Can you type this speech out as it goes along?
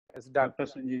It's done. Dr.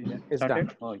 Sanjeev, It's started?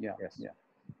 done. Oh, yeah, Yes. yeah.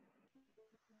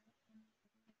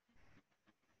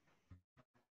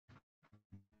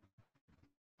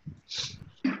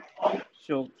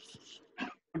 So,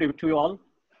 good evening to you all.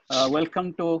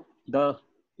 Welcome to the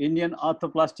Indian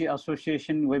Arthroplasty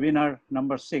Association webinar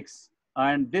number 6.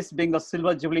 And this being a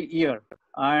silver jubilee year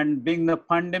and being the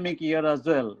pandemic year as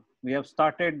well, we have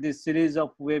started this series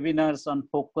of webinars on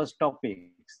focused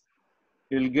topics.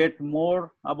 You'll get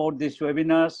more about these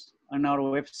webinars on our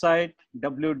website,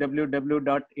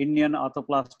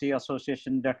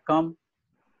 www.indianarthroplastyassociation.com.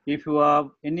 If you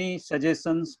have any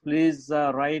suggestions, please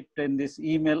write in this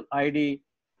email ID,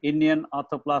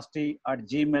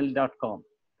 indianarthroplasty@gmail.com.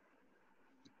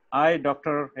 I,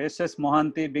 Dr. S.S.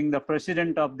 Mohanty, being the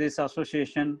president of this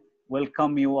association,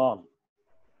 welcome you all.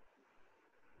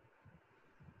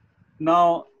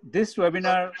 Now, this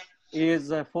webinar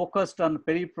is focused on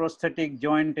periprosthetic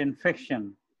joint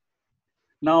infection.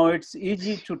 Now, it's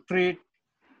easy to treat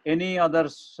any other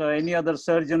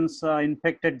surgeon's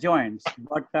infected joints,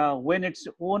 but when it's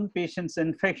own patient's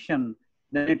infection,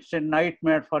 then it's a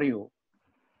nightmare for you.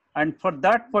 And for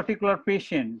that particular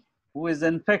patient who is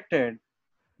infected,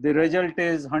 the result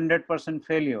is 100%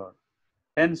 failure.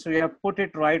 Hence, we have put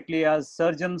it rightly as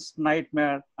surgeon's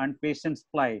nightmare and patient's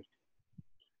plight.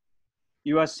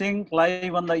 You are seeing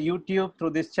live on the YouTube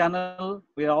through this channel.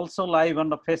 We are also live on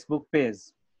the Facebook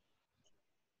page.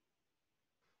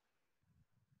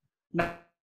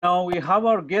 Now we have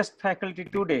our guest faculty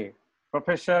today,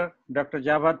 Professor Dr.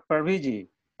 Javad Parvizi.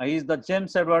 He is the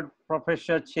James Edward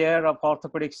Professor Chair of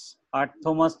Orthopedics at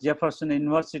Thomas Jefferson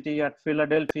University at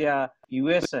Philadelphia,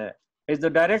 USA. He is the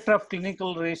Director of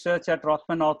Clinical Research at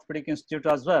Rothman Orthopedic Institute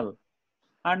as well.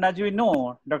 And as we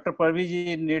know, Dr.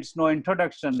 Parvizi needs no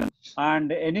introduction,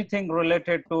 and anything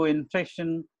related to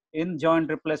infection in joint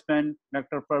replacement,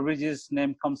 Dr. Parvizi's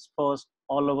name comes first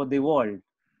all over the world.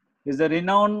 He is a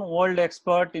renowned world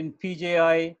expert in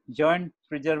PJI, joint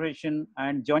preservation,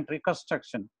 and joint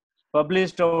reconstruction.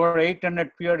 Published over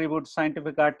 800 peer-reviewed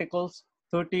scientific articles,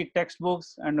 30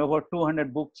 textbooks, and over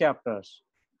 200 book chapters.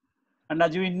 And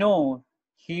as we know,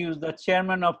 he is the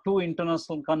chairman of 2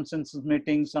 international consensus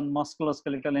meetings on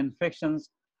musculoskeletal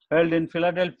infections held in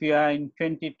Philadelphia in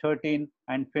 2013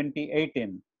 and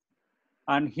 2018.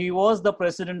 And he was the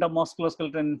president of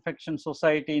Musculoskeletal Infection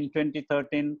Society in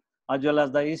 2013, as well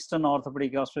as the Eastern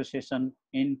Orthopedic Association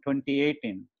in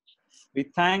 2018. We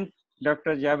thank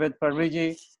Dr. Javad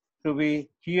Parvizi to be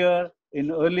here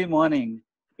in early morning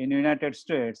in the United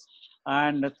States.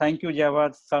 And thank you,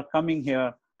 Javad, for coming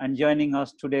here and joining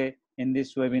us today in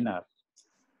this webinar.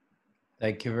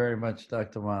 Thank you very much,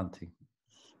 Dr. Mohanty.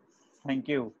 Thank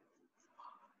you.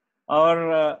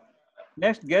 Our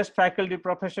next guest faculty,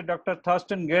 Professor Dr.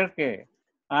 Thorsten Gehrke,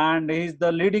 and he is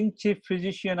the leading chief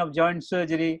physician of joint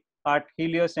surgery at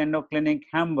Helios Endo Clinic,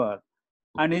 Hamburg.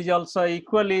 And he's also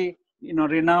equally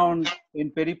renowned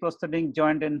in periprosthetic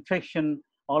joint infection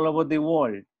all over the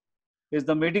world. He's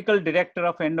the medical director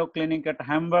of Endo Clinic at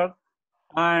Hamburg,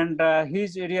 and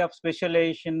his area of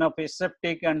specialization of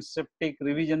aseptic and septic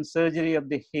revision surgery of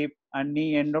the hip and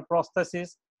knee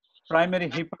endoprosthesis, primary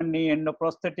hip and knee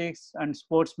endoprosthetics, and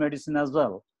sports medicine as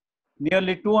well.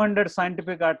 Nearly 200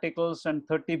 scientific articles and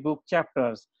 30 book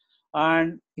chapters.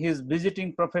 And he's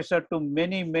visiting professor to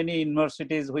many, many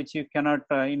universities, which you cannot,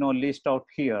 list out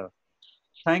here.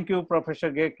 Thank you, Professor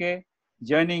Gehrke,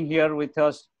 joining here with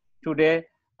us today.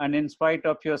 And in spite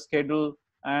of your schedule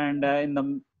and in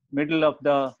the middle of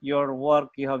your work,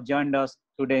 you have joined us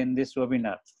today in this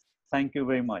webinar. Thank you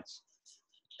very much.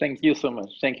 Thank you so much.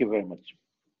 Thank you very much.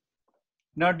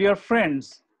 Now, dear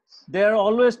friends, they are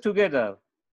always together,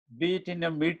 be it in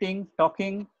a meeting,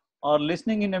 talking, or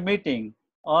listening in a meeting,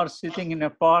 or sitting in a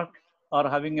park, or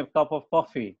having a cup of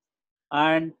coffee.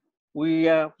 And we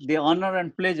have the honor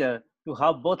and pleasure to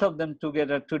have both of them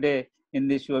together today in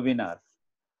this webinar.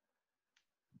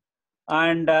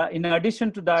 And in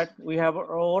addition to that, we have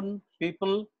our own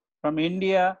people from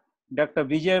India, Dr.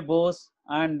 Vijay Bose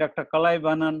and Dr. Kalai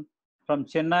Banan from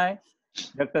Chennai,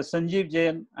 Dr. Sanjeev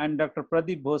Jain and Dr.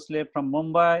 Pradeep Bhosle from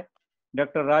Mumbai,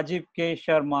 Dr. Rajiv K.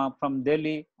 Sharma from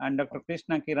Delhi, and Dr.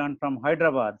 Krishna Kiran from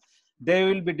Hyderabad. They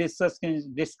will be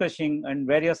discussing on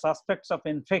various aspects of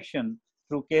infection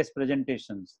through case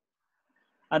presentations.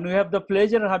 And we have the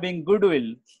pleasure of having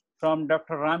goodwill from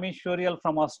Dr. Rami Shurial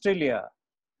from Australia,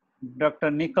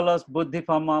 Dr. Nicholas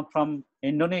Buddhipama from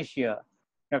Indonesia,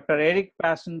 Dr. Eric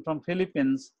Passon from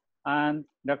Philippines, and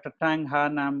Dr. Tang Ha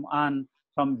Nam An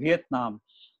from Vietnam.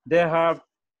 They have,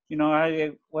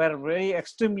 were very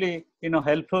extremely,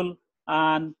 helpful,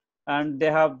 and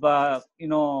they have,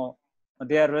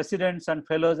 their residents and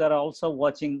fellows are also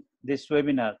watching this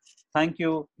webinar. Thank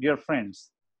you, dear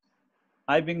friends.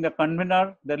 I being the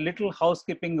convener, the little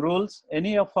housekeeping rules.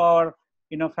 Any of our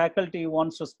faculty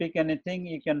wants to speak anything,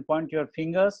 you can point your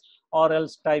fingers or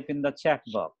else type in the chat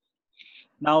box.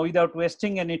 Now, without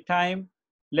wasting any time,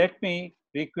 let me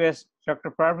request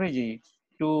Dr. Parvizi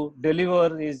to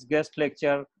deliver his guest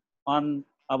lecture on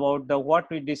about what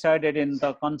we decided in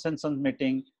the consensus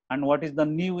meeting and what is the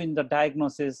new in the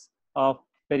diagnosis of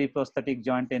periprosthetic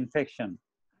joint infection.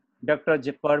 Dr.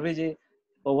 Parvizi,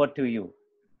 over to you.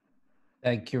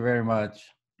 Thank you very much,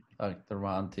 Dr.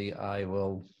 Monty. I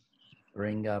will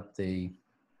bring up the,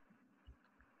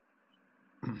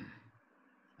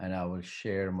 and I will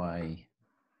share my,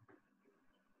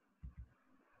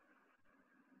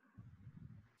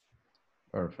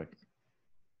 perfect.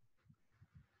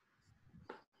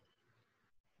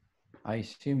 I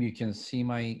assume you can see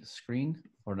my screen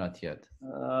or not yet?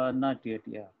 Not yet,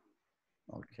 yeah.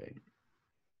 Okay.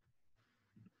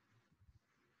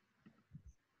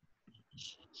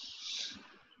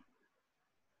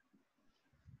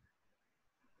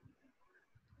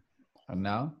 And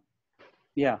now?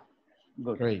 Yeah,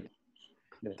 good. Great.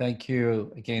 Good. Thank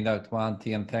you again, Dr.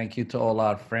 Monty, and thank you to all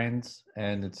our friends.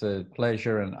 And it's a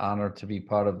pleasure and honor to be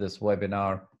part of this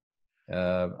webinar.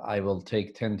 I will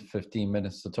take 10 to 15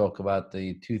 minutes to talk about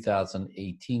the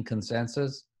 2018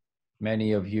 consensus.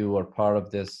 Many of you are part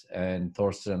of this, and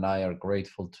Thorsten and I are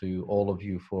grateful to all of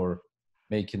you for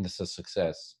making this a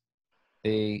success.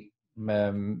 The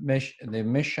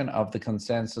mission of the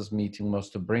consensus meeting was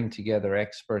to bring together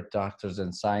expert doctors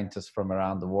and scientists from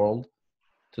around the world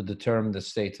to determine the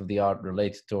state of the art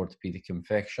related to orthopedic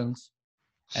infections,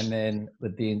 and then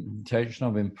with the intention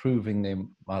of improving the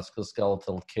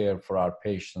musculoskeletal care for our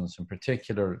patients, in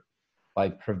particular by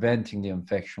preventing the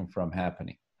infection from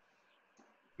happening.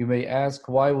 You may ask,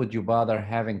 why would you bother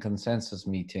having consensus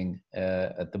meeting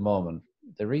at the moment?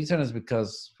 The reason is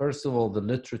because, first of all, the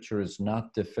literature is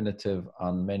not definitive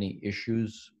on many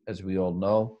issues, as we all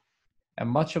know. And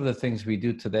much of the things we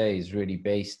do today is really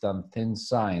based on thin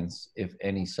science, if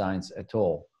any science at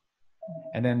all.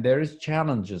 And then there is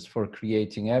challenges for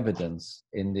creating evidence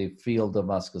in the field of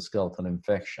musculoskeletal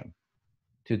infection.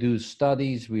 To do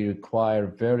studies, we require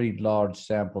very large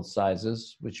sample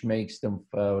sizes, which makes them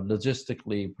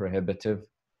logistically prohibitive,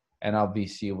 and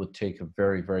obviously it would take a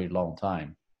very, very long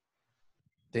time.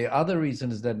 The other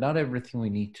reason is that not everything we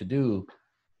need to do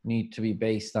need to be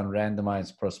based on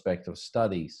randomized prospective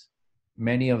studies.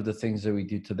 Many of the things that we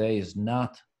do today is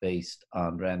not based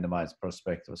on randomized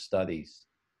prospective studies.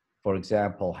 For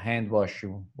example, hand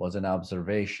washing was an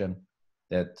observation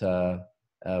that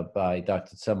by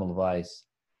Dr. Semmelweis.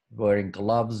 Wearing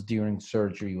gloves during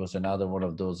surgery was another one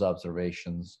of those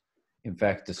observations. In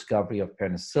fact, discovery of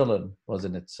penicillin was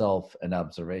in itself an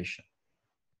observation.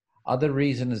 Other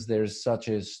reason is there's such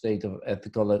a state of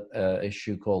ethical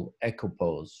issue called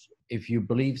equipoise. If you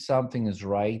believe something is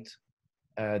right,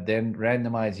 then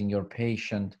randomizing your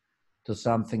patient to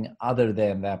something other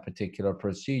than that particular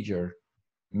procedure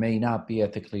may not be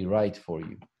ethically right for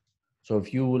you. So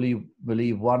if you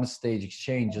believe one-stage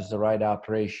exchange is the right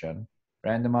operation,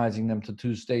 randomizing them to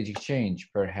two-stage exchange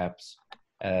perhaps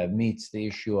meets the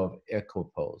issue of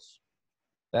equipoise.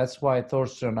 That's why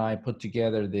Thorsten and I put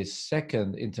together this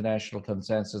second international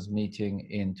consensus meeting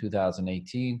in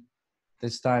 2018.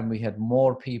 This time we had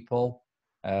more people,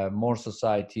 more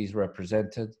societies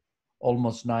represented,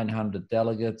 almost 900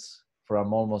 delegates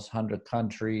from almost 100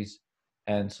 countries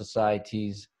and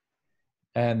societies.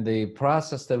 And the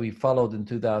process that we followed in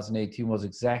 2018 was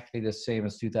exactly the same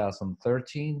as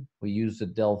 2013. We used the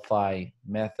Delphi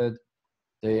method.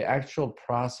 The actual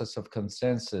process of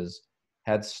consensus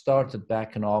had started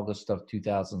back in August of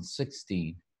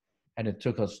 2016, and it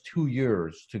took us 2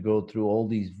 years to go through all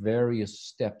these various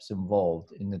steps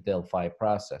involved in the Delphi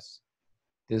process.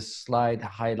 This slide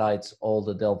highlights all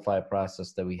the Delphi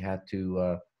process that we had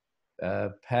to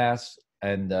pass,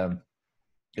 and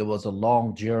it was a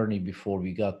long journey before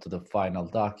we got to the final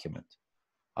document.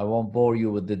 I won't bore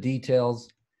you with the details,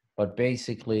 but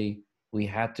basically we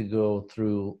had to go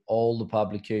through all the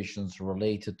publications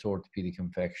related to orthopedic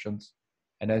infections.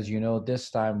 And as you know, this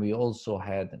time we also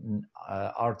had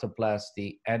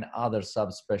arthroplasty and other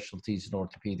subspecialties in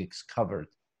orthopedics covered.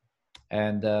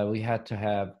 And we had to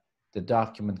have the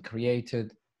document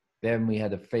created. Then we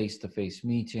had a face-to-face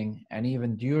meeting. And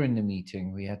even during the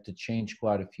meeting, we had to change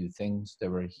quite a few things.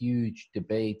 There were huge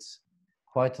debates,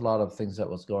 quite a lot of things that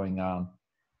was going on.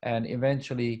 And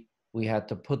eventually, we had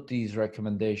to put these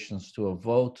recommendations to a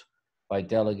vote by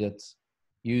delegates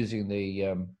using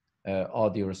the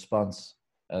audio response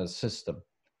system.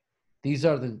 These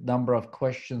are the number of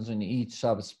questions in each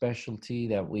subspecialty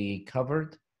that we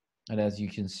covered. And as you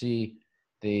can see,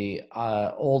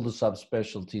 all the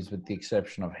subspecialties with the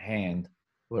exception of hand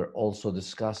were also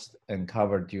discussed and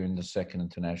covered during the second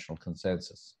international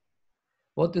consensus.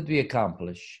 What did we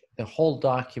accomplish? The whole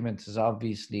document is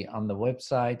obviously on the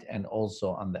website and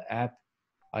also on the app.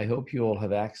 I hope you all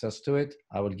have access to it.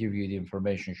 I will give you the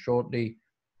information shortly,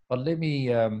 but let me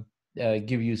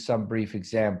give you some brief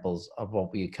examples of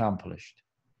what we accomplished.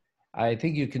 I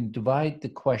think you can divide the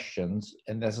questions,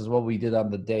 and this is what we did on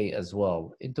the day as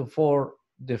well, into 4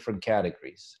 different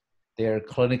categories. They're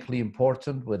clinically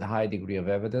important with high degree of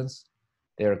evidence.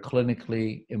 They're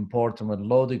clinically important with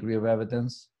low degree of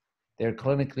evidence. They're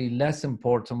clinically less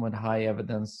important with high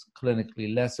evidence,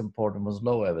 clinically less important with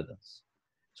low evidence.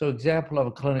 So example of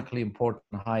a clinically important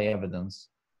high evidence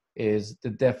is the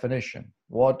definition.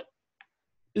 What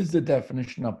is the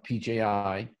definition of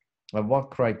PJI and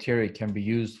what criteria can be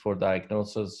used for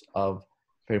diagnosis of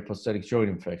periprosthetic joint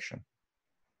infection?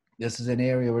 This is an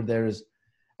area where there is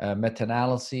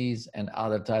meta-analyses and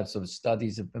other types of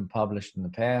studies have been published in the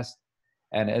past.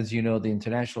 And as you know, the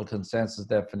international consensus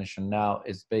definition now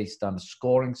is based on a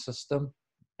scoring system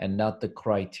and not the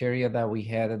criteria that we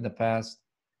had in the past,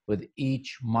 with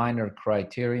each minor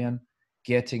criterion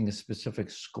getting a specific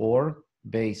score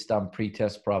based on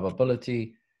pretest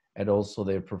probability and also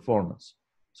their performance.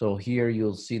 So here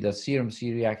you'll see that serum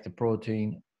C-reactive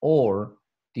protein or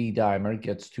D-dimer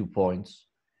gets 2 points.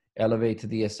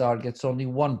 Elevated ESR gets only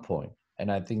 1 point.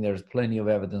 And I think there's plenty of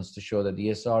evidence to show that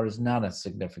ESR is not as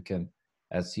significant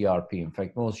as CRP. In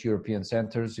fact, most European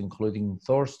centers, including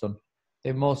Thorsten,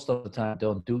 they most of the time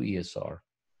don't do ESR.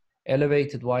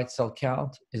 Elevated white cell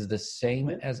count is the same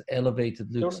as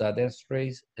elevated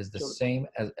leukocytesterase, is the same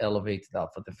as elevated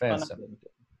alpha defensin.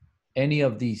 Any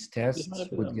of these tests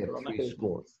would get 3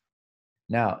 scores.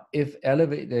 Now, if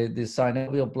the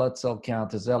synovial blood cell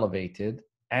count is elevated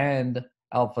and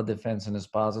alpha defensin is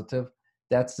positive,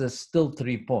 that's still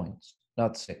 3 points,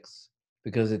 not 6,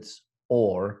 because it's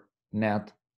or,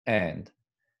 not and.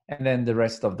 And then the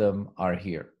rest of them are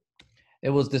here. It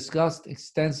was discussed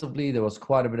extensively. There was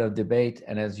quite a bit of debate.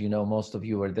 And as you know, most of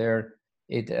you were there.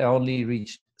 It only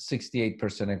reached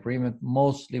 68% agreement,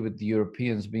 mostly with the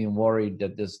Europeans being worried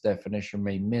that this definition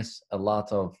may miss a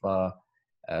lot of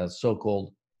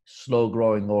so-called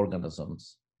slow-growing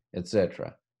organisms,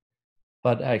 etc.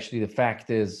 But actually, the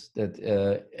fact is that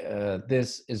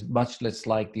this is much less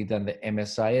likely than the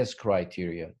MSIS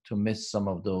criteria to miss some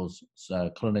of those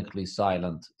clinically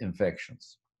silent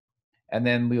infections. And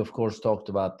then we, of course, talked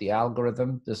about the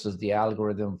algorithm. This is the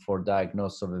algorithm for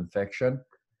diagnosis of infection.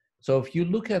 So if you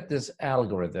look at this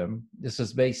algorithm, this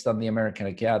is based on the American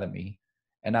Academy,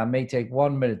 and I may take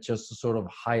 1 minute just to sort of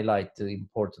highlight the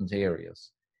important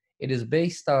areas. It is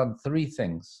based on 3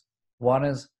 things. One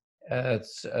is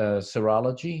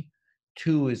serology,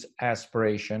 2 is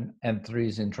aspiration, and 3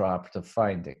 is intraoperative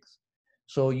findings.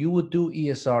 So you would do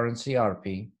ESR and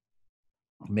CRP,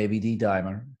 maybe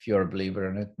D-dimer, if you're a believer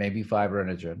in it, maybe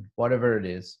fibrinogen, whatever it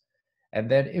is. And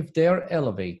then if they're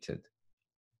elevated,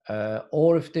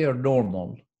 or if they are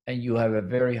normal, and you have a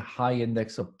very high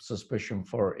index of suspicion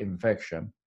for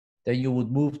infection, then you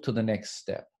would move to the next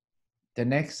step. The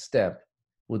next step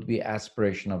would be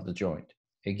aspiration of the joint.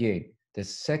 Again, the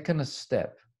second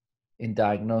step in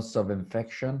diagnosis of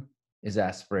infection is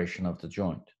aspiration of the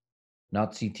joint,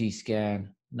 not CT scan,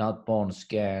 not bone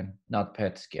scan, not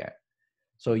PET scan.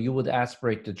 So you would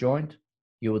aspirate the joint,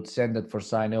 you would send it for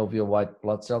synovial white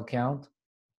blood cell count,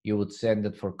 you would send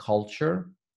it for culture,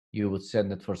 you would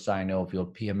send it for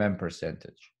synovial PMM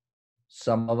percentage.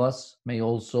 Some of us may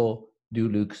also do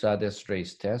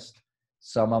leukocytesterase test.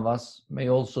 Some of us may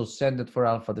also send it for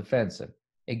alpha defensin.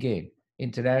 Again,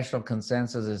 international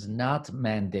consensus is not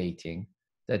mandating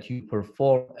that you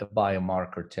perform a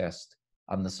biomarker test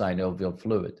on the synovial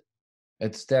fluid.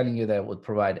 It's telling you that it would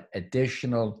provide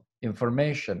additional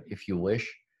information if you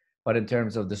wish, but in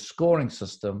terms of the scoring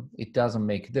system, it doesn't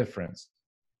make a difference.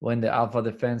 When the alpha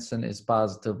defensin is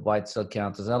positive, white cell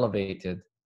count is elevated,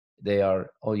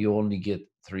 you only get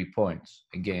 3 points.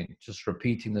 Again, just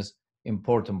repeating this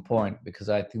important point because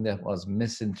I think that was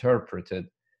misinterpreted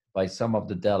by some of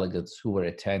the delegates who were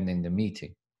attending the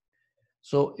meeting.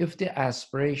 So if the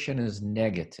aspiration is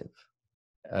negative,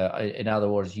 in other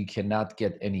words, you cannot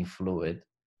get any fluid,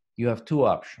 you have 2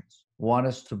 options. One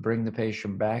is to bring the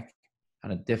patient back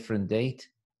on a different date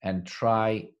and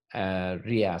try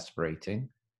re-aspirating,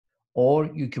 or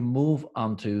you can move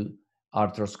onto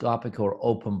arthroscopic or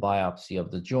open biopsy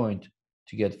of the joint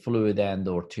to get fluid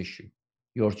and/or tissue,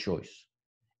 your choice.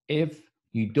 If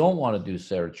you don't want to do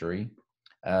surgery,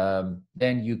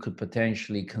 then you could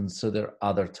potentially consider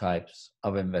other types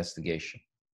of investigation.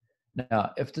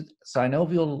 Now, if the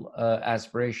synovial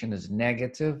aspiration is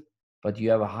negative, but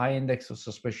you have a high index of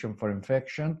suspicion for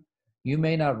infection, you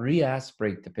may not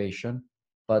re-aspirate the patient,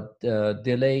 but do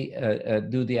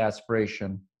the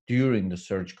aspiration during the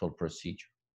surgical procedure.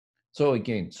 So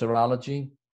again,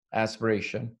 serology,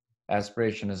 aspiration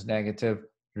is negative,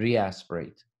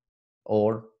 re-aspirate,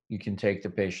 or you can take the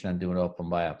patient and do an open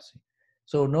biopsy.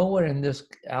 So nowhere in this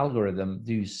algorithm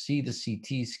do you see the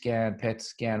CT scan, PET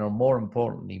scan, or more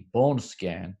importantly, bone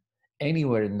scan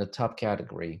anywhere in the top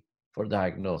category for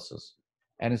diagnosis.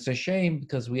 And it's a shame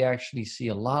because we actually see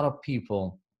a lot of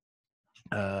people,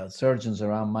 surgeons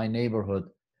around my neighborhood,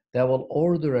 that will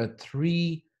order a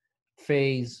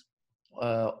 3-phase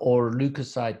or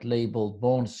leukocyte labeled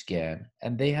bone scan,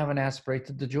 and they haven't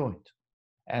aspirated the joint.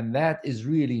 And that is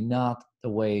really not the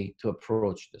way to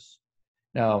approach this.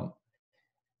 Now,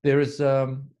 there is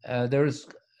a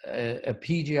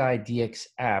PGI DX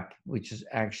app, which is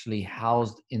actually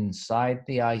housed inside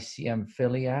the ICM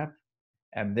Philly app.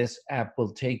 And this app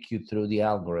will take you through the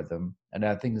algorithm. And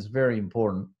I think it's very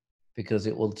important because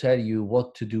it will tell you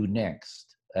what to do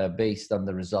next based on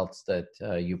the results that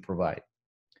you provide.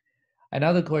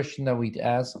 Another question that we'd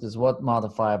ask is what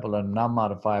modifiable and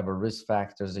non-modifiable risk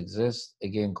factors exist.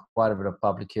 Again, quite a bit of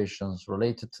publications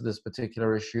related to this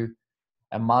particular issue.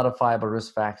 And modifiable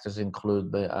risk factors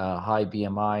include high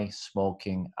BMI,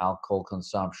 smoking, alcohol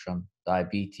consumption,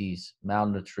 diabetes,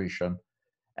 malnutrition,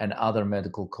 and other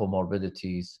medical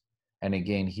comorbidities. And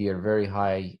again, here, very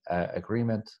high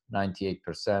agreement,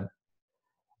 98%.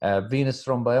 Venous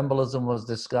thromboembolism was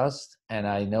discussed, and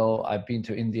I know I've been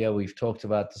to India. We've talked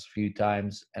about this a few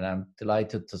times, and I'm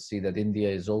delighted to see that India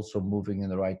is also moving in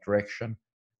the right direction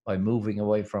by moving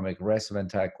away from aggressive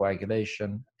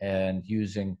anticoagulation and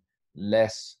using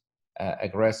less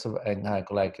aggressive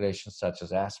anticoagulation such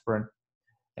as aspirin.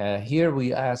 Here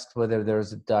we asked whether there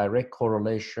is a direct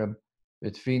correlation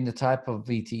between the type of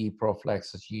VTE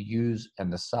prophylaxis you use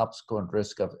and the subsequent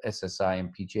risk of SSI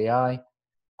and PJI.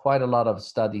 Quite a lot of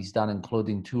studies done,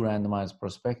 including 2 randomized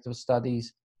prospective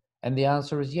studies. And the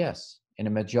answer is yes. In a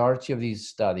majority of these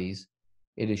studies,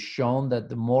 it is shown that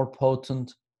the more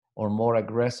potent or more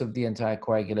aggressive the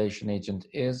anticoagulation agent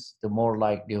is, the more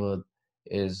likelihood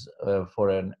is for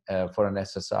an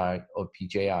SSI or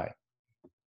PJI.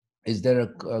 Is there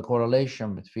a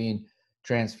correlation between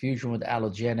transfusion with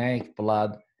allogenic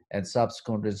blood and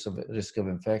subsequent risk of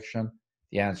infection?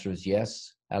 The answer is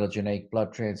yes. Allogenic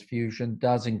blood transfusion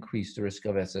does increase the risk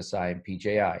of SSI and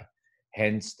PJI,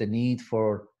 hence the need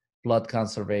for blood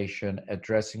conservation,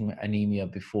 addressing anemia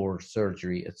before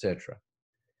surgery, etc.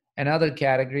 Another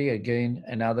category, again,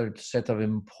 another set of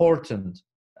important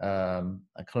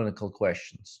clinical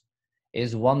questions.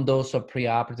 Is 1 dose of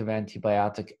preoperative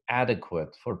antibiotic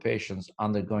adequate for patients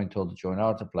undergoing total joint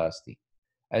arthroplasty?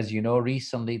 As you know,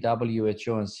 recently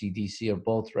WHO and CDC are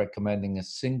both recommending a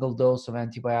single dose of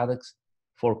antibiotics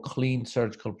for clean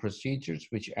surgical procedures,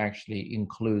 which actually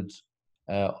includes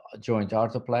joint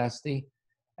arthroplasty.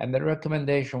 And the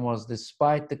recommendation was,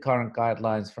 despite the current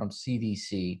guidelines from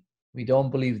CDC, we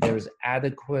don't believe there is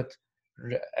adequate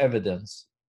evidence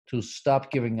to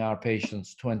stop giving our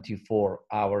patients 24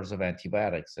 hours of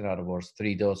antibiotics, in other words,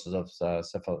 3 doses of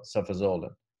cefazolin.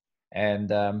 And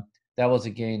that was,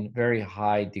 again, very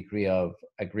high degree of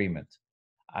agreement.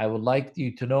 I would like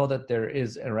you to know that there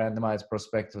is a randomized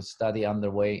prospective study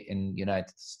underway in the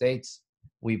United States.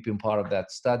 We've been part of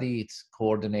that study. It's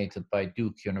coordinated by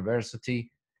Duke University,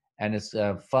 and it's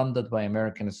funded by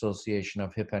American Association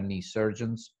of Hip and Knee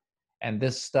Surgeons. And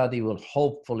this study will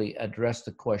hopefully address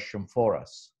the question for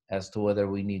us as to whether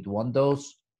we need 1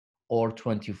 dose or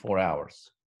 24 hours.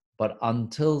 But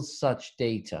until such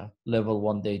data, level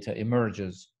 1 data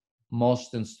emerges,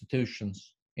 most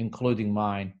institutions, including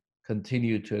mine,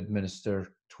 continue to administer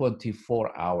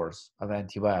 24 hours of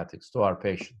antibiotics to our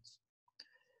patients.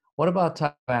 What about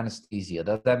type of anesthesia?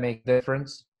 Does that make a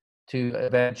difference to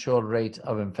eventual rate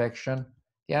of infection?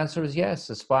 The answer is yes.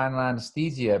 The spinal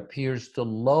anesthesia appears to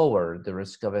lower the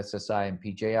risk of SSI and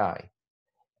PJI.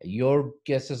 Your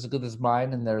guess is as good as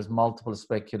mine, and there's multiple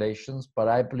speculations, but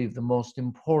I believe the most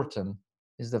important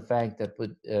is the fact that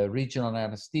with regional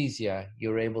anesthesia,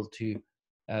 you're able to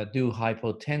do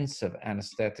hypotensive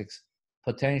anesthetics,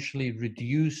 potentially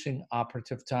reducing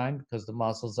operative time because the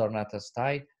muscles are not as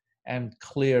tight, and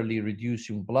clearly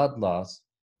reducing blood loss,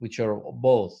 which are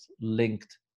both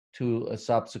linked to a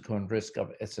subsequent risk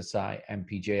of SSI and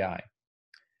PJI.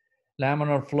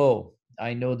 Laminar flow.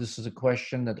 I know this is a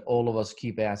question that all of us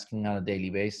keep asking on a daily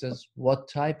basis. What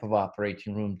type of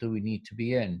operating room do we need to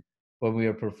be in when we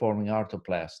are performing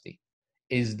arthroplasty?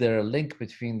 Is there a link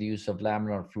between the use of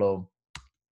laminar flow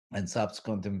and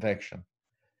subsequent infection?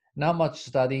 Not much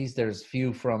studies. There's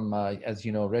few from, as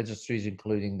you know, registries,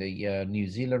 including the New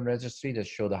Zealand registry, that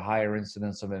show the higher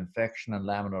incidence of infection in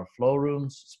laminar flow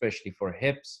rooms, especially for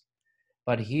hips.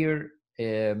 But here,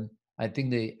 I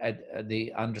think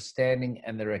the understanding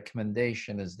and the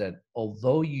recommendation is that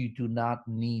although you do not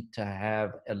need to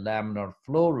have a laminar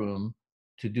flow room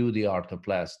to do the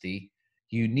arthroplasty,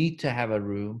 you need to have a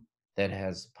room that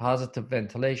has positive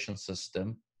ventilation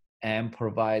system and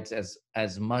provides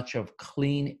as much of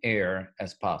clean air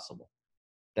as possible.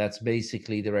 That's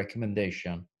basically the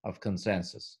recommendation of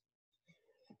consensus.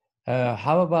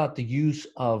 How about the use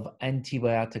of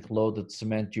antibiotic-loaded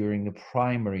cement during the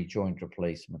primary joint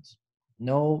replacements?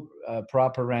 No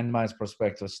proper randomized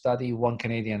prospective study. One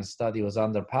Canadian study was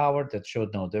underpowered that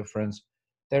showed no difference.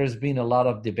 There has been a lot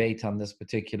of debate on this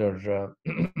particular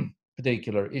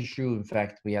particular issue. In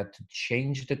fact, we had to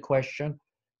change the question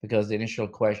because the initial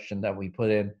question that we put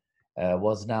in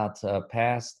was not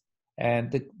passed.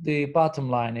 And the bottom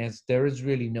line is there is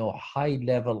really no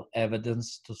high-level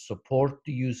evidence to support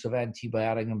the use of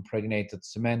antibiotic-impregnated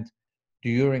cement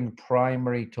during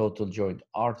primary total joint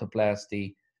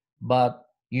arthroplasty, but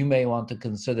you may want to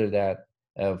consider that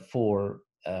for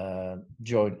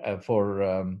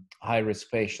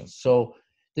high-risk patients. So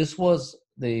this was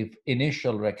the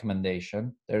initial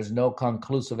recommendation. There's no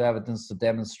conclusive evidence to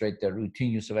demonstrate that routine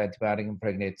use of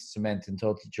antibiotic-impregnated cement in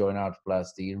total joint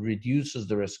arthroplasty reduces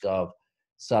the risk of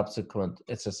subsequent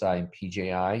SSI and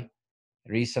PJI.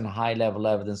 Recent high-level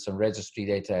evidence and registry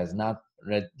data has not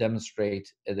demonstrated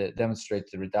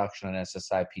the reduction in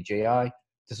SSI PJI.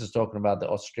 This is talking about the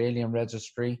Australian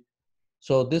registry.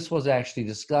 So this was actually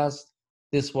discussed.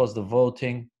 This was the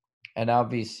voting. And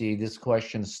obviously, this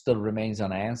question still remains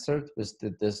unanswered with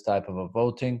this type of a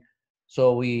voting.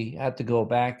 So we had to go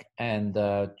back and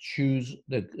change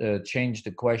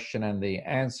the question and the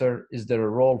answer. Is there a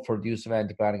role for the use of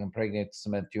antibiotic-impregnated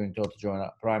cement during total joint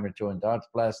primary joint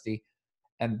arthroplasty?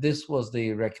 And this was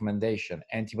the recommendation.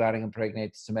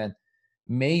 Antibiotic-impregnated cement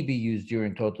may be used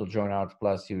during total joint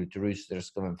arthroplasty to reduce the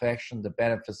risk of infection. The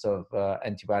benefits of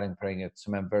antibiotic-impregnated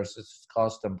cement versus its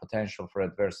cost and potential for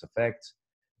adverse effects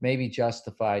may be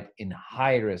justified in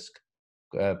high-risk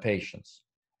patients.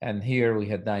 And here we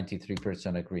had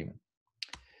 93% agreement.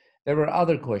 There were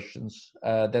other questions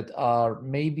that are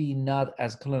maybe not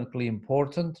as clinically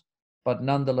important, but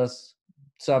nonetheless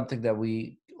something that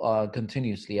we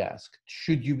continuously ask.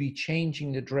 Should you be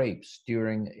changing the drapes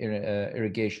during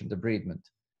irrigation debridement?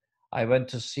 I went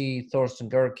to see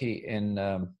Thorsten Gehrke in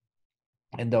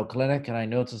the clinic, and I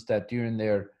noticed that during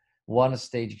their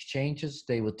one-stage exchanges,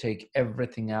 they would take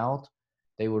everything out.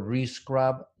 They would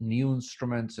re-scrub new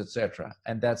instruments, etc.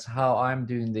 And that's how I'm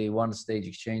doing the one-stage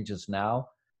exchanges now.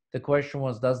 The question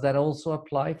was, does that also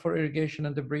apply for irrigation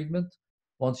and debridement?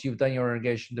 Once you've done your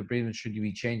irrigation debridement, should you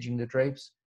be changing the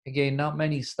drapes? Again, not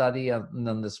many study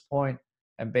on this point,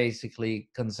 and basically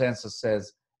consensus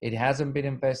says it hasn't been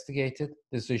investigated.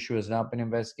 This issue has not been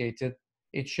investigated.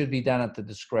 It should be done at the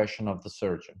discretion of the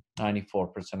surgeon,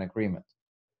 94% agreement.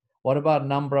 What about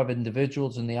number of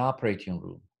individuals in the operating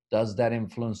room? Does that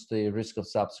influence the risk of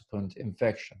subsequent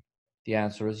infection? The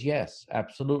answer is yes,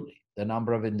 absolutely. The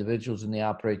number of individuals in the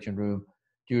operating room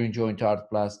during joint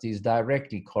arthroplasty is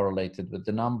directly correlated with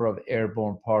the number of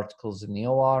airborne particles in the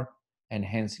OR, and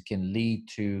hence it can lead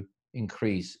to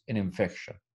increase in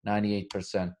infection,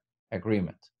 98%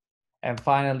 agreement. And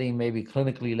finally, maybe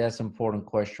clinically less important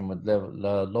question with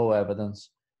low evidence.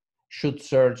 Should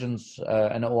surgeons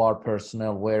and OR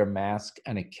personnel wear a mask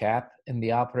and a cap in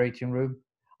the operating room?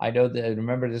 I know that,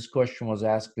 remember this question was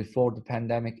asked before the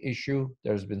pandemic issue.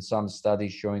 There's been some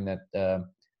studies showing that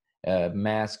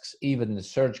masks, even the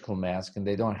surgical mask, and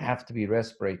they don't have to be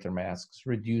respirator masks,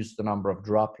 reduce the number of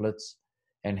droplets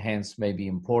and hence may be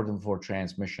important for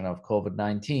transmission of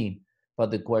COVID-19.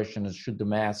 But the question is, should the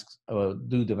masks,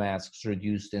 do the masks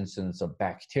reduce the incidence of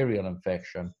bacterial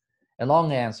infection? A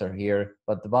long answer here,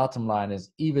 but the bottom line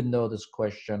is, even though this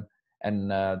question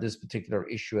and this particular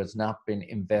issue has not been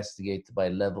investigated by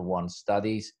level 1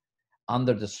 studies,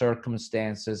 under the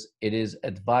circumstances, it is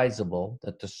advisable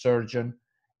that the surgeon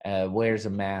wears a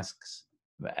mask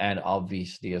and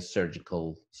obviously a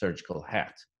surgical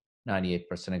hat,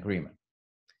 98% agreement.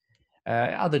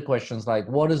 Other questions like,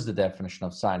 what is the definition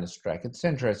of sinus tract? It's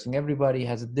interesting, everybody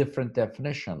has a different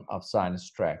definition of sinus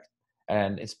tract.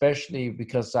 And especially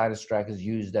because sinus tract is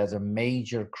used as a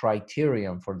major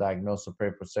criterion for diagnosis of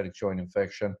periprosthetic joint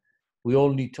infection, we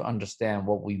all need to understand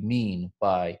what we mean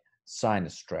by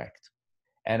sinus tract.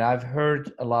 And I've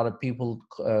heard a lot of people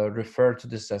refer to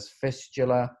this as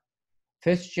fistula.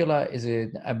 Fistula is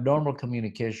an abnormal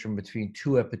communication between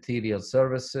two epithelial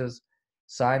surfaces.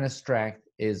 Sinus tract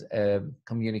is a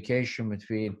communication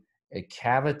between a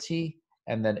cavity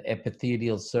and an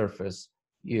epithelial surface,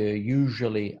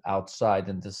 usually outside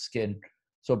in the skin.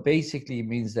 So basically it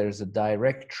means there's a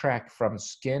direct track from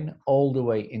skin all the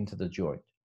way into the joint.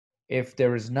 If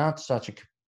there is not such a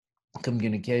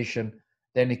communication,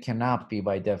 then it cannot be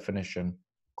by definition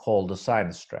called a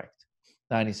sinus tract.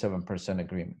 97%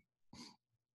 agreement.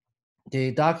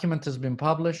 The document has been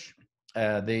published.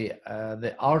 The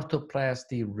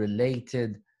arthroplasty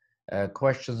related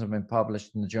questions have been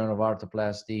published in the Journal of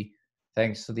Arthroplasty,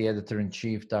 thanks to the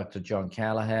editor-in-chief, Dr. John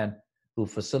Callahan, who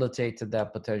facilitated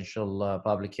that potential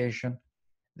publication.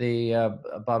 The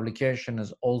publication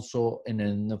is also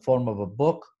in the form of a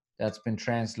book that's been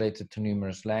translated to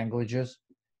numerous languages,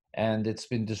 and it's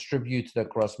been distributed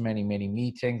across many, many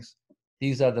meetings.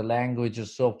 These are the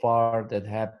languages so far that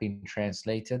have been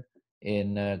translated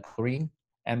in green,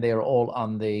 and they are all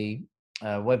on the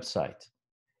website.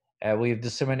 We have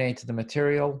disseminated the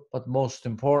material, but most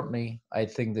importantly, I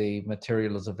think the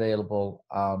material is available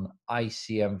on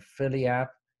ICM Philly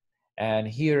app. And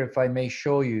here, if I may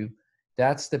show you,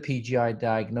 that's the PGI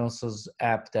diagnosis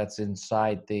app that's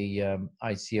inside the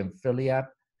ICM Philly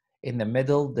app. In the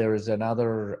middle, there is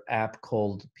another app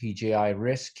called PGI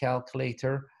Risk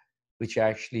Calculator, which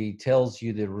actually tells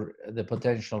you the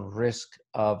potential risk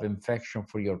of infection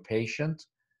for your patient.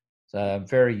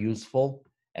 Very useful.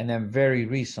 And then very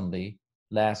recently,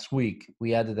 last week,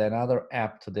 we added another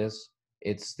app to this.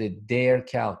 It's the DARE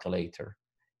calculator.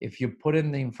 If you put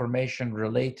in the information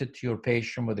related to your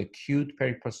patient with acute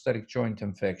periprosthetic joint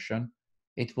infection,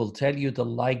 it will tell you the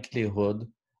likelihood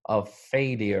of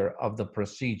failure of the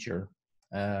procedure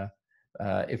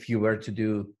if you were to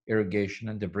do irrigation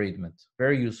and debridement.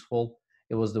 Very useful.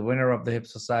 It was the winner of the Hip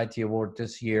Society Award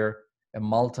this year, a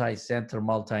multi-center,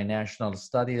 multinational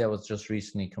study that was just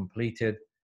recently completed.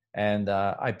 And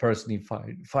I personally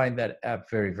find that app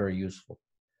very, very useful.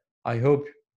 I hope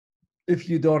if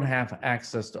you don't have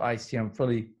access to ICM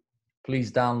Philly,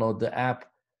 please download the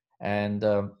app, and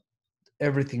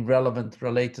everything relevant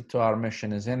related to our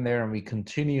mission is in there, and we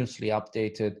continuously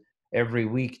update it. Every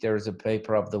week there is a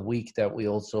paper of the week that we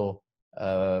also put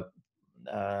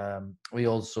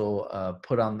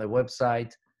on the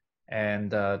website,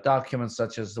 and documents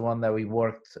such as the one that we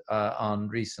worked on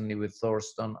recently with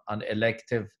Thorsten on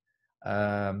elective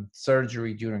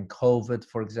surgery during COVID,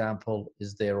 for example,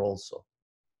 is there also.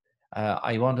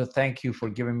 I want to thank you for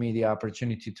giving me the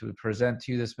opportunity to present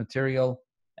to you this material,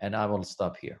 and I will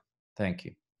stop here. Thank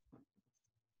you.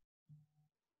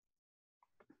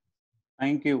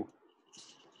 Thank you.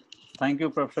 Thank you,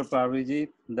 Professor Parvizi.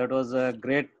 That was a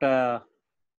great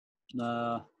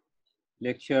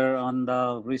lecture on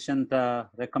the recent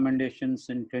recommendations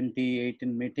in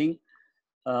 2018 meeting.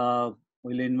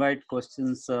 We'll invite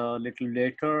questions a little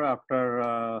later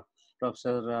after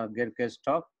Professor Gehrke's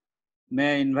talk.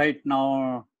 May I invite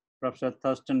now Professor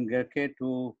Thorsten Gehrke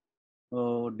to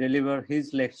deliver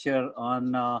his lecture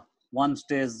on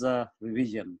one-stage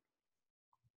revision.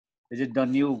 Is it the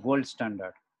new gold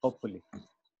standard, hopefully?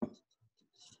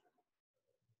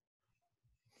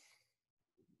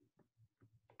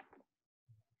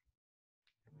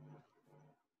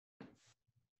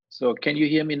 So can you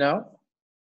hear me now?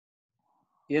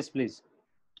 Yes, please.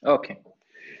 Okay.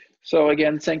 So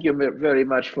again, thank you very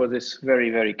much for this very,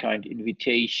 very kind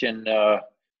invitation.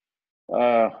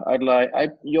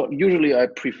 Usually I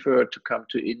prefer to come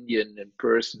to India in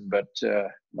person, but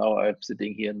now I'm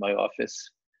sitting here in my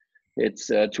office. It's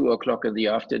 2 o'clock in the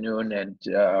afternoon, and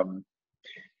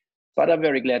but I'm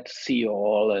very glad to see you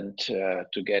all and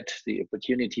to get the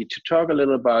opportunity to talk a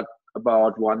little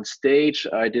about one stage.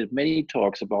 I did many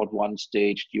talks about one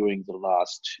stage during the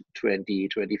last 20,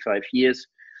 25 years.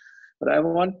 But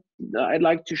I'd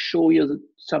like to show you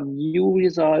some new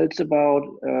results about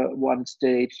one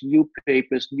stage, new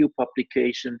papers, new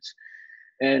publications,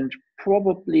 and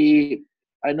probably,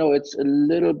 I know it's a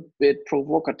little bit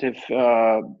provocative,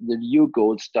 the new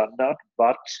gold standard,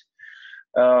 but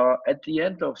at the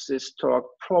end of this talk,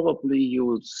 probably you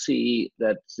will see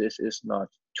that this is not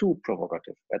too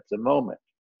provocative at the moment.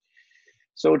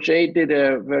 So Jay did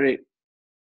a very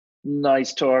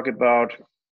nice talk about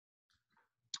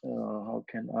how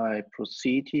can I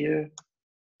proceed here?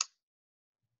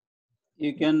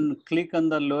 You can click on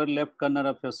the lower left corner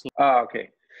of your slide. Okay.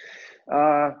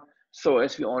 So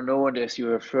as we all know, and as you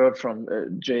have heard from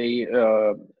Jay,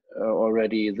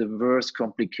 already, the worst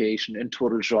complication in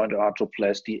total joint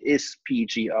arthroplasty is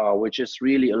PGR, which is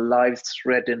really a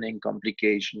life-threatening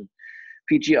complication.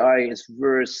 PGI is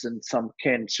worse than some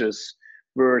cancers,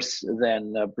 worse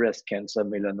than breast cancer,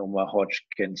 melanoma,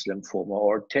 Hodgkin's lymphoma,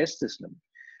 or testis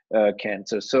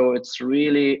cancer. So it's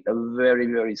really a very,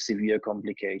 very severe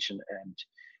complication. And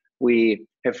we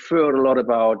have heard a lot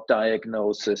about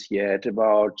diagnosis yet,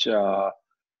 about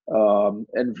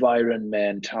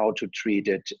environment, how to treat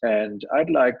it. And I'd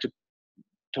like to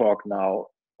talk now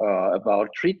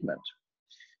about treatment.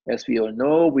 As we all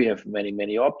know, we have many,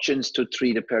 many options to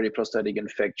treat a periprosthetic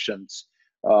infections.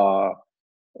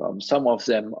 Some of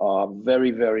them are very,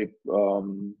 very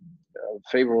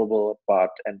favorable,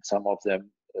 and some of them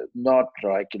not,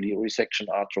 like resection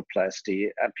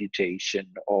arthroplasty, amputation,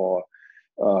 or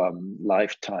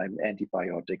lifetime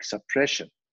antibiotic suppression.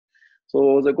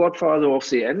 So the godfather of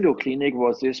the endoclinic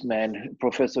was this man,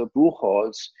 Professor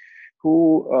Buchholz,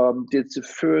 who did the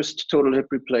first total hip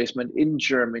replacement in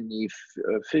Germany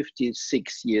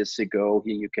 56 years ago.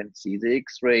 Here you can see the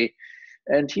X-ray.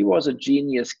 And he was a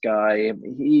genius guy.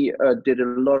 He did a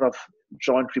lot of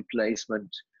joint replacement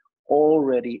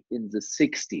already in the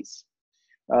 60s.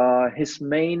 His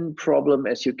main problem,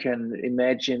 as you can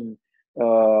imagine,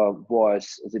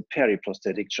 was the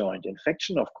periprosthetic joint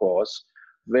infection, of course,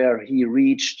 where he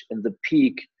reached in the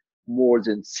peak more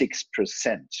than 6%.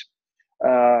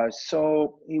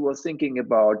 So he was thinking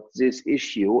about this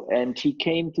issue, and he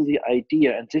came to the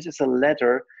idea, and this is a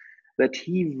letter that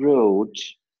he wrote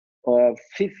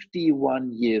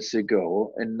 51 years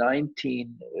ago in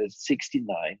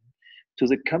 1969 to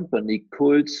the company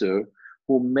Kulze,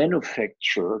 who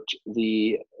manufactured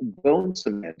the bone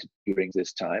cement during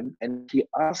this time. And he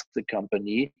asked the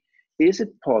company, is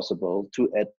it possible to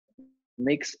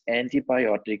mix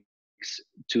antibiotics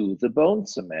to the bone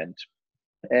cement?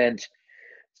 And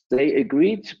they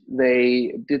agreed.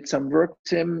 They did some work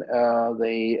with him.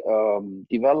 They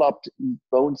developed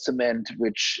bone cement,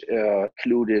 which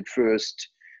included first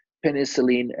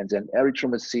penicillin and then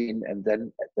erythromycin, and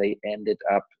then they ended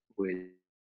up with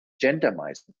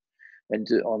gentamicin. And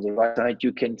on the right side,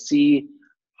 you can see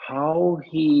how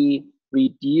he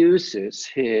reduced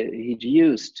his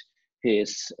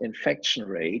infection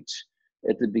rate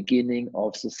at the beginning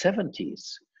of the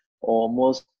 70s,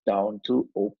 almost down to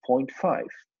 0.5.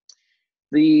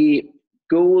 The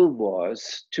goal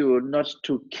was not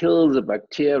to kill the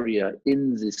bacteria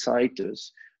in the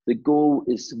situs. The goal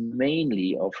is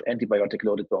mainly of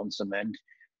antibiotic-loaded bone cement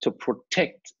to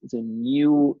protect the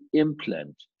new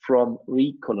implant from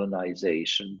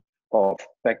recolonization of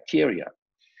bacteria.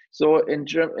 So in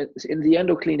the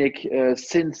endoclinic,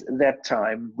 since that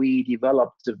time, we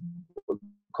developed the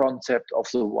concept of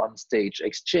the one-stage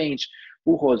exchange.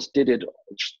 Buchholz started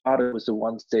with the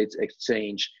one-stage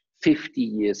exchange 50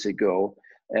 years ago.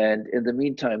 And in the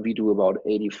meantime, we do about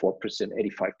 84%,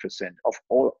 85% of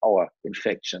all our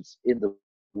infections in the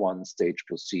one-stage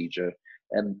procedure,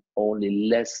 and only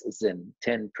less than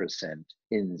 10%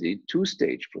 in the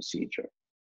two-stage procedure.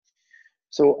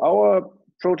 So our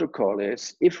protocol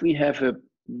is, if we have a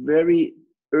very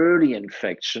early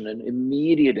infection, an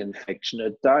immediate infection,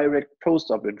 a direct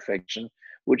post-op infection,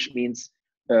 which means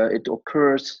it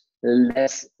occurs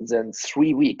less than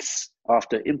 3 weeks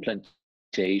after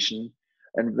implantation,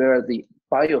 and where the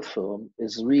biofilm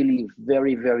is really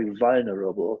very, very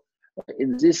vulnerable.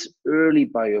 In this early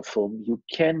biofilm, you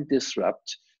can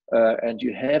disrupt and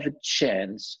you have a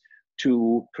chance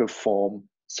to perform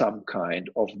some kind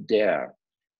of DARE.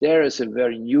 DARE is a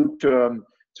very new term.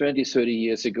 20, 30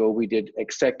 years ago, we did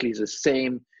exactly the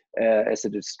same as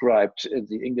it described in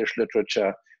the English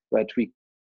literature, but we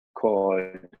call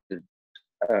it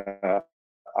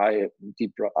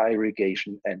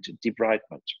irrigation and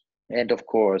debridement. And of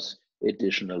course,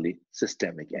 additionally,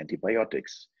 systemic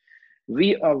antibiotics.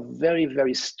 We are very,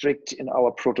 very strict in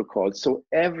our protocol. So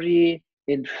every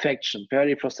infection,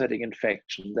 periprosthetic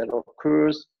infection that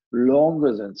occurs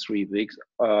longer than 3 weeks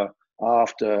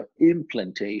after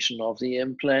implantation of the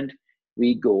implant,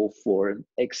 we go for an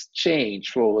exchange,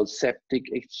 for a septic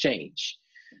exchange.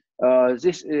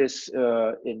 This is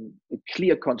in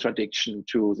clear contradiction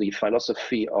to the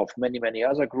philosophy of many, many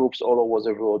other groups all over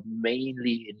the world,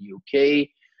 mainly in UK,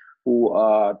 who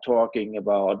are talking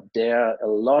about DARE a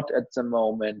lot at the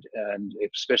moment, and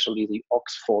especially the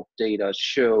Oxford data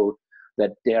show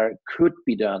that DARE could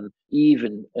be done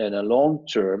even in a long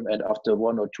term and after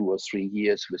 1 or 2 or 3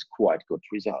 years with quite good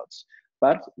results.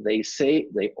 But they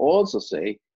also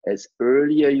say, as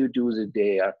earlier you do the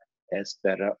DARE, as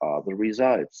better are the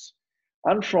results.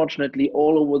 Unfortunately,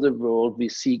 all over the world, we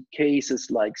see cases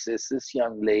like this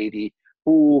young lady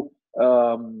who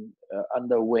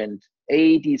underwent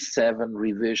 87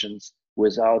 revisions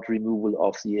without removal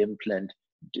of the implant,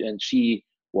 and she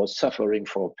was suffering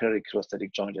for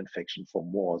periprosthetic joint infection for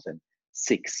more than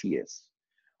 6 years.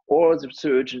 Or the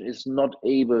surgeon is not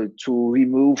able to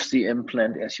remove the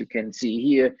implant, as you can see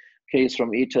here, case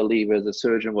from Italy where the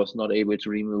surgeon was not able to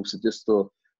remove the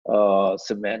distal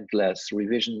cementless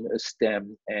revision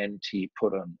stem, and he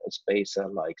put on a spacer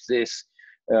like this.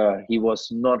 He was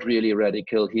not really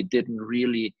radical. He didn't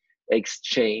really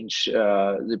exchange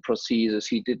the prosthesis.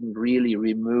 He didn't really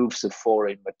remove the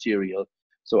foreign material.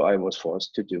 So I was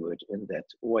forced to do it in that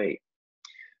way.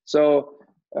 So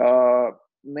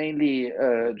mainly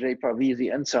Javad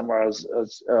Parvizi and some others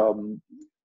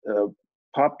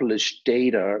published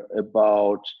data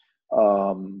about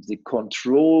the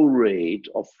control rate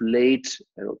of late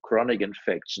chronic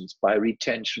infections by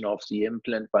retention of the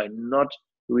implant, by not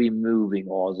removing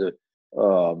all the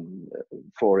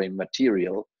foreign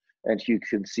material. And you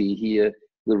can see here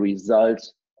the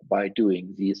results by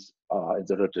doing these in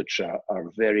the literature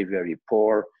are very, very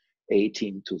poor,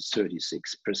 18 to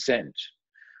 36%.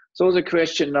 So the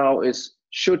question now is,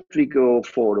 should we go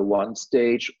for the one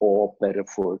stage or better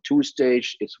for a two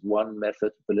stage? It's one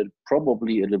method, but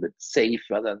probably a little bit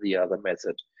safer than the other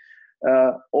method.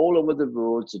 All over the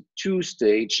world, the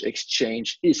two-stage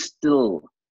exchange is still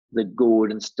the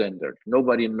golden standard.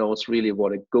 Nobody knows really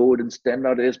what a golden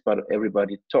standard is, but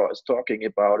everybody is talking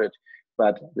about it.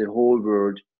 But the whole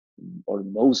world, or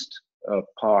most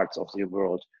parts of the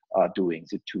world, are doing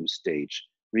the two-stage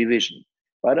revision.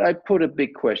 But I put a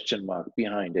big question mark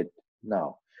behind it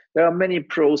now. There are many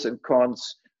pros and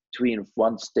cons between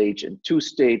one stage and two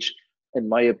stage. In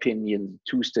my opinion,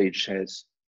 two stage has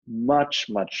much,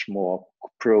 much more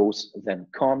pros than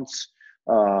cons.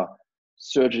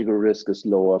 Surgical risk is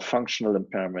lower, functional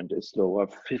impairment is lower,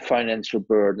 financial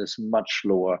burden is much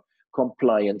lower,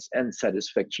 compliance and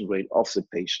satisfaction rate of the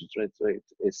patient rate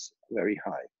is very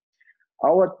high.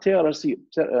 Our therapy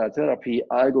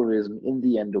algorithm in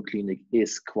the endoclinic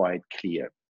is quite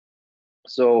clear.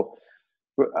 So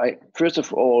first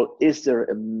of all, is there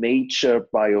a major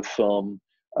biofilm?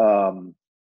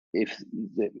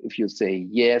 If you say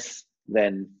yes,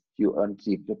 then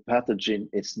the pathogen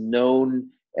is known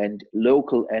and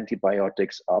local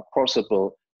antibiotics are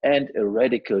possible and a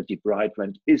radical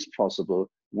debridement is possible.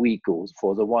 We go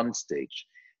for the one stage.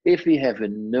 If we have a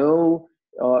no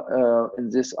in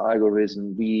this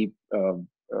algorithm, we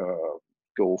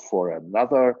go for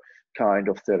another kind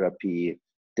of therapy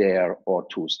there or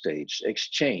two-stage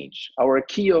exchange. Our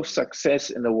key of success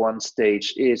in a one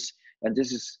stage is, and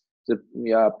this is the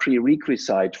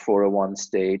prerequisite for a one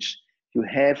stage, you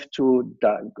have to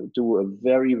do a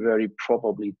very, very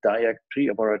probably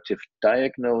preoperative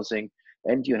diagnosing,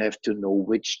 and you have to know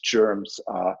which germs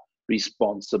are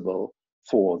responsible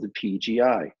for the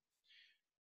PGI.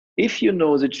 If you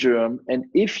know the germ and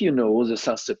if you know the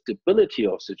susceptibility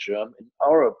of the germ, in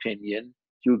our opinion,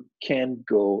 you can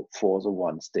go for the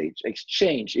one stage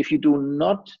exchange. If you do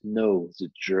not know the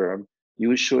germ,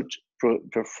 you should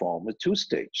perform a two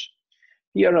stage.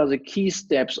 Here are the key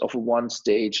steps of a one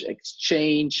stage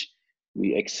exchange.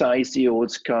 We excise the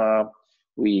old scar.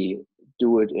 We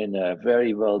do it in a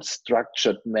very well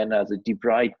structured manner. The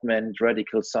debridement,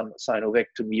 radical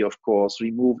synovectomy, of course,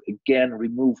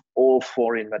 remove all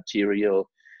foreign material,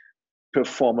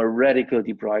 perform a radical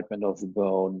debridement of the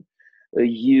bone,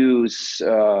 use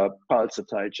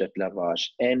pulsatile jet lavage,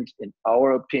 and in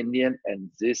our opinion, and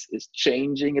this is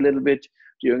changing a little bit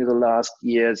during the last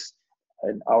years,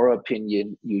 in our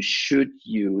opinion, you should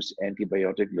use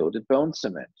antibiotic-loaded bone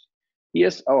cement.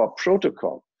 Here's our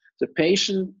protocol. The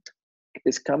patient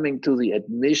is coming to the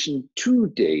admission 2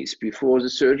 days before the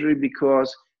surgery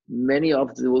because many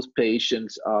of those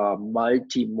patients are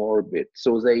multimorbid.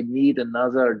 So they need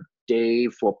another day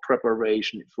for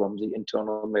preparation from the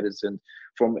internal medicine,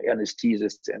 from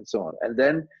anesthesists and so on. And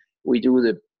then we do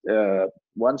the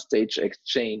one stage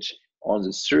exchange on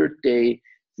the third day.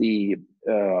 The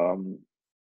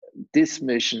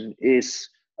dismission is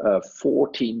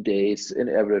 14 days, in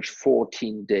average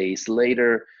 14 days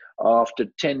later. After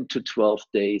 10 to 12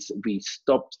 days, we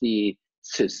stop the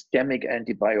systemic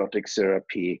antibiotic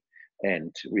therapy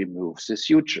and remove the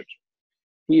suture.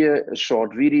 Here, a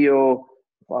short video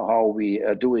of how we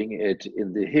are doing it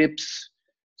in the hips.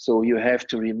 So you have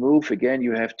to remove, again,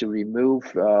 you have to remove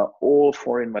all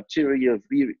foreign material.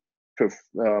 We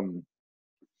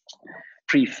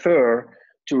prefer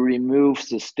to remove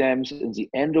the stems in the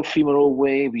endofemoral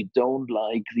way. We don't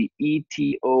like the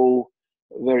ETO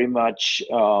very much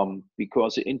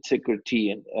because the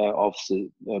integrity of the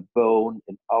bone,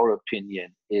 in our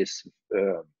opinion, is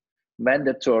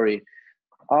mandatory.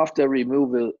 After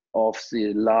removal of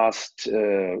the last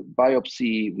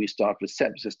biopsy, we start with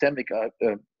systemic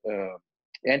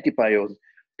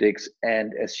antibiotics,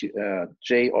 and as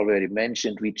Jay already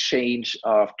mentioned, we change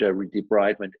after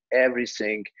debridement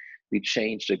everything. We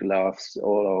change the gloves,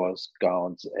 all our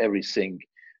gowns, everything,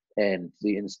 and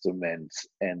the instruments,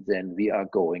 and then we are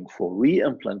going for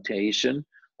reimplantation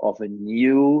of a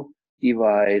new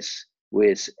device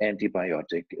with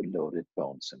antibiotic-loaded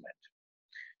bone cement.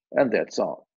 And that's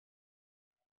all.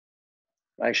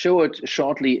 I show it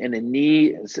shortly in a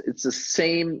knee. It's the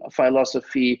same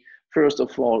philosophy. First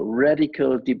of all,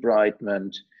 radical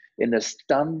debridement in a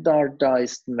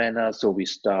standardized manner. So we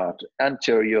start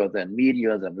anterior, then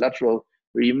medial, then lateral.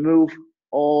 Remove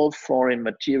all foreign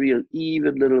material,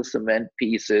 even little cement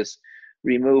pieces.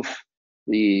 Remove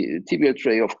the tibial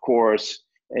tray, of course.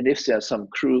 And if there are some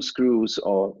screws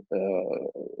or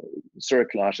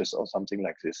cerclages or something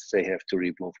like this, they have to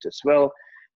remove as well.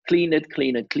 Clean it,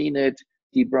 clean it, clean it.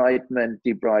 Debridement,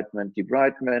 debridement,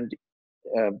 debridement.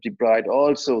 Debride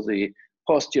also the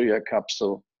posterior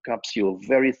capsule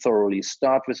very thoroughly.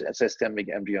 Start with systemic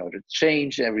antibiotic,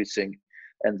 change everything,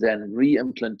 and then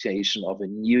reimplantation of a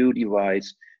new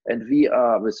device. And we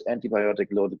are with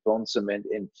antibiotic-loaded bone cement,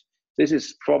 and this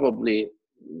is probably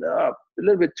a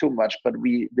little bit too much, but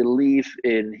we believe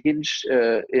in hinge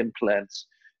implants,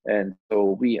 and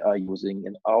so we are using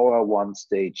in our 1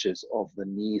 stages of the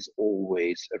knees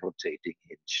always a rotating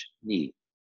hinge knee.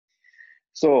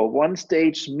 So 1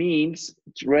 stage means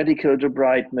radical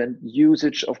debridement,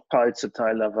 usage of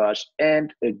pulsatile lavage,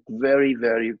 and a very,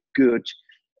 very good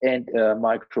and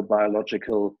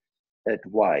microbiological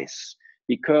advice,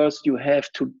 because you have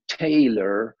to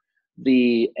tailor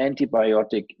the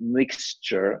antibiotic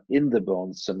mixture in the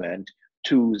bone cement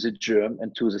to the germ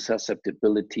and to the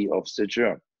susceptibility of the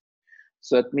germ.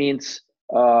 So that means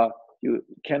you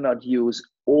cannot use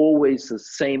always the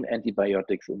same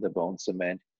antibiotics in the bone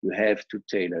cement. You have to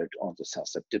tailor it on the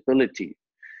susceptibility.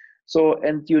 So,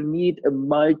 and you need a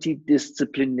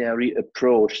multidisciplinary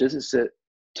approach. This is a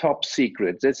top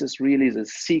secret. This is really the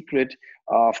secret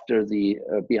after the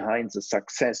behind the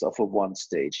success of a 1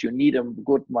 stage. You need a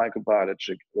good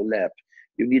microbiological lab.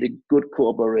 You need a good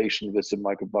cooperation with the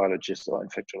microbiologist or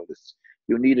infectiologist.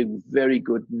 You need a very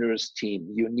good nurse team.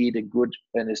 You need a good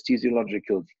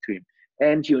anesthesiological team.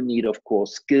 And you need, of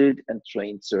course, skilled and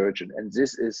trained surgeon. And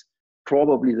this is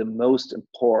probably the most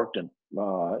important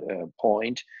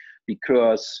point,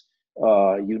 because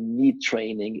you need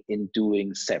training in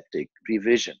doing septic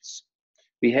revisions.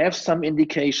 We have some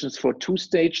indications for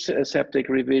 2-stage septic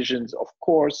revisions. Of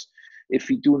course, if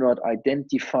we do not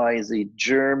identify the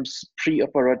germs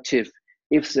preoperative,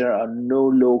 if there are no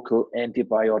local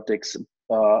antibiotics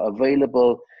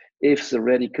available, if the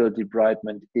radical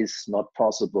debridement is not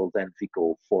possible, then we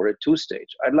go for a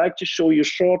 2-stage. I'd like to show you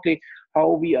shortly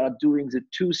how we are doing the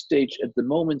 2-stage at the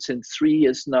moment since 3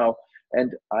 years now.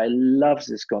 And I love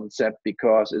this concept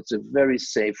because it's a very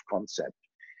safe concept.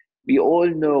 We all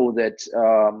know that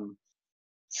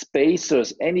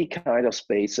spacers, any kind of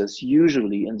spacers,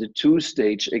 usually in the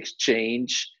 2-stage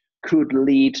exchange could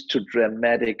lead to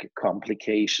dramatic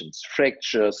complications,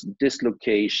 fractures,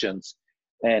 dislocations,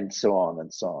 and so on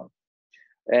and so on.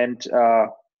 And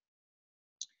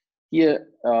here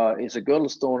is a girdle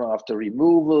stone after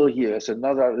removal. Here is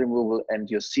another removal, and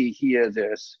you see here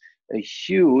there's a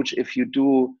huge, if you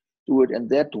do it in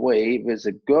that way with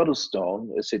a girdle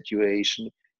stone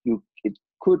situation, it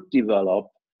could develop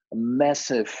a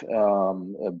massive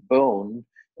bone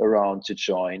around the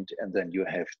joint, and then you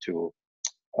have to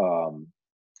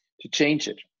change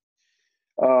it.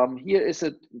 Here is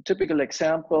a typical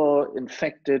example: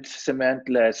 infected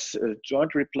cementless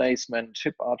joint replacement,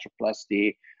 hip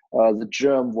arthroplasty. The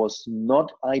germ was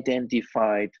not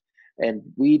identified, and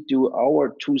we do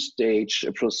our 2-stage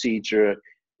procedure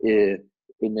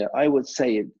I would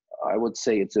say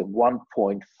it's a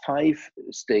 1.5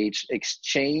 stage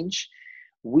exchange.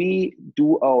 We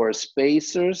do our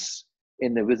spacers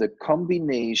with a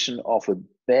combination of a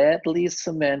badly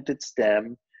cemented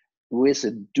stem with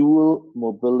a dual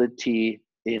mobility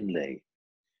inlay.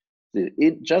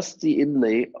 Just the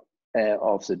inlay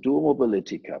of the dual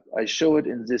mobility cup. I show it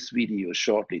in this video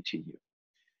shortly to you.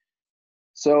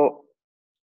 So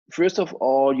first of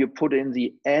all, you put in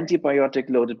the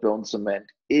antibiotic-loaded bone cement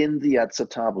in the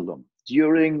acetabulum.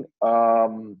 During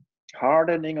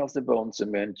hardening of the bone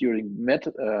cement, during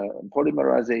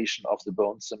polymerization of the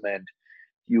bone cement,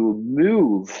 you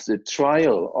move the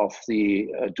trial of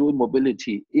the dual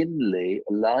mobility inlay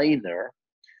liner,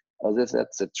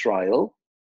 that's a trial,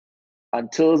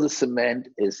 until the cement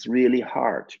is really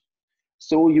hard.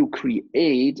 So you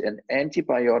create an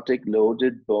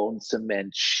antibiotic-loaded bone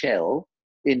cement shell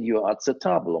in your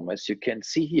acetabulum, as you can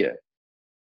see here.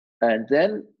 And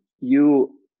then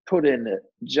you put in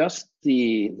just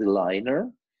the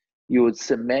liner. You would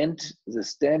cement the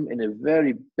stem in a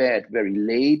very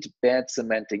late bad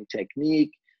cementing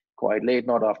technique, quite late,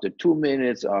 not after 2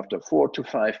 minutes, after 4 to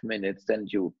 5 minutes. Then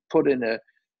you put in a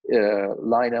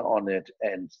liner on it.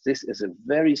 And this is a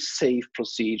very safe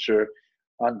procedure.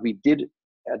 And we did,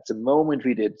 at the moment,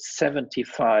 we did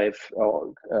 75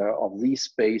 of these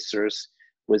spacers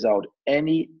without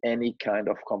any kind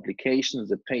of complications.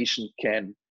 The patient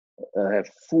can have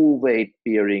full weight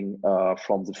bearing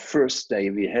from the first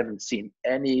day. We haven't seen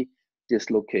any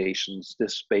dislocations,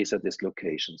 spacer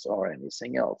dislocations, or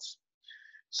anything else.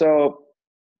 So,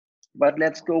 but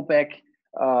let's go back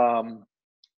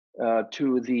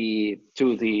to the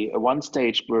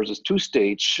one-stage versus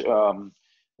two-stage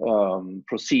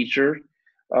procedure.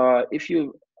 If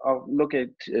you look at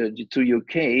to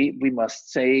UK, we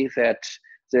must say that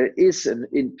there is an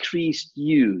increased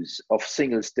use of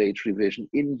single-stage revision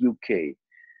in UK.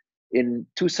 In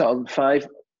 2005,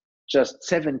 just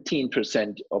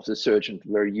 17% of the surgeons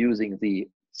were using the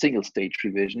single-stage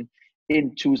revision.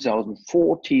 In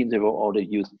 2014, they were already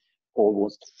used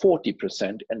almost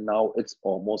 40%, and now it's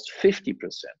almost 50%.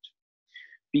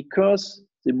 Because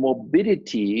the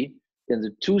morbidity in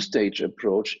the two-stage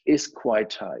approach is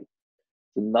quite high.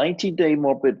 The 90-day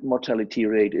mortality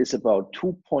rate is about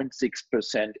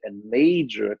 2.6%, and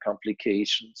major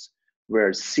complications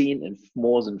were seen in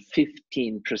more than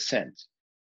 15%.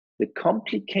 The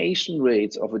complication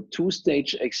rates of a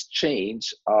two-stage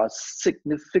exchange are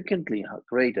significantly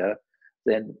greater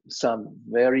than some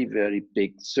very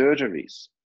big surgeries.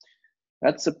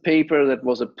 That's a paper that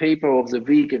was a paper of the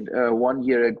week 1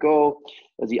 year ago,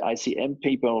 the ICM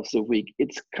paper of the week.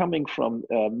 It's coming from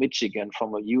Michigan,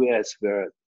 from a US,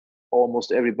 where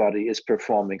almost everybody is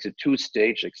performing the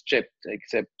two-stage,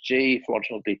 except Jay,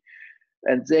 fortunately.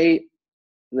 And they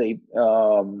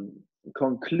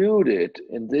concluded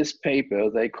in this paper,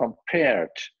 they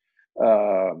compared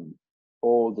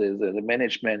all the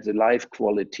management, the life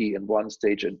quality in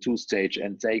one-stage and two-stage,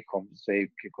 and they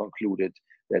concluded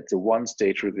that the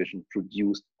one-stage revision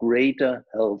produced greater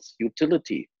health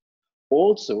utility.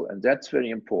 Also, and that's very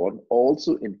important,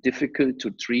 also in difficult to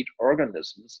treat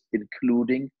organisms,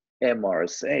 including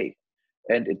MRSA.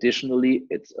 And additionally,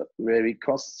 it's very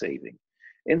cost saving.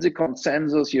 In the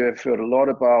consensus, you have heard a lot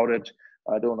about it.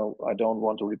 I don't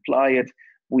want to reply it.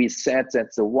 We said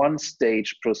that the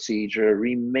one-stage procedure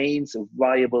remains a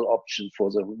viable option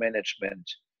for the management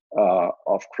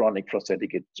of chronic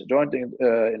prosthetic joint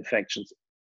infections,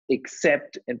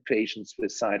 except in patients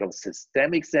with site of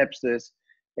systemic sepsis,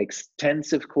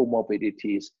 extensive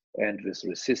comorbidities, and with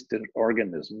resistant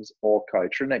organisms or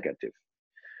culture negative.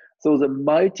 So the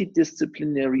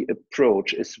multidisciplinary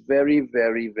approach is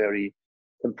very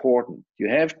important. You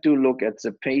have to look at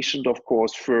the patient, of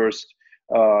course, first.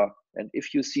 And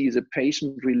if you see the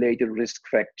patient-related risk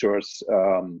factors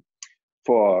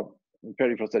for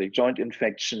periprosthetic joint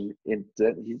infection,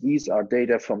 these are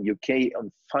data from UK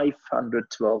on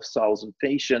 512,000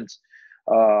 patients.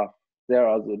 There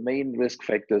are the main risk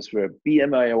factors were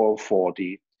BMI over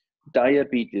 40,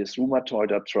 diabetes,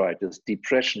 rheumatoid arthritis,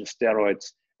 depression,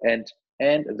 steroids, and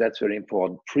that's very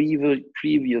important,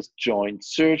 previous joint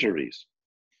surgeries.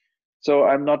 So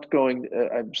I'm not going,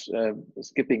 I'm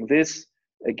skipping this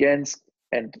again,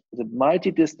 and the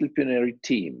multidisciplinary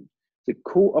team, the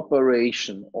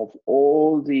cooperation of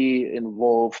all the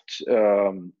involved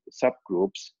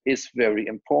subgroups is very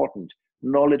important.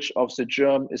 Knowledge of the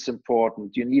germ is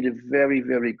important. You need a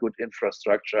very good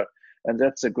infrastructure, and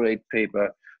that's a great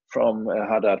paper from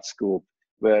Haddad's group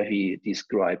where he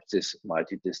described this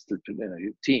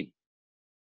multidisciplinary team.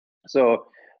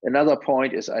 So another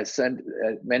point is I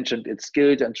mentioned it's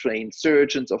skilled and trained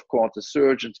surgeons. Of course, the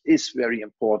surgeons is very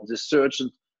important. The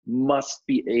surgeon must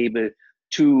be able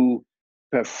to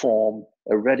perform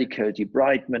a radical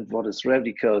debridement. What is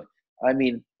radical? I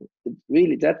mean,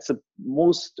 really, that's the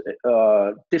most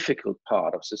difficult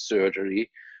part of the surgery,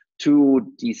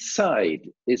 to decide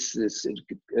is this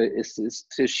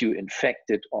tissue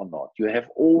infected or not. You have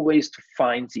always to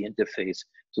find the interface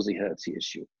to the healthy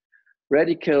issue.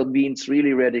 Radical means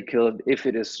really radical. If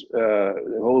it is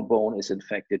the whole bone is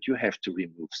infected, you have to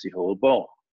remove the whole bone.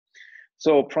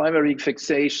 So primary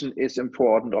fixation is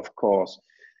important, of course.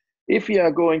 If we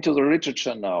are going to the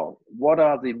literature now, what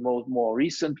are the more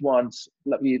recent ones?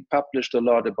 We published a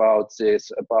lot about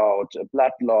this, about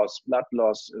blood loss. Blood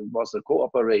loss was a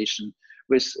cooperation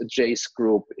with Jay's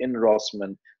group in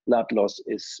Rossman. blood loss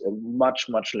is much,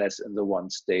 much less in the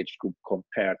one-stage group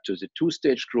compared to the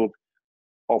two-stage group.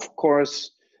 Of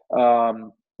course,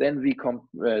 then we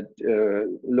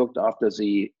looked after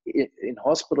the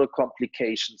in-hospital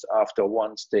complications after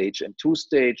one-stage and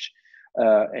two-stage.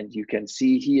 And you can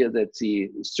see here that the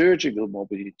surgical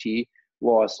morbidity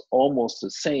was almost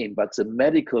the same, but the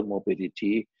medical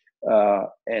morbidity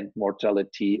and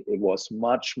mortality, it was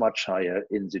much, much higher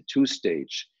in the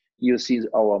two-stage. You see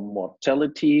our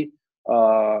mortality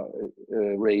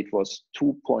rate was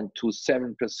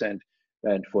 2.27%,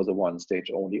 and for the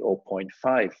one-stage only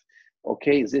 0.5.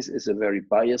 Okay, this is a very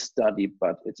biased study,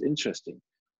 but it's interesting.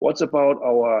 What's about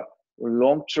our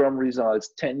long-term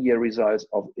results, 10-year results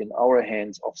in our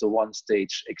hands of the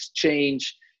one-stage exchange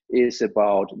is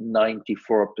about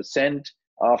 94%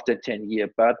 after 10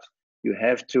 years, but you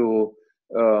have to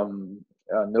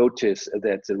notice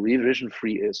that the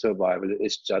revision-free survival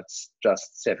is just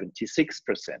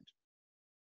 76%.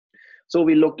 So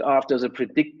we looked after the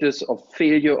predictors of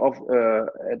failure of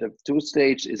at the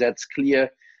two-stage. That's clear.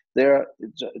 There,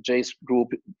 Jay's group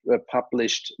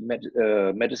published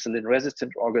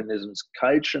medicillin-resistant organisms,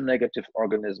 culture-negative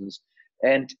organisms,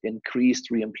 and increased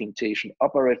reimplantation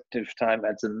operative time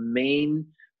as the main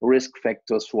risk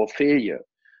factors for failure.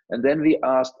 And then we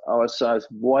asked ourselves,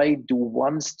 why do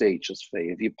one-stages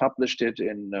fail? We published it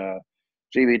in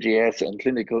JVGS and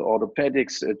Clinical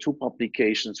Orthopedics, 2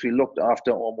 publications. We looked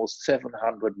after almost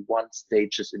 700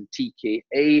 one-stages in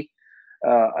TKA.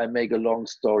 I make a long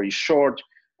story short.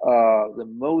 The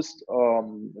most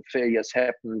failures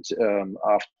happened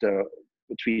after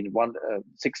between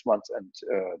 6 months and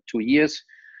 2 years.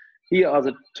 Here are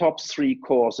the top 3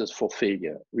 causes for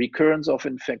failure: recurrence of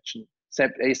infection,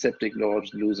 aseptic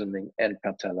loosening, and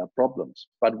patellar problems.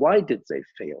 But why did they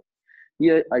fail?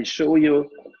 Here I show you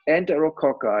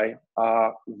enterococci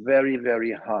are very,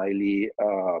 very highly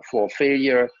for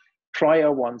failure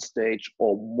prior one-stage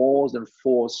or more than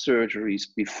 4 surgeries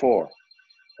before.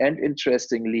 And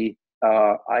interestingly,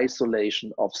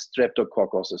 isolation of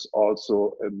streptococcus is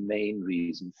also a main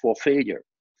reason for failure.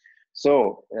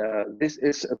 So this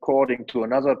is according to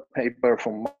another paper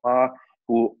from Ma,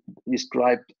 who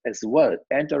described as well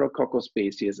enterococcus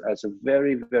species as a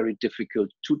very, very difficult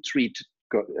to treat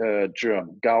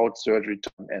germ, gout, surgery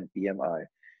time, and BMI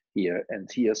here. And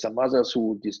here some others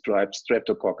who describe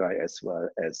streptococci as well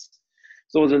as.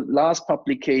 So the last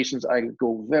publications, I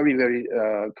go very, very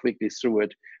quickly through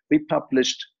it. We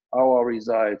published our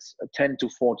results, 10 to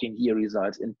 14-year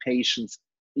results in patients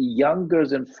younger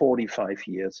than 45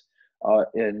 years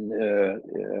in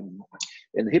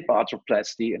hip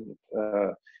arthroplasty, and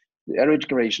the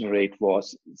eradication rate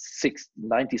was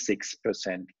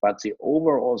 96%, but the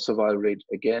overall survival rate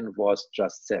again was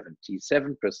just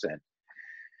 77%.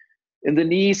 In the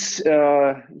knees,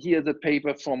 here the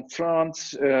paper from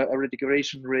France,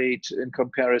 eradication rate in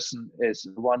comparison is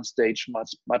one-stage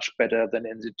much better than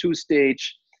in the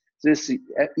two-stage. This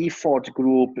effort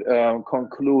group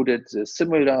concluded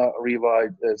similar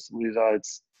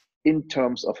results in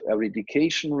terms of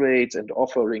eradication rates and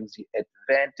offering the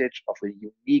advantage of a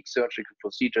unique surgical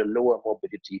procedure, lower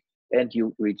morbidity, and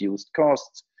reduced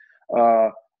costs.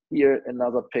 Here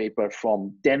another paper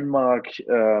from Denmark,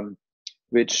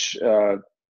 which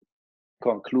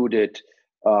concluded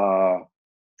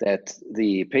that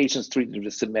the patients treated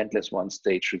with cementless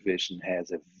one-stage revision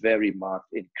has a very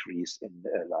marked increase in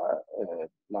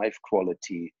life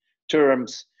quality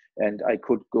terms. And I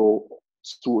could go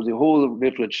through the whole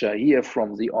literature here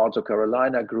from the Ortho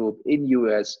Carolina group in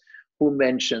US, who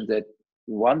mentioned that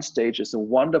one-stage is a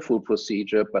wonderful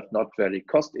procedure, but not very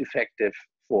cost-effective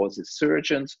for the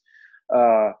surgeons.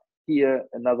 Here,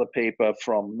 another paper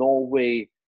from Norway,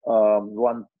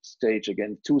 one-stage,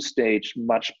 again, two-stage,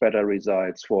 much better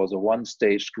results for the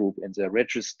one-stage group in the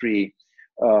registry.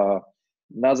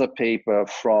 Another paper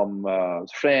from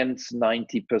France,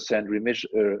 90%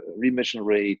 remission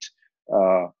rate,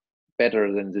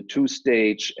 better than the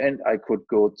two-stage. And I could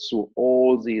go through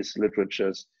all these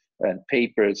literatures and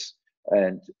papers,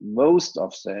 and most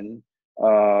of them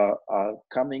are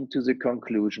coming to the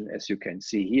conclusion, as you can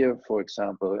see here, for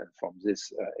example, and from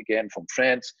this, again, from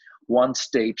France,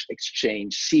 one-stage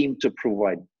exchange seemed to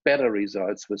provide better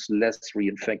results with less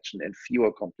reinfection and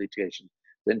fewer complications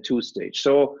than two-stage.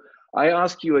 So I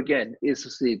ask you again, is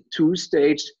the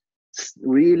two-stage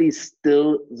really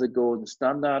still the golden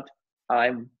standard?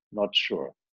 I'm not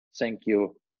sure. Thank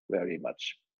you very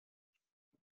much.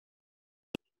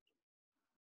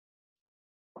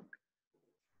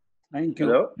 Thank you.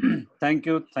 Hello? Thank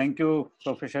you,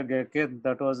 Professor Gehrke.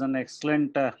 That was an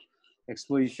excellent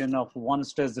exposition of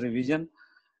one-stage revision.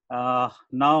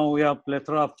 Now we have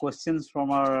plethora of questions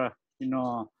from our,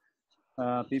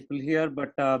 people here.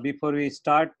 But before we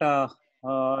start,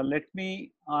 let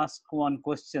me ask one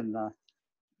question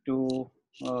to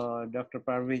Dr.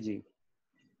 Parvizi.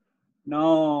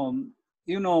 Now,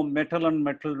 metal on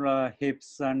metal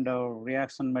hips and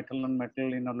reaction metal on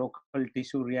metal in a local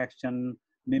tissue reaction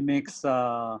mimics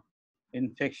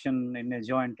infection in a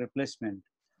joint replacement.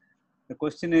 The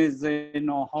question is,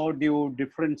 how do you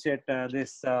differentiate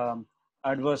this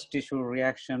adverse tissue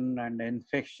reaction and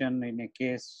infection in a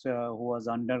case who has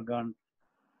undergone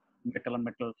metal on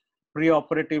metal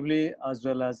preoperatively as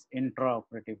well as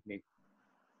intraoperatively?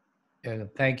 Yeah,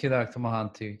 thank you, Dr.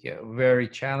 Mohanty. Yeah, very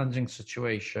challenging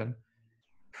situation.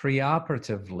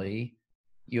 Preoperatively,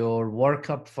 your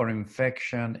workup for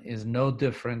infection is no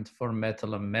different for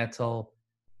metal on metal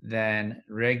than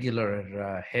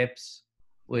regular hips,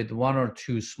 with one or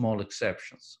two small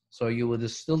exceptions. So you would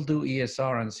still do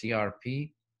ESR and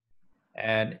CRP,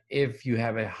 and if you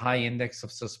have a high index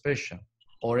of suspicion,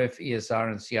 or if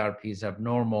ESR and CRP is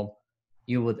abnormal,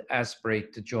 you would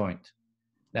aspirate the joint.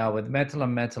 Now, with metal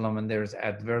on metal, when there's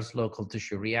adverse local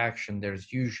tissue reaction,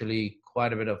 there's usually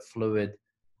quite a bit of fluid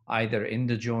either in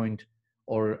the joint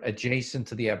or adjacent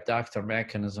to the abductor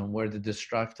mechanism where the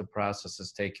destructive process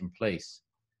is taking place.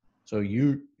 So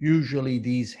usually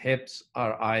these hips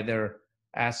are either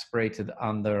aspirated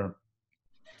under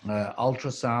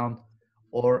ultrasound,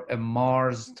 or a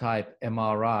Mars type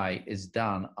MRI is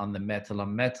done on the metal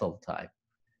on metal type.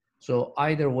 So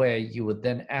either way, you would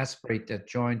then aspirate that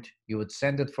joint, you would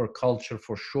send it for culture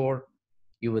for sure,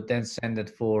 you would then send it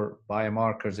for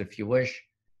biomarkers if you wish,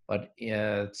 but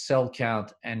cell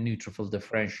count and neutrophil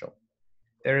differential.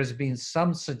 There has been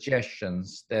some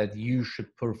suggestions that you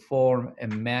should perform a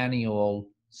manual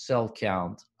cell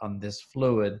count on this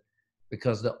fluid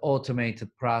because the automated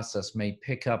process may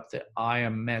pick up the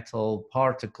iron metal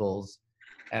particles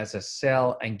as a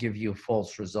cell and give you a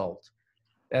false result.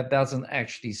 That doesn't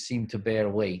actually seem to bear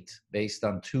weight based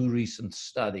on two recent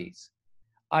studies.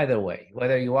 Either way,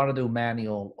 whether you want to do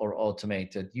manual or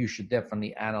automated, you should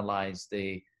definitely analyze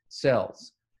the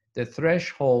cells. The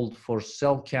threshold for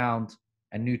cell count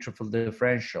and neutrophil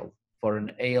differential for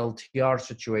an ALTR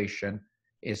situation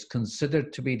is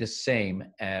considered to be the same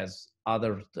as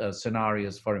other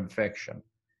scenarios for infection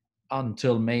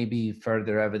until maybe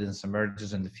further evidence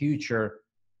emerges in the future,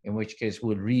 in which case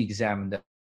we'll re-examine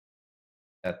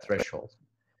that threshold.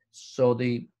 So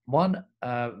the one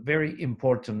very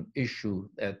important issue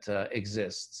that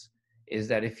exists is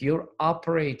that if you're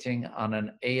operating on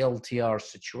an ALTR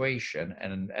situation,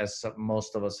 and as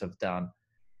most of us have done,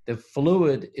 the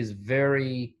fluid is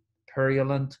very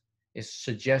purulent, is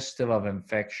suggestive of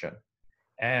infection.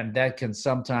 And that can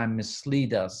sometimes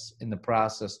mislead us in the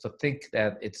process to think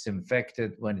that it's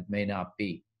infected when it may not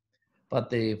be.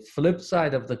 But the flip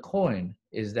side of the coin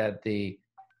is that the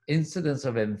incidence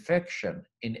of infection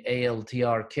in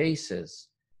ALTR cases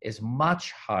is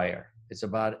much higher. It's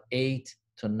about 8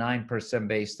 to 9%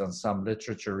 based on some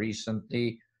literature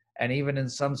recently, and even in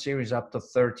some series up to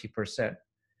 30%.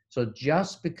 So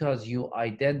just because you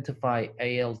identify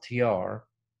ALTR,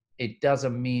 it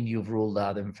doesn't mean you've ruled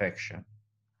out infection.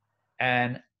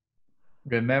 And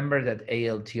remember that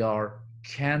ALTR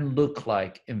can look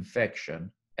like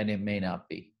infection and it may not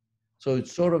be. So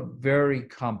it's sort of very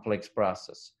complex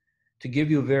process. To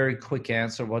give you a very quick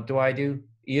answer, what do? ESR,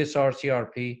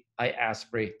 CRP, I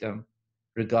aspirate them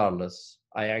regardless.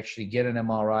 I actually get an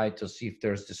MRI to see if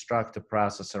there's destructive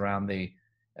process around the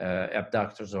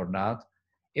abductors or not.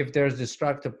 If there's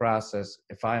destructive process,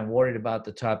 if I'm worried about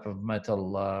the type of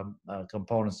metal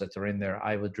components that are in there,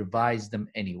 I would revise them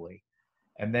anyway.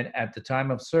 And then at the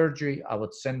time of surgery, I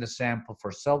would send a sample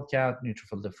for cell count,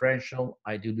 neutrophil differential.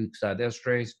 I do leukocyte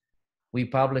esterase. We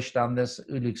published on this.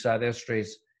 Leukocyte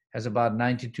esterase has about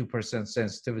 92%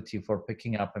 sensitivity for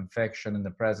picking up infection in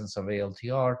the presence of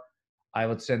ALTR. I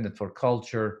would send it for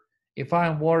culture. If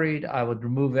I'm worried, I would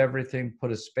remove everything,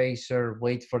 put a spacer,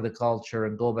 wait for the culture,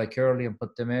 and go back early and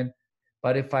put them in.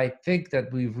 But if I think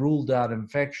that we've ruled out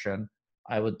infection,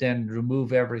 I would then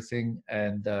remove everything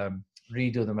and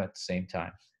redo them at the same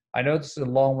time. I know this is a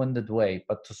long-winded way,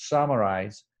 but to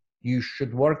summarize, you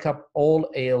should work up all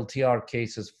ALTR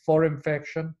cases for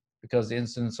infection because the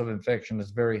incidence of infection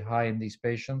is very high in these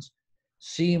patients.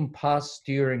 Seeing pus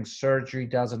during surgery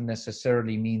doesn't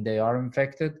necessarily mean they are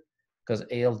infected because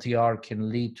ALTR can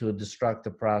lead to a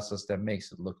destructive process that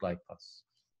makes it look like pus.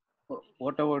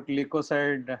 What about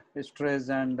leukocyte esterase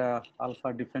and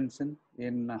alpha defensin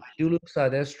in?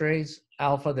 Leukocyte esterase,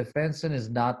 alpha defensin is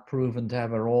not proven to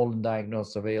have a role in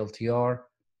diagnosis of ALTR.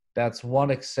 That's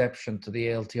one exception to the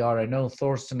ALTR. I know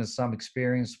Thorsten has some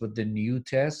experience with the new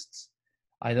tests.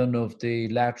 I don't know if the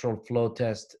lateral flow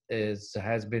test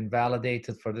has been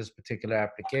validated for this particular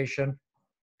application,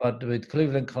 but with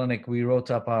Cleveland Clinic, we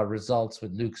wrote up our results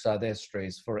with Luxad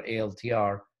esterase for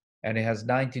ALTR, and it has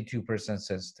 92%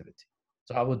 sensitivity.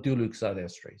 So I would do Luxad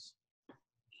esterase.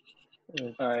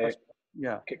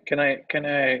 Yeah. Can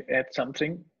I add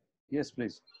something? Yes,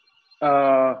 please.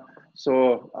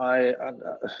 So I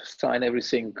sign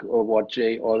everything what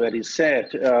Jay already said.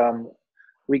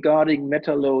 Regarding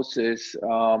metallosis,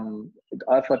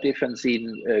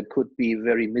 alpha-defensine could be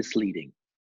very misleading,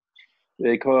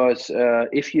 because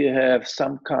if you have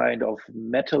some kind of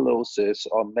metallosis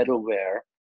or metal wear,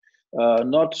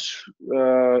 not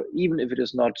even if it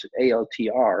is not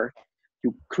ALTR,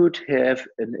 you could have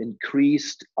an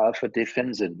increased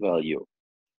alpha-defensine value.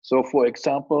 So, for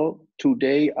example,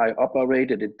 today I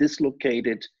operated a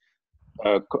dislocated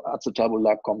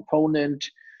acetabular component,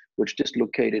 which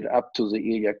dislocated up to the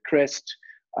iliac crest.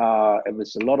 It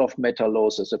was a lot of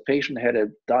metallosis. The patient had a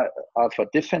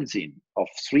alpha-defensine of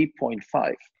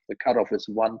 3.5. The cutoff is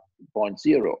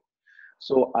 1.0.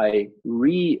 So I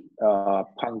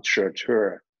punctured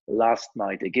her last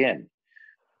night again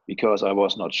because I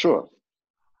was not sure.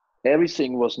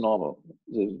 Everything was normal.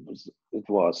 It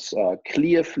was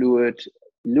clear fluid,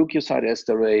 leukocyte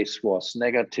esterase was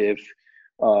negative,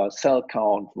 cell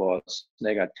count was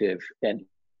negative, and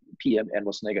PMN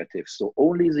was negative. So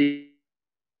only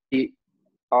the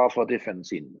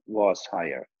alpha-defensine was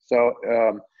higher. So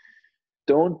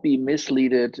don't be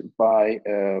misled by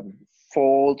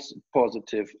false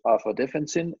positive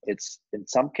alpha-defensine. It's in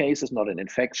some cases not an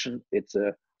infection, it's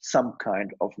some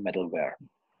kind of metal wear.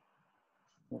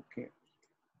 Okay,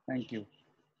 thank you.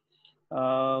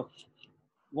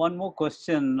 One more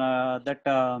question,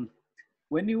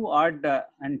 when you add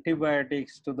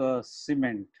antibiotics to the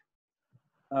cement,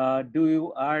 do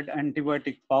you add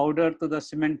antibiotic powder to the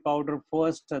cement powder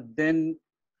first, then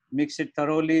mix it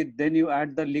thoroughly, then you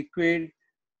add the liquid?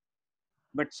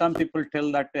 But some people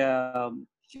tell that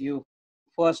you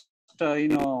first,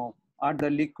 add the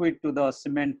liquid to the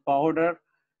cement powder,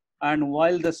 and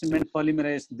while the cement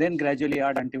polymerase, then gradually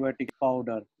add antibiotic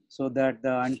powder so that the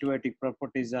antibiotic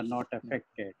properties are not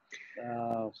affected.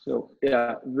 So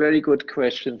yeah, very good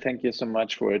question. Thank you so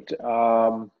much for it.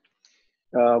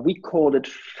 We call it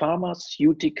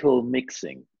pharmaceutical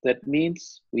mixing. That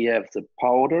means we have the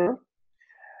powder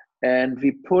and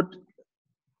we put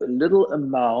a little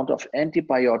amount of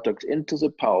antibiotics into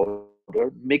the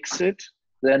powder, mix it,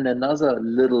 then another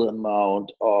little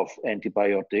amount of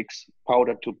antibiotics,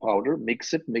 powder to powder,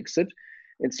 mix it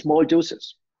in small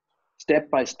doses, step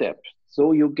by step.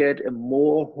 So you get a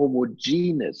more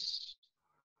homogeneous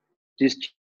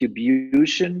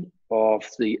distribution of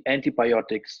the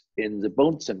antibiotics in the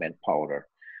bone cement powder.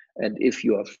 And if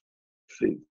you are,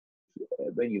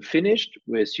 when you finished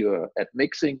with your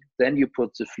mixing, then you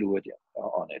put the fluid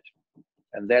on it.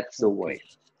 And that's the way.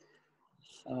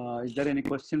 Is there any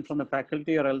question from the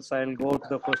faculty, or else I'll go to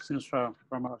the questions from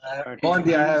our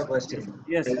Monty, I have a question.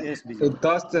 Yes, So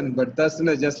Thorsten, but Thorsten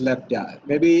has just left. Yeah,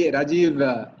 maybe Rajiv,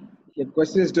 your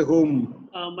question is to whom?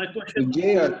 My question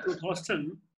Jay or to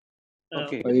Thorsten.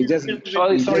 Okay. Or you just,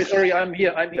 sorry, I'm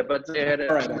here, but they had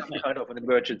some kind of an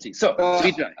emergency. So,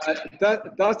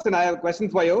 Thorsten, I have a question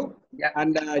for you. Yeah.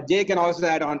 And Jay can also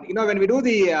add on. You know, when we do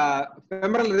the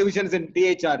femoral revisions in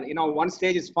THR, you know, one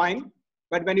stage is fine.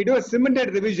 But when you do a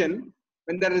cemented revision,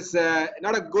 when there is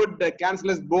not a good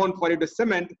cancellous bone for you to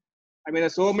cement, I mean,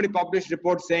 there's so many published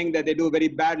reports saying that they do very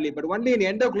badly. But only in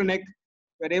endoclinic,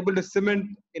 we're able to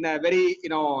cement in a very,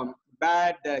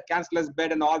 bad cancellous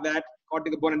bed and all that,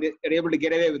 cutting the bone, and they're able to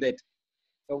get away with it.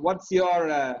 So what's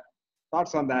your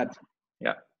thoughts on that?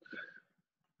 Yeah.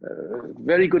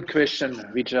 Very good question,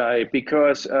 Vijay,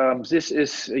 because this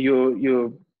is,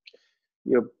 you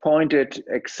pointed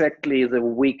exactly the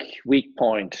weak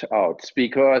point out,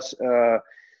 because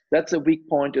that's a weak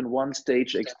point in one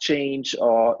stage exchange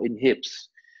or in hips.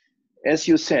 As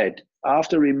you said,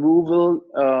 after removal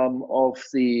of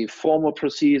the former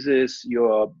prosthesis,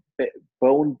 your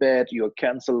bone bed, your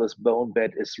cancellous bone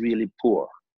bed is really poor.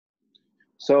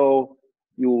 So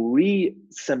you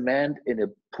re-cement in a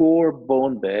poor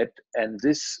bone bed, and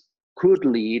this could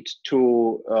lead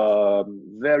to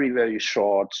very, very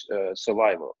short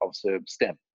survival of the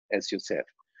stem, as you said.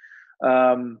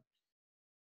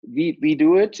 We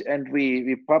do it, and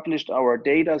we published our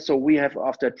data. So we have,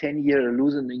 after 10-year, a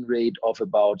loosening rate of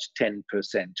about 10%,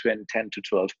 10 to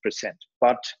 12%.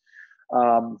 But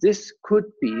this could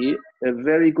be a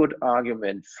very good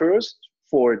argument, first,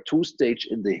 for a two-stage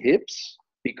in the hips,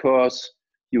 because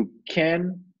you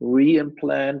can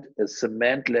re-implant a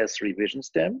cementless revision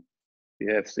stem.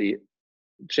 You have the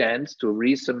chance to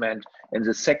re-cement in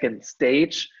the second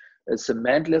stage a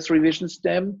cementless revision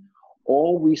stem,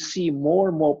 or we see more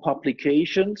and more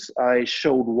publications. I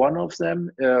showed one of them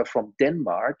from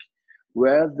Denmark,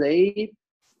 where they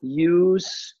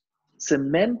use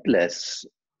cementless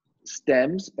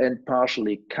stems and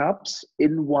partially cups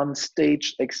in one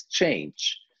stage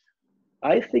exchange.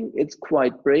 I think it's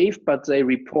quite brave, but they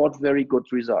report very good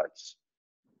results.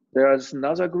 There's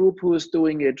another group who is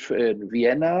doing it in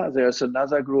Vienna. There's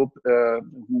another group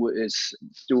who is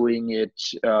doing it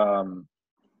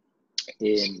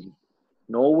in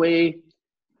Norway.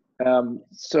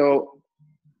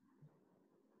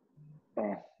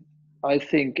 I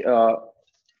think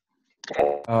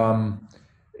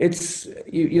it's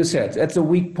you said that's a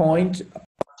weak point.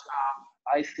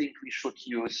 I think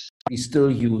We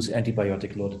still use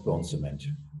antibiotic-loaded bone cement.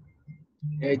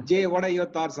 Jay, what are your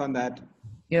thoughts on that?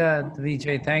 Yeah,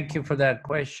 Vijay, thank you for that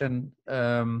question.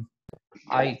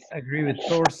 I agree with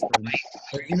Thorsten,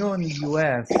 but you know, in the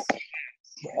US,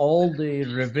 all the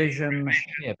revision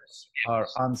hips are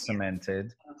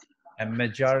uncemented and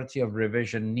majority of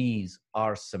revision knees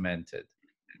are cemented.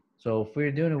 So if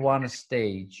we're doing one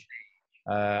stage,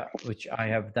 which I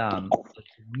have done, with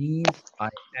knees, I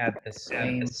add the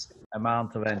same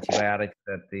amount of antibiotics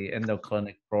that the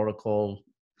endoclinic protocol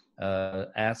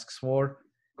asks for.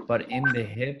 But in the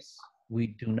hips, we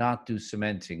do not do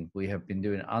cementing. We have been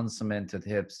doing uncemented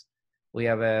hips. We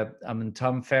have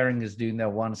Tom Ferring is doing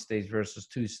that one stage versus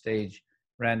two stage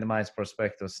randomized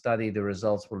prospective study. The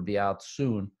results will be out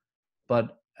soon.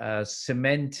 But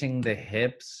cementing the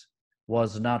hips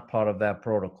was not part of that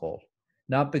protocol.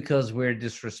 Not because we're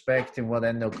disrespecting what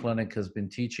endoclinic has been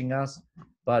teaching us,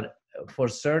 but for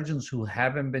surgeons who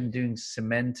haven't been doing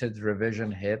cemented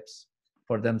revision hips,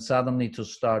 for them suddenly to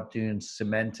start doing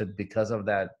cemented because of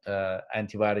that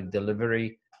antibiotic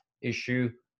delivery issue,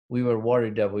 we were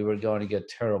worried that we were going to get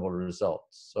terrible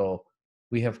results. So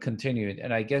we have continued,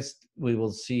 and I guess we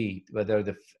will see whether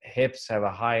the hips have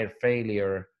a higher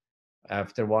failure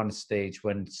after one stage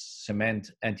when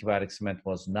antibiotic cement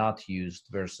was not used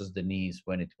versus the knees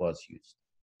when it was used.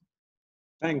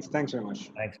 Thanks very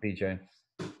much. Thanks, BJ.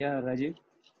 Yeah, Rajiv.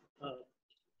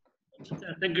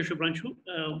 Thank you, Shubhranshu.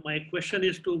 My question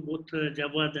is to both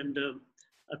Javad and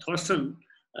Thorsten.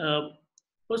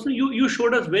 Thorsten, you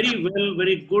showed us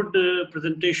very good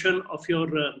presentation of your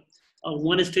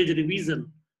one-stage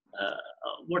revision.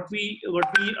 What we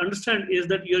understand is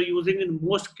that you are using in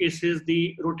most cases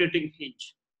the rotating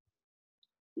hinge.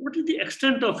 What is the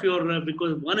extent of your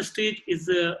because one stage is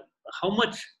how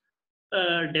much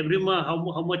debris,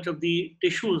 how much of the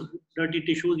tissues, dirty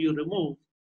tissues you remove?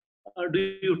 Do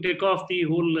you take off the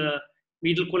whole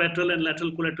medial collateral and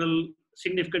lateral collateral,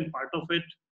 significant part of it?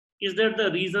 Is that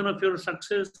the reason of your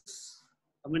success?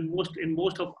 I mean, in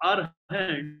most of our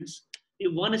hands, the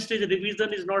one-stage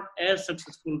revision is not as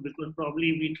successful because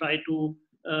probably we try to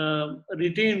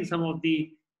retain some of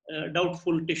the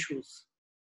doubtful tissues.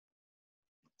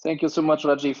 Thank you so much,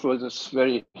 Rajiv, for this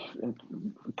very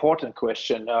important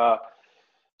question.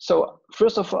 So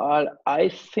first of all, I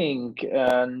think,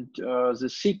 and the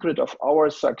secret of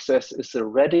our success is the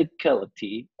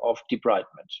radicality of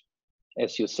debridement,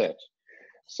 as you said.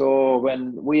 So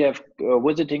when we have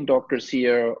visiting doctors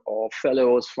here or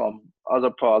fellows from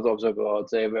other parts of the world,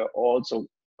 they were also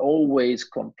always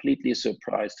completely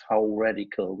surprised how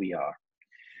radical we are.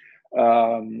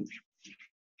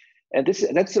 And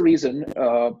that's the reason,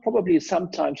 probably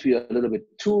sometimes we are a little bit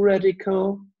too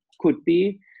radical, could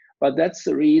be, but that's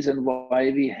the reason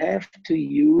why we have to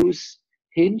use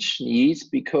hinge knees,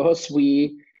 because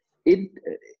we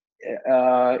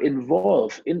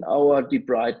involve in our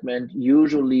debridement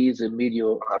usually the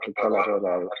medial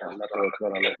collateral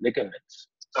ligaments.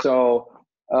 So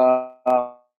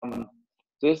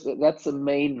that's the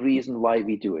main reason why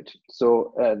we do it.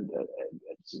 So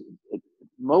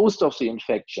most of the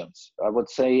infections, I would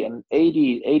say an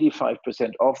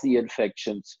 85% of the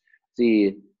infections,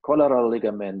 the collateral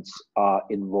ligaments are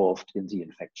involved in the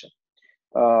infection.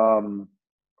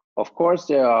 Of course,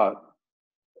 there are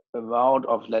amount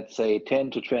of, let's say,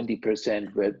 10 to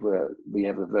 20% where we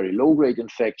have a very low-grade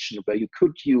infection, where you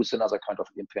could use another kind of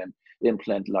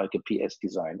implant like a PS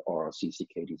design or a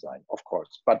CCK design, of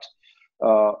course. But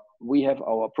we have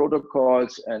our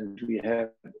protocols, and we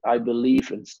have, I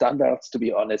believe, in standards, to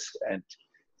be honest, and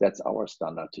that's our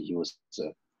standard to use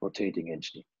the rotating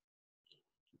hinge knee.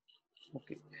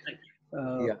 Okay.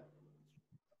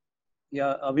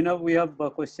 Yeah, Abhinav, we have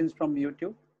questions from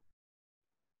YouTube.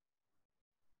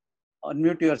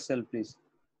 Unmute yourself, please.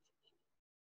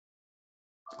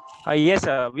 Yes,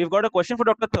 we've got a question for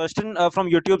Dr. Thorsten from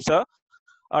YouTube, sir.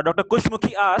 Dr.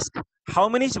 Kushmukhi asked, how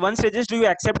many one stages do you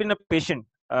accept in a patient?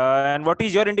 And what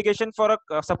is your indication for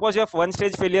a, suppose you have one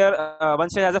stage failure, one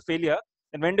stage has a failure,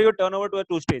 then when do you turn over to a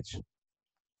two stage?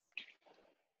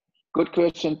 Good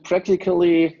question.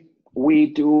 Practically, we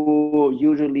do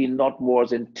usually not more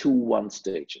than 2 one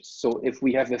stages. So if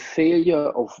we have a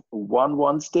failure of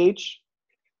one stage,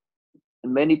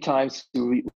 many times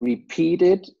we repeat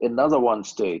it another one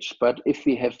stage. But if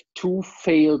we have 2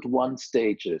 failed one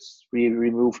stages, we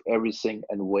remove everything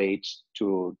and wait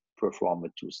to perform a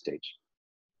 2 stage.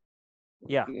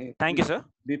 Yeah, Okay. thank you, sir.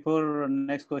 Before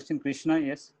next question, Krishna,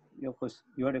 yes, your question.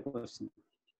 You had a question.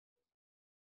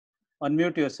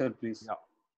 Unmute yourself, please. Yeah.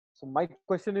 So my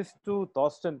question is to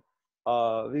Thorsten.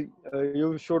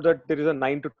 You showed that there is a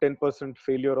 9 to 10%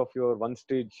 failure of your one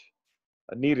stage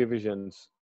knee revisions.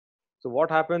 So what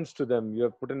happens to them? You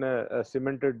have put in a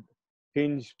cemented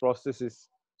hinge prosthesis.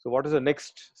 So what is the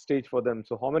next stage for them?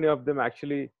 So how many of them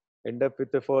actually end up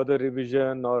with a further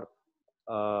revision, or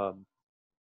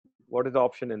what is the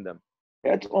option in them?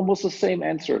 That's almost the same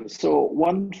answer. So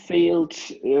one failed,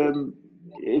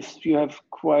 if you have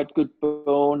quite good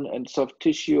bone and soft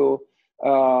tissue,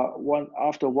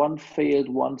 after one failed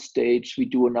one stage, we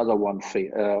do another one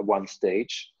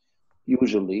stage,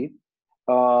 usually.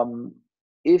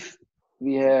 If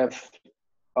we have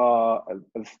a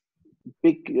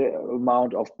big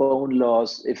amount of bone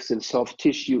loss, if the soft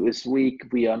tissue is weak,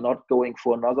 we are not going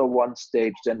for another one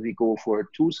stage, then we go for a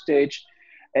 2 stage.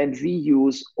 And we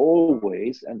use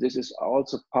always, and this is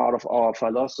also part of our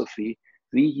philosophy,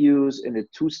 we use in a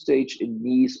 2 stage in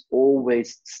knees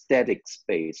always static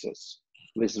spaces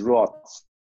with rods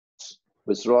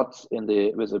in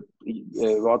the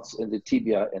rods in the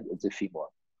tibia and in the femur.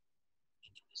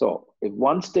 So if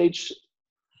one stage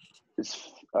is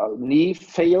knee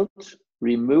failed,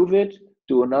 remove it,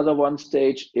 do another one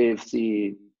stage if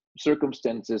the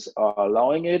circumstances are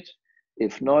allowing it.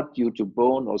 If not, due to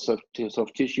bone or soft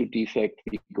tissue defect,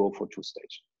 we go for 2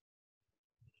 stage.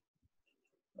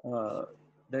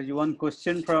 There's one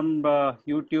question from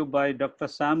YouTube by Dr.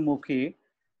 Sam Mukhi.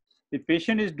 The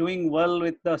patient is doing well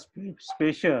with the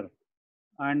spacer,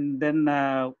 and then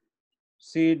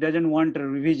she doesn't want a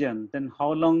revision. Then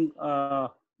how long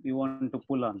you want to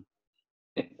pull on?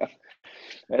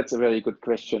 That's a very good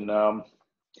question.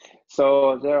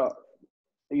 So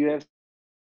you have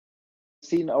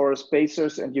seen our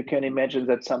spacers, and you can imagine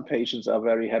that some patients are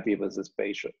very happy with the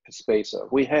spacer.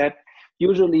 We had,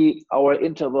 usually our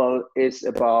interval is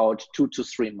about 2 to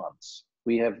 3 months.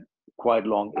 We have quite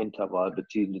long interval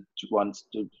between the 1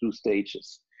 to 2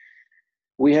 stages.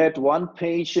 We had one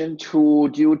patient who,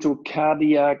 due to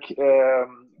cardiac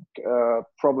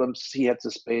problems, he had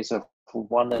the spacer for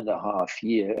 1.5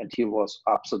 years, and he was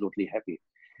absolutely happy.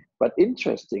 But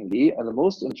interestingly, and the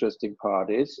most interesting part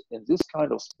is, in this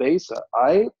kind of spacer,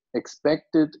 I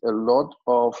expected a lot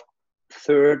of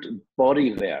third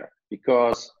body wear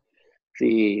because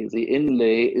the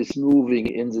inlay is moving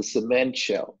in the cement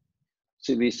shell.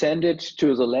 So we send it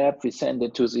to the lab, we send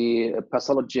it to the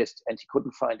pathologist, and he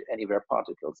couldn't find any wear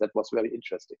particles. That was very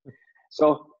interesting.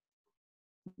 So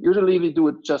usually we do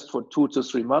it just for 2 to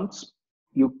 3 months.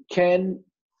 You can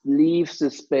leave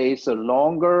the spacer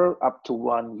longer, up to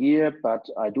 1 year, but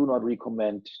I do not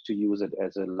recommend to use it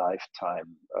as a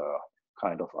lifetime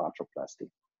kind of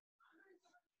arthroplasty.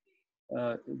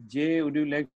 Jay, would you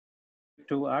like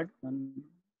to add?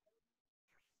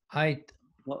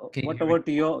 What about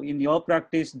in your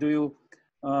practice? Do you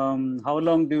how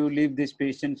long do you leave these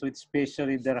patients with spacer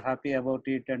if they're happy about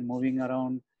it and moving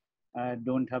around,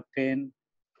 don't have pain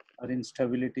or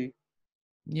instability?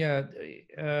 Yeah,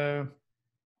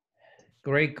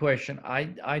 great question.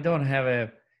 I don't have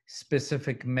a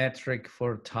specific metric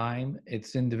for time.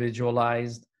 It's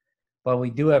individualized, but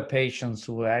we do have patients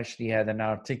who actually had an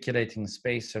articulating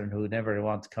spacer and who never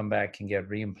want to come back and get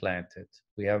reimplanted.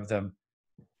 We have them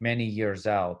many years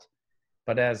out.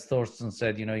 But as Thorsten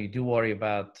said, you know, you do worry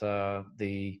about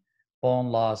the bone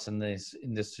loss in this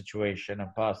situation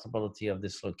and possibility of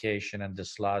dislocation and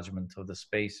dislodgement of the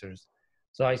spacers.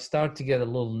 So I start to get a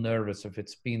little nervous if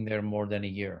it's been there more than a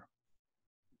year.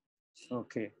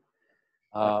 Okay.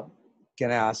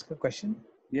 Can I ask a question?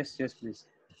 Yes, please.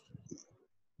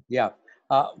 Yeah.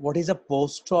 What is a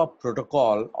post-op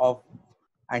protocol of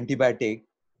antibiotic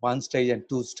 1 stage and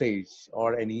 2 stage,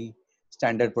 or any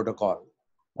standard protocol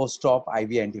post-op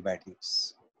IV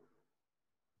antibiotics?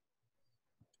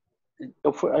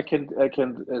 I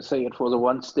can say it for the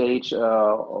 1 stage,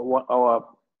 our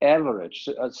average.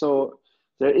 So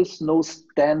There is no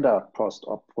standard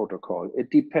post-op protocol. It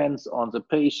depends on the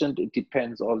patient, it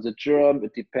depends on the germ,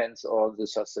 it depends on the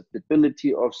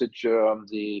susceptibility of the germ,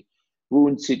 the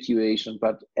wound situation,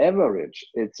 but average,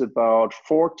 it's about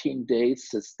 14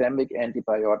 days systemic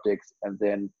antibiotics, and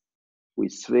then we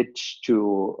switch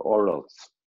to orals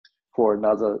for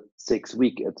another 6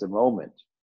 weeks at the moment.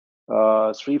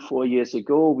 3-4 years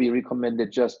ago, we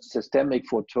recommended just systemic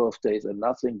for 12 days and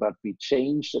nothing, but we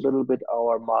changed a little bit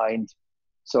our mind.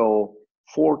 So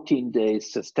 14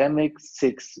 days systemic,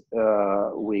 6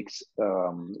 weeks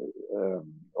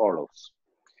orals.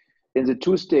 In the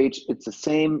 2-stage, it's the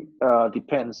same,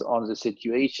 depends on the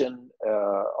situation,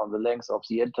 on the length of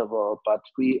the interval, but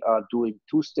we are doing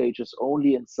 2 stages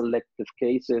only in selective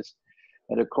cases.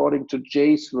 And according to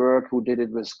Jay's work, who did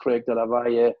it with Craig de la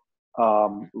Valle,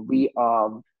 we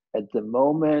at the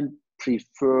moment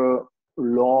prefer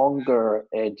longer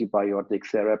antibiotic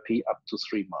therapy up to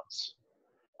 3 months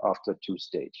after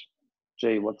 2-stage.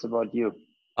 Jay, what's about you?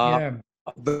 Yeah.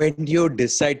 When do you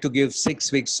decide to give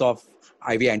 6 weeks of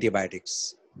IV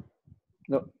antibiotics?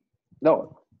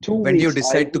 No, 2 weeks. When do you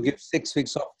decide IV, to give 6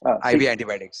 weeks of IV 6,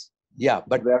 antibiotics? Yeah,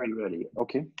 but very rarely.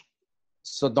 Okay.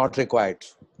 so not required.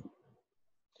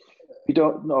 We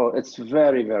don't know. It's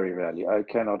very, very rarely. I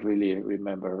cannot really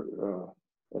remember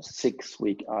a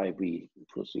 6-week IV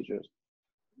procedure.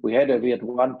 We had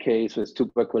one case with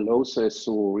tuberculosis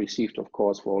who received, of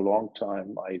course, for a long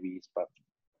time IVs, but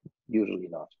usually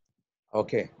not.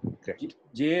 Okay, great.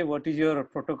 Jay, what is your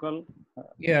protocol?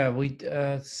 Yeah, we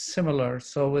similar.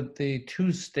 So with the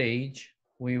 2-stage,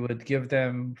 we would give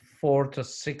them 4 to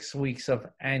 6 weeks of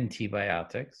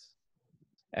antibiotics,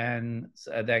 and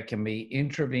that can be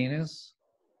intravenous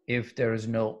if there is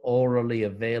no orally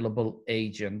available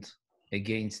agent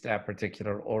against that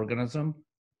particular organism.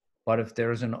 But if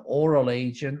there is an oral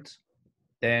agent,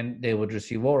 then they would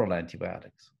receive oral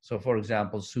antibiotics. So for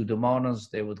example, Pseudomonas,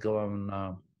 they would go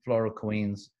on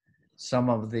fluoroquinolones. Some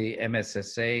of the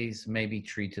MSSAs may be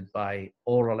treated by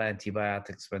oral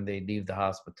antibiotics when they leave the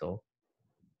hospital.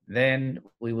 Then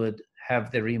we would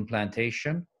have the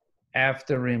reimplantation.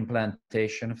 After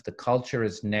reimplantation, if the culture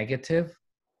is negative,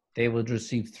 they would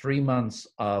receive 3 months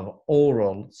of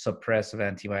oral suppressive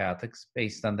antibiotics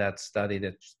based on that study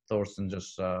that Thorsten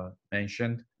just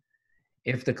mentioned.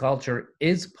 If the culture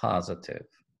is positive,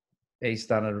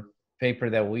 based on a paper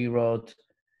that we wrote,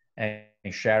 and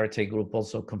Charité group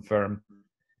also confirmed,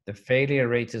 the failure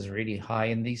rate is really high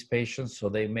in these patients, so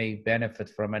they may benefit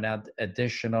from an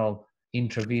additional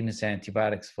intravenous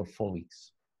antibiotics for 4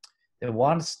 weeks. The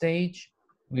 1-stage,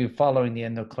 we're following the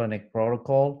endoclinic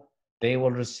protocol. They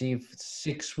will receive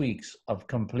 6 weeks of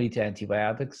complete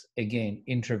antibiotics, again,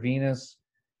 intravenous,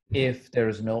 if there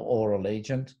is no oral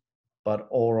agent, but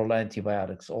oral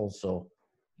antibiotics also.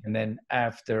 And then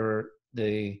after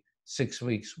the 6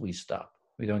 weeks, we stop.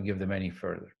 We don't give them any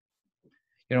further.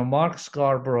 You know, Mark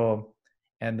Scarborough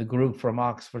and the group from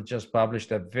Oxford just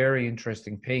published a very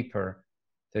interesting paper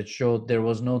that showed there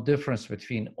was no difference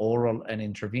between oral and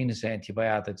intravenous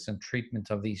antibiotics in treatment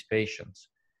of these patients.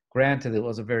 Granted, it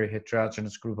was a very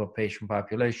heterogeneous group of patient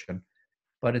population,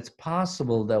 but it's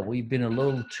possible that we've been a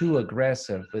little too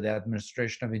aggressive with the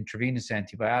administration of intravenous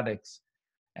antibiotics,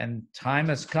 and time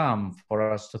has come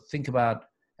for us to think about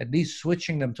at least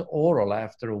switching them to oral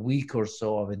after a week or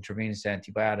so of intravenous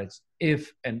antibiotics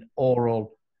if an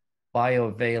oral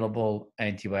bioavailable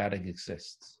antibiotic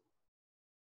exists.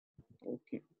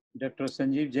 Okay. Dr.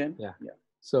 Sanjeev Jain? Yeah.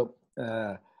 So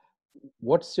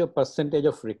what's your percentage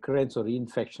of recurrence or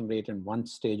reinfection rate in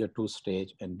 1-stage or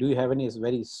 2-stage? And do you have any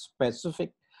very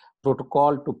specific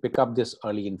protocol to pick up this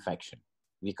early infection,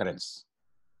 recurrence?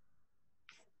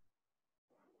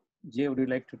 Jay, would you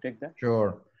like to take that?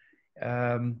 Sure.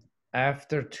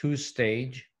 After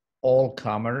 2-stage, all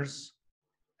comers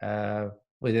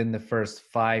within the first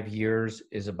 5 years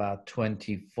is about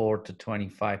 24 to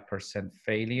 25%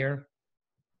 failure.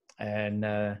 And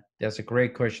that's a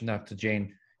great question, Dr.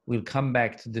 Jain. We'll come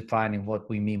back to defining what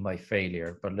we mean by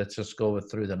failure, but let's just go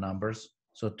through the numbers.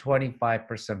 So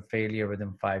 25% failure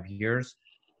within 5 years.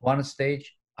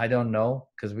 1-stage, I don't know,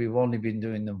 because we've only been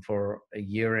doing them for a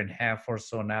year and a half or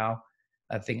so now.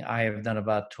 I think I have done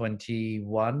about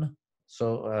 21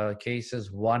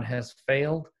 cases. One has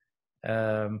failed.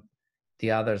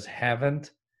 The others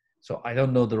haven't. So I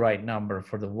don't know the right number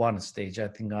for the 1-stage. I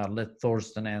think I'll let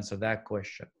Thorsten answer that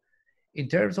question. In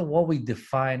terms of what we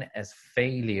define as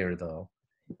failure, though,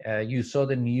 you saw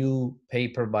the new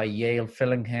paper by Yale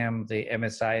Fillingham, the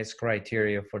MSIS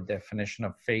criteria for definition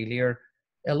of failure.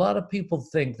 A lot of people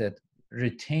think that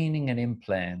retaining an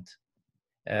implant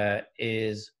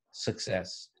is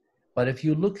success. But if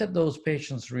you look at those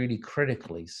patients really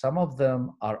critically, some of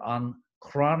them are on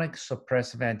chronic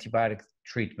suppressive antibiotic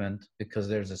treatment because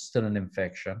there's still an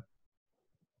infection.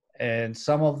 And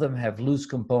some of them have loose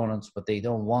components, but they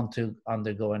don't want to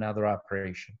undergo another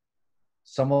operation.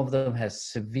 Some of them has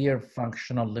severe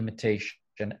functional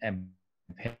limitation and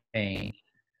pain.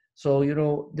 So, you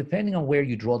know, depending on where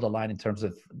you draw the line in terms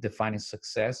of defining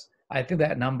success, I think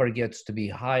that number gets to be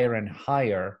higher and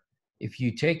higher if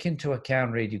you take into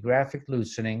account radiographic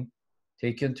loosening,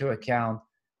 take into account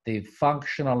the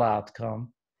functional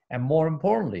outcome, and more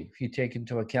importantly, if you take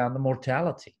into account the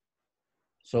mortality.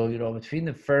 So, you know, between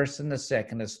the first and the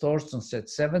second, as Thorsten said,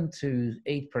 7 to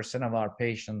 8% of our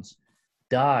patients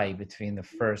die between the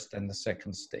first and the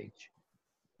second stage.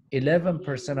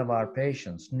 11% of our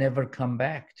patients never come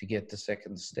back to get the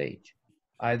second stage,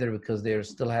 either because they're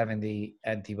still having the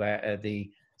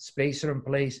spacer in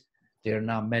place, they're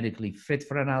not medically fit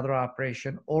for another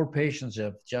operation, or patients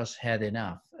have just had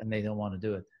enough and they don't want to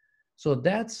do it. So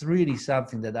that's really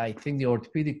something that I think the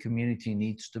orthopedic community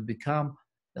needs to become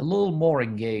a little more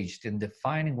engaged in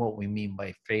defining what we mean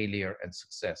by failure and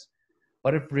success.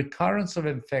 But if recurrence of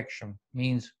infection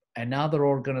means another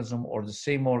organism or the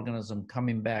same organism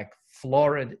coming back,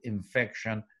 florid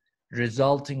infection,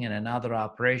 resulting in another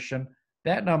operation,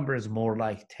 that number is more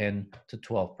like 10 to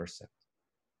 12%.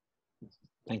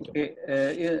 Thank you.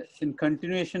 Okay, in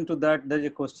continuation to that, there's a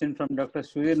question from Dr.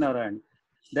 Suryanarayan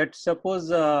that suppose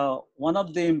one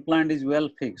of the implant is well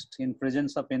fixed in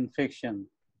presence of infection.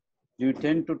 Do you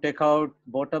tend to take out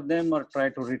both of them or try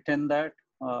to retain that?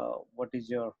 What is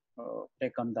your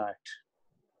take on that?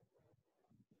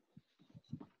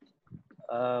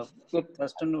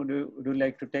 Thorsten, would you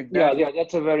like to take that? Yeah,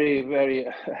 that's a very,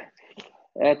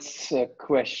 that's a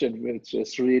question which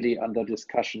is really under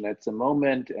discussion at the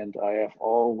moment. And I have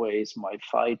always my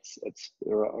fights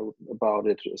about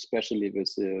it, especially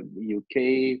with the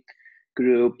UK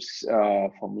groups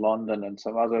from London and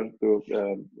some other group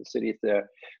cities there.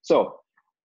 So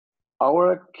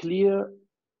our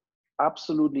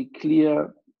absolutely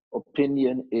clear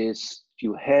opinion is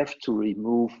you have to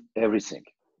remove everything,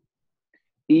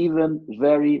 even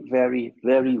very, very,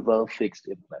 very well fixed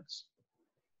implants.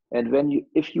 And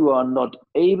if you are not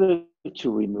able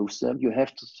to remove them, you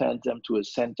have to send them to a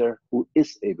center who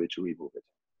is able to remove it.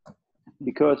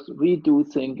 Because we do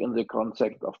think in the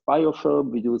concept of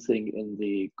biofilm, we do think in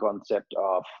the concept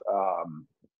of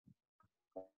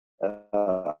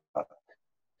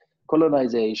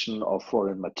colonization of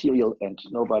foreign material, and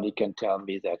nobody can tell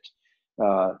me that,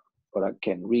 or I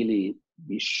can really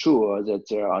be sure that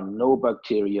there are no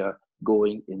bacteria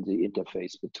going in the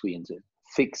interface between the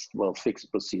well-fixed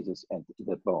prosthesis and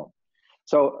the bone.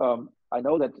 So I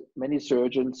know that many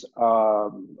surgeons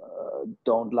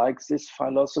don't like this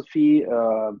philosophy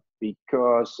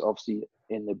because of the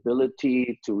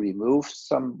inability to remove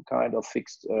some kind of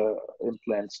fixed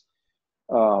implants.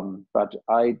 But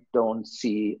I don't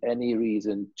see any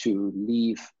reason to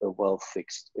leave a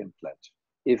well-fixed implant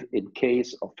if in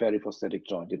case of periprosthetic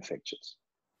joint infections.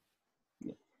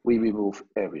 We remove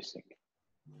everything.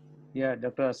 Yeah,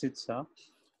 Dr. Asitsa.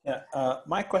 Yeah,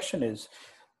 my question is,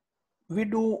 we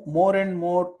do more and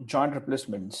more joint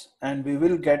replacements and we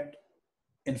will get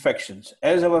infections.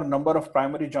 As our number of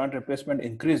primary joint replacement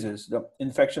increases, the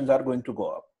infections are going to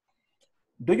go up.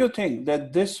 Do you think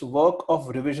that this work of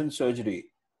revision surgery,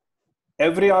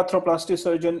 every arthroplasty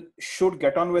surgeon should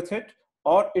get on with it,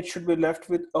 or it should be left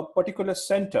with a particular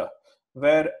center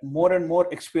where more and more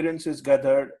experience is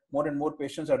gathered, more and more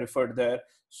patients are referred there,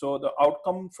 so the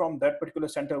outcome from that particular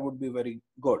center would be very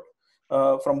good?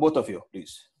 From both of you,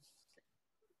 please.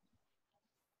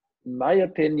 In my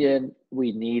opinion,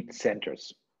 we need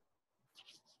centers.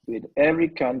 With every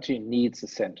country needs a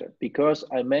center, because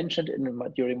I mentioned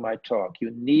during my talk,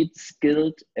 you need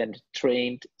skilled and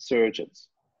trained surgeons.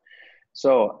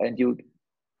 So, and you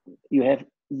have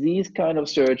these kind of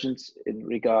surgeons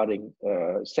regarding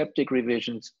septic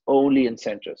revisions only in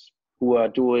centers who are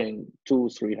doing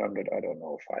 200, 300, I don't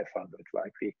know, 500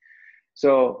 likely.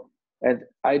 So, and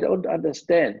I don't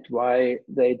understand why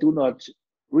they do not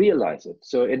realize it.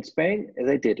 So in Spain,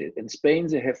 they did it. In Spain,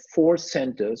 they have 4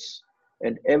 centers,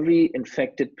 and every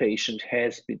infected patient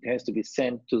has to be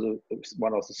sent to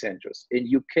one of the centers. In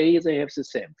UK, they have the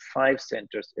same, 5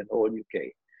 centers in all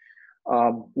UK.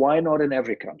 Why not in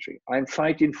every country? I'm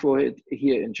fighting for it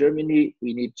here in Germany.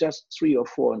 We need just 3 or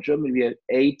 4 in Germany. We have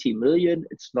 80 million.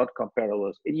 It's not comparable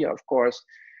with India, of course.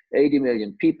 80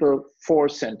 million people, 4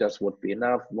 centers would be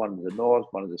enough, one in the north,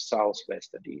 one in the south,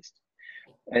 west, and east.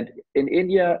 And in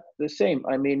India, the same.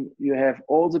 I mean, you have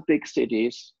all the big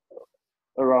cities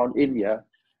around India,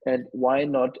 And why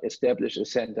not establish a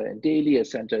center in Delhi, a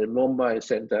center in Mumbai, a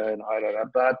center in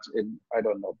Hyderabad, in, I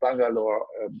don't know, Bangalore,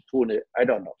 Pune, I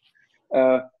don't know.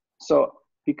 So,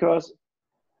 because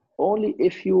only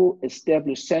if you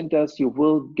establish centers, you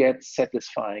will get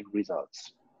satisfying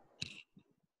results.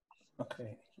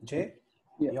 Okay, Jay,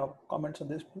 your comments on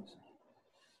this, please?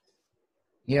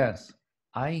 Yes,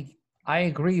 I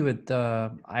agree with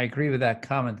that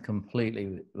comment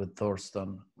completely with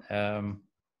Thorsten.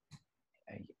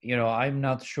 You know, I'm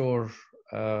not sure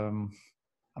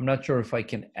if I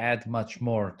can add much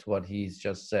more to what he's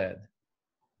just said.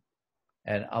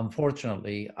 And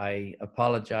unfortunately, I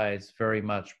apologize very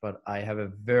much, but I have a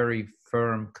very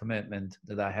firm commitment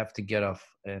that I have to get off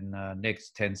in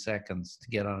next 10 seconds to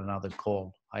get on another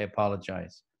call. I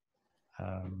apologize.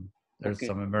 There's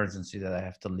some emergency that I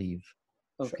have to leave.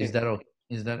 Okay. Is that okay?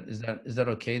 Is that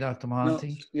okay, Dr.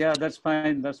 Mohanty? No, yeah, that's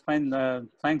fine. That's fine.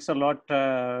 Thanks a lot,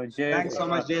 Jay. Thanks so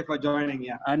much, Jay, for joining.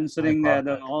 Yeah, answering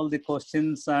all the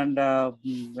questions, and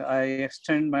I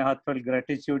extend my heartfelt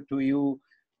gratitude to you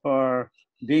for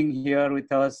being here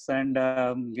with us and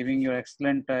giving your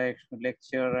excellent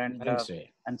lecture and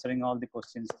answering all the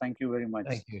questions. Thank you very much.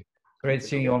 Thank you. Great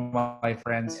seeing you all, my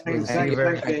friends. We'll see Thank you you.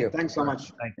 very Thanks, thanks so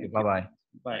much. Thank you. Bye-bye.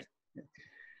 Bye.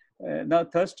 Now,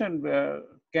 Thorsten,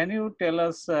 can you tell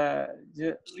us,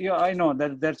 yeah, I know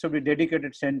that there should be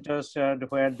dedicated centers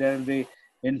where there will be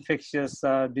infectious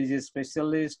disease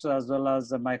specialists as well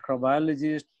as a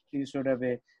microbiologist. You should have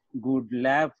a good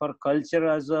lab for culture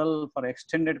as well, for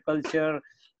extended culture,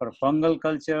 for fungal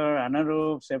culture,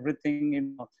 anaerobes, everything. You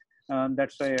know,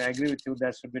 that's why I agree with you.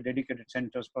 There should be dedicated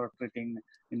centers for treating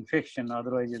infection.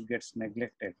 Otherwise, it gets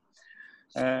neglected.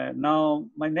 Now,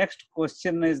 my next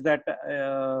question is that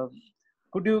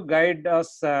could you guide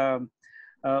us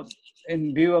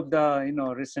in view of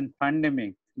the recent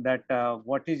pandemic, that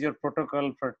what is your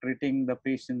protocol for treating the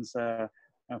patients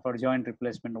for joint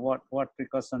replacement? What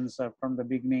precautions from the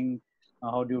beginning?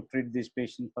 How do you treat these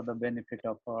patients for the benefit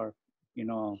of our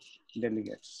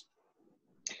delegates?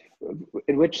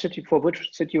 In for which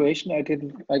situation? I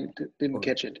didn't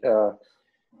catch it.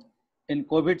 In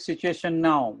COVID situation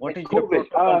now, what is your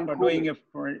protocol for doing a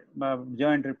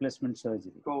joint replacement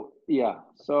surgery? Yeah,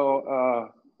 so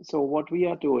what we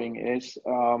are doing is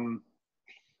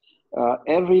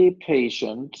every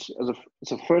patient,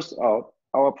 so first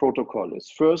our protocol is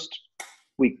first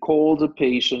we call the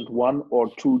patient 1 or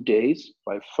 2 days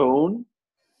by phone.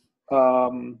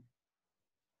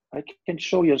 I can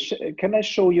show you, can I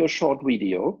show you a short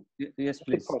video? Yes,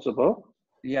 please. Is it possible?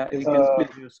 Yeah, you can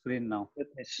split your screen now. Let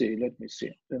me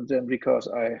see. And then because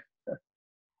I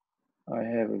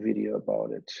have a video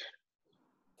about it.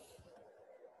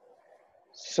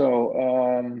 So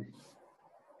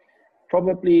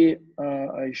probably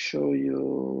I show you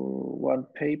one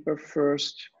paper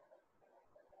first.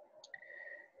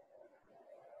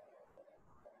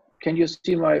 Can you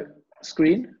see my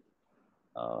screen?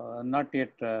 Not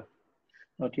yet.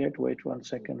 Not yet. Wait 1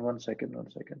 second.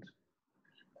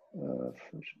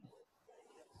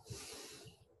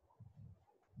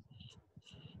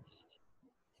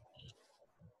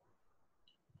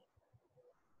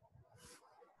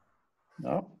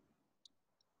 No.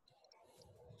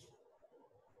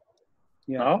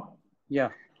 Yeah. No? Yeah.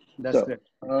 That's so, good.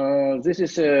 This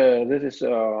is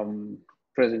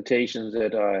presentation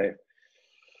that I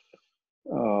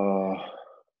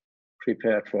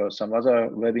prepared for some other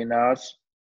webinars.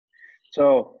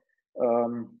 So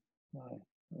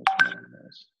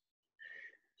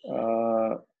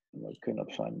I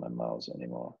cannot find my mouse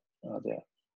anymore. There.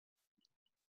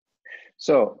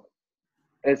 So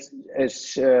as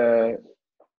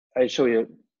I show you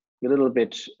a little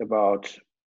bit about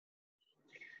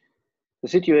the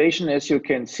situation, as you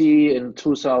can see, in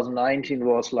 2019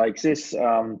 was like this,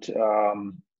 and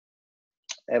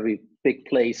every big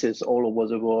places all over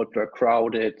the world were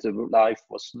crowded. The life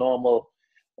was normal,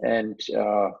 and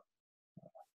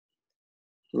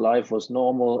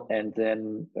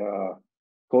then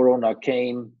Corona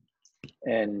came,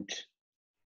 and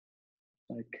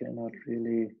I cannot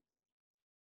really.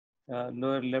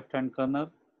 Lower left-hand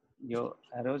corner, your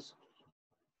arrows.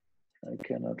 I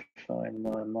cannot find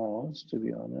my mouse, to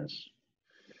be honest.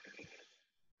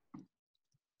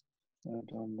 I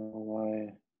don't know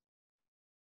why.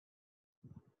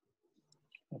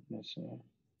 Let me see.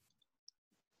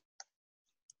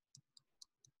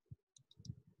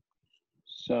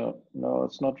 So, no,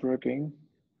 it's not working.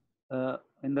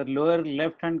 In the lower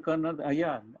left-hand corner,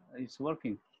 yeah, it's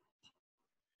working.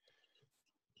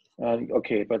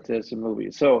 Okay, but there's a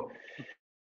movie. So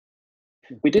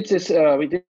we did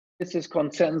is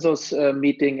consensus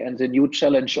meeting, and the new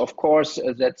challenge, of course,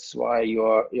 that's why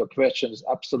your question is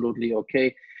absolutely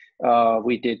okay.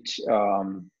 We did,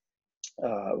 the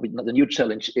new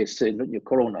challenge is the new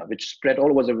corona, which spread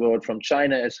all over the world from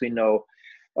China, as we know.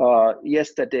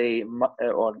 Yesterday,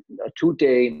 or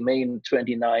today, May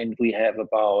 29, we have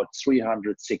about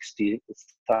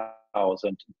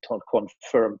 360,000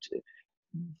 confirmed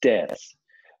deaths.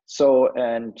 So,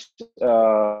 and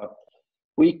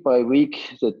week by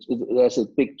week, there's a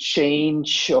big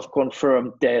change of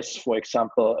confirmed deaths. For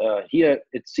example, here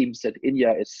it seems that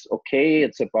India is okay.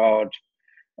 It's about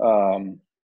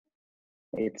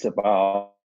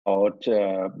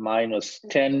minus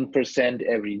 10%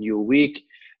 every new week.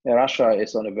 Russia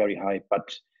is on a very high,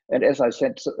 and as I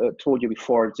said, told you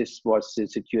before, this was the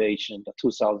situation in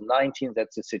 2019.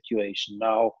 That's the situation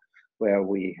now, where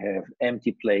we have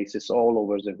empty places all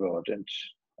over the world. And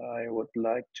I would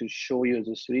like to show you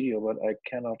this video, but I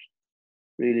cannot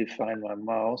really find my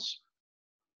mouse.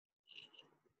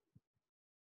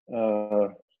 I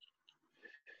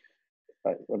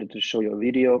wanted to show you a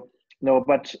video. No,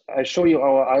 but I show you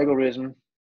our algorithm.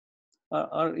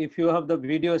 Or if you have the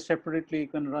video separately, you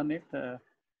can run it. Yeah,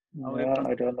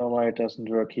 I don't know why it doesn't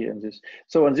work here in this.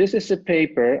 So, and this is a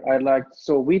paper I liked.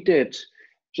 So we did,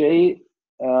 Jay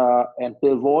and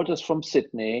Bill Walters from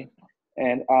Sydney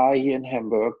and I here in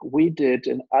Hamburg, we did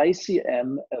an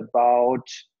ICM about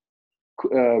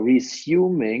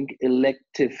resuming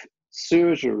elective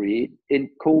surgery in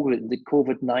the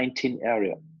COVID-19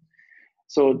 area.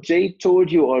 So Jay told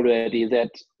you already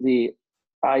that the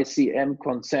ICM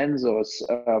consensus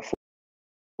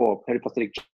for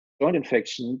periprosthetic joint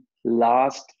infection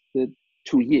lasted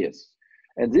 2 years.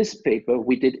 And this paper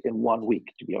we did in 1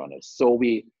 week, to be honest. So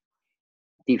we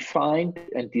defined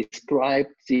and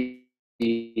described the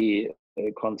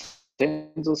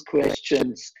consensus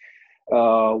questions.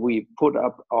 We put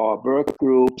up our work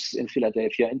groups in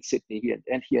Philadelphia, in Sydney,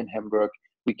 and here in Hamburg.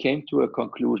 We came to a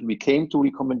conclusion, we came to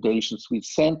recommendations, we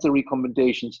sent the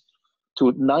recommendations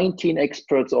to 19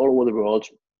 experts all over the world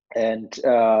and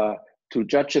to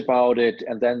judge about it,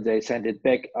 and then they sent it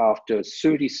back after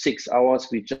 36 hours.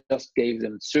 We just gave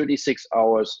them 36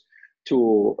 hours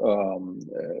to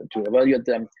evaluate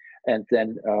them, and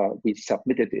then we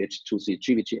submitted it to the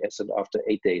GVGS, and after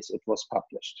 8 days it was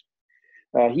published.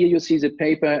 Here you see the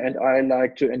paper, and I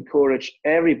like to encourage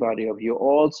everybody of you,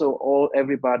 also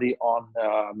everybody on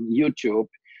YouTube,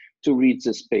 to read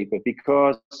this paper,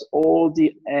 because all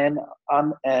the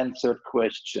unanswered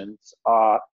questions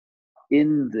are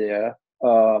in there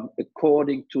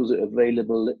according to the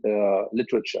available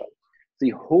literature.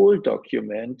 The whole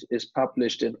document is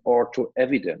published in Ortho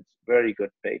Evidence, very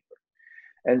good paper.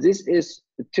 And this is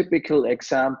a typical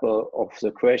example of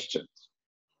the questions.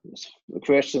 The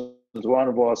question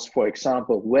one was, for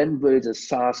example, when will the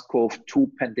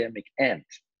SARS-CoV-2 pandemic end?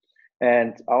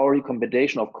 And our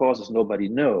recommendation, of course, is nobody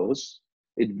knows.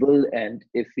 It will end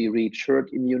if we reach herd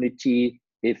immunity,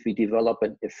 if we develop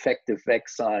an effective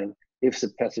vaccine, if the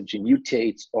pathogen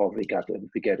mutates, or we get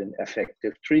an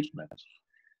effective treatment.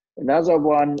 Another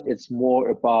one, it's more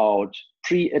about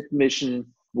pre-admission,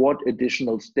 what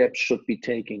additional steps should be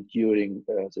taken during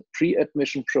the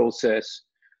pre-admission process.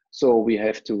 So we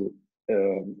have to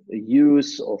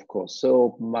use, of course,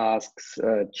 soap, masks,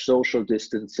 social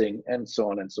distancing, and so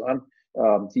on and so on.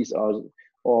 These are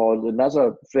all.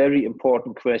 Another very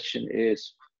important question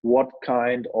is, what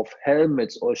kind of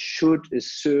helmets, or should a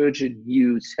surgeon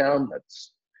use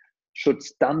helmets? Should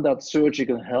standard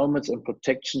surgical helmets and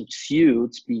protection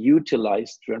suits be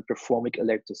utilized when performing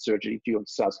elective surgery during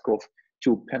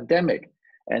SARS-CoV-2 pandemic?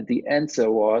 And the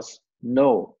answer was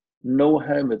no. No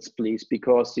helmets, please,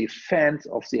 because the fans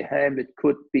of the helmet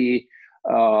could be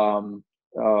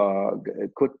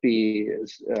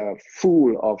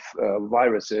full of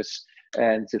viruses,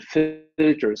 and the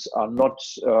filters are not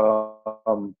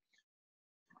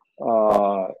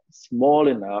small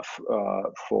enough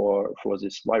for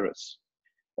this virus.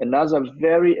 Another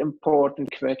very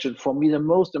important question, for me the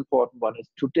most important one, is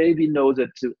today we know that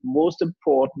the most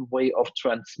important way of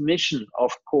transmission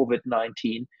of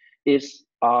COVID-19 is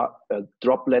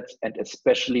droplets, and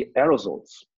especially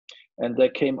aerosols. And they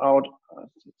came out,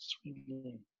 it's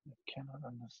really, I cannot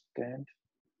understand.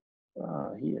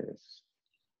 Here it is.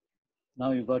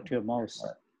 Now you got your mouse.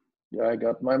 Yeah, I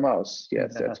got my mouse.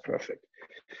 Yes, that's perfect.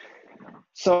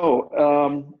 So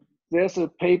there's a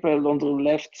paper on the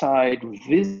left side,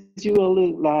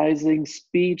 visualizing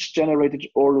speech-generated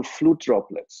oral fluid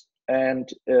droplets.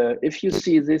 And if you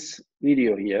see this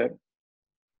video here,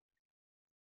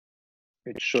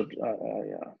 it should,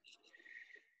 yeah.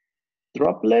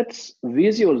 droplets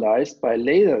visualized by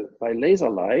laser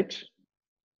light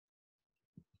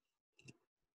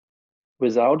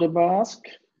without a mask.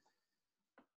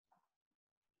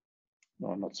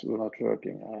 No, we're not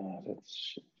working.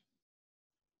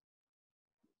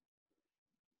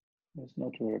 That's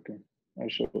not working. I'll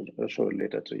show it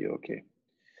later to you. Okay.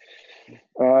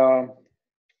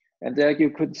 And there you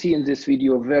could see in this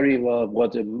video very well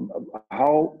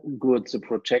how good the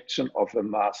protection of a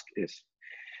mask is.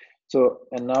 So,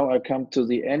 and now I come to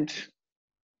the end.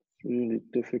 Really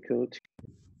difficult.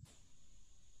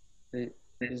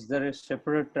 Is there a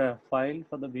separate file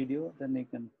for the video? Then you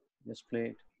can just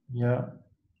play it. Yeah.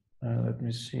 Let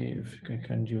me see if I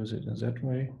can use it in that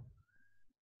way.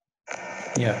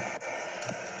 Yeah.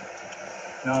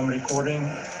 Now I'm recording.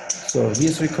 So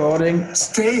he's recording.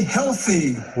 Stay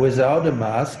healthy. Without a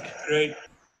mask. Great.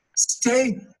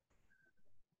 Stay.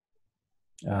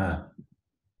 Ah.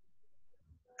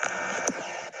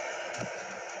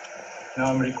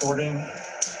 Now I'm recording.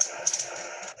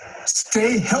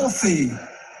 Stay healthy.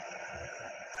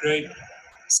 Great.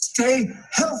 Stay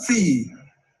healthy.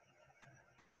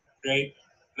 Great.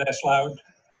 Less loud.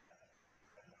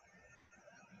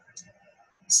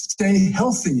 Stay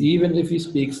healthy. Even if he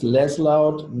speaks less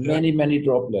loud, many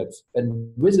droplets.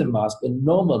 And with a mask, a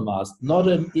normal mask, not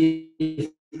an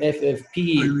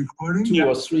FFP 2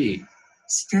 or 3.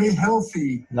 Stay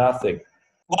healthy. Nothing.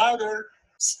 Louder.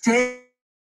 Stay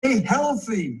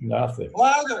healthy. Nothing.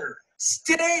 Louder.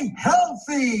 Stay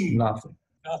healthy. Nothing.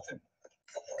 Nothing.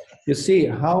 You see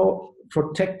how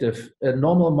protective a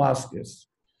normal mask is.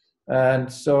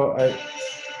 And so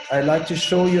I like to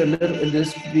show you a little in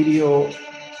this video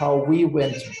how we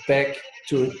went back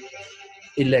to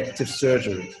elective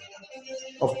surgery.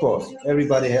 Of course,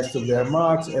 everybody has to wear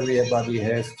masks, everybody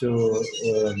has to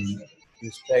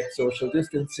respect social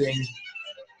distancing.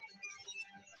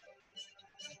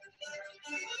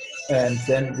 And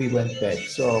then we went back.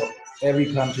 So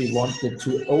every country wanted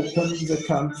to open the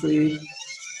country.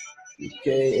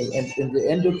 Okay, and in the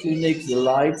endoclinic, the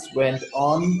lights went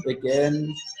on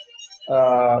again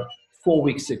 4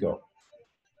 weeks ago.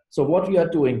 So what we are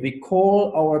doing, we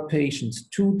call our patients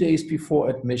 2 days before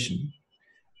admission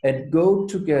and go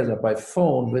together by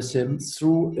phone with him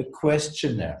through a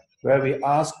questionnaire where we're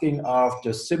asking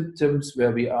after symptoms,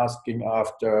 where we're asking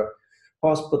after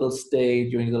hospital stay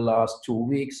during the last 2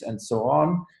 weeks and so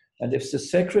on. And if the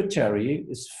secretary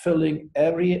is filling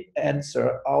every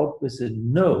answer out with a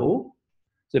no,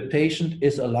 the patient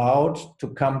is allowed to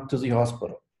come to the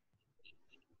hospital.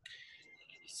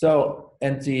 So,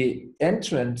 and the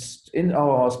entrance in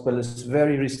our hospital is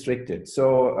very restricted.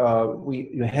 So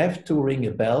you have to ring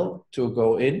a bell to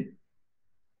go in.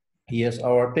 Here's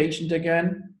our patient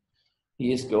again.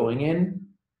 He is going in.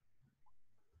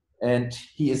 And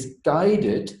he is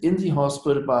guided in the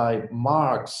hospital by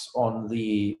marks on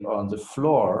the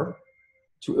floor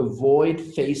to avoid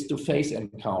face-to-face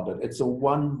encounter. It's a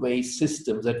one-way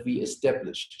system that we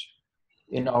established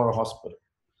in our hospital.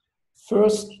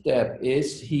 First step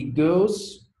is he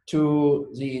goes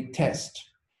to the test.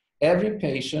 Every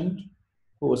patient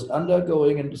who is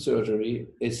undergoing into surgery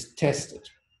is tested.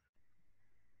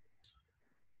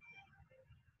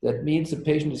 That means the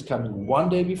patient is coming 1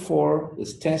 day before,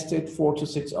 is tested, 4 to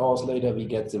 6 hours later, we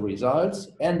get the results.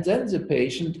 And then the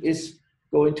patient is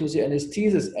going to the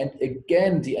anesthetist. And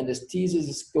again, the anesthetist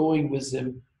is going with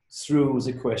him through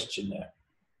the questionnaire.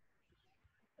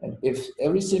 And if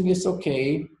everything is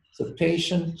okay, the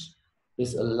patient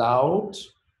is allowed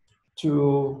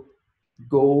to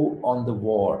go on the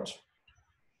ward.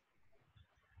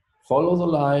 Follow the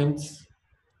lines.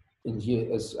 In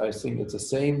here, as I think it's the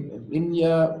same in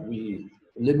India, we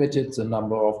limited the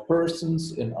number of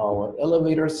persons in our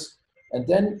elevators, and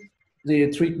then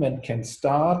the treatment can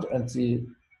start and the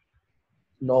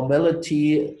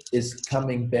normality is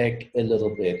coming back a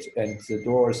little bit, and the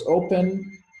door is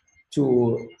open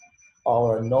to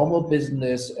our normal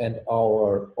business, and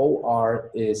our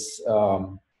OR is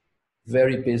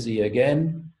very busy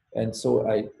again. And so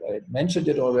I mentioned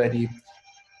it already,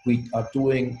 we are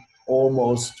doing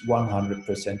almost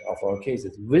 100% of our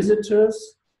cases.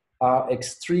 Visitors are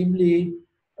extremely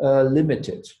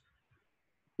limited.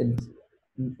 And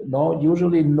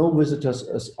usually no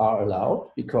visitors are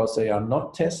allowed because they are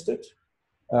not tested.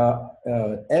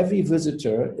 Every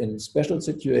visitor in special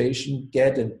situation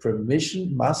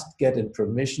must get in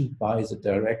permission by the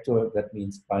director, that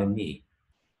means by me.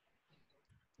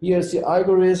 Here's the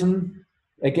algorithm.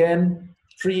 Again,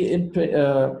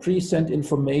 pre-sent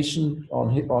information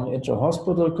on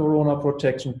intra-hospital corona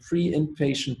protection,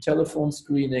 pre-inpatient telephone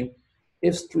screening.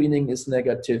 If screening is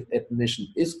negative, admission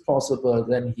is possible.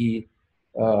 Then he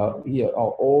Here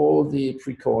are all the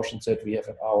precautions that we have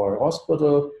in our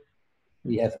hospital.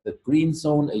 We have a green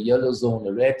zone, a yellow zone,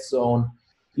 a red zone.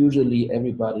 Usually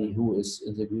everybody who is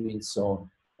in the green zone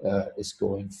is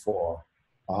going for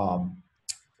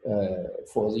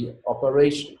the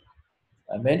operation.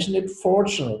 I mentioned it,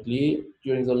 fortunately,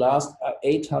 during the last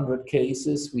 800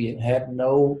 cases, we had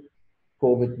no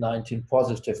COVID-19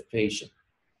 positive patient.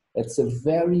 It's a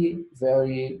very,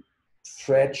 very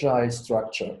fragile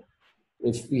structure.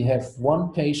 If we have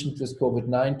one patient with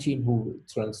COVID-19 who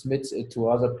transmits it to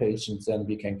other patients, then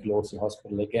we can close the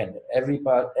hospital again.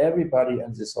 Everybody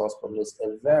in this hospital is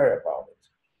aware about it.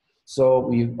 So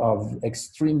we are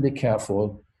extremely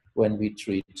careful when we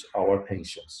treat our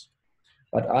patients.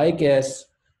 But I guess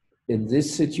in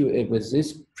this situation, with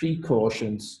these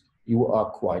precautions, you are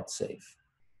quite safe.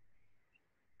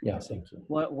 Yeah, thank you.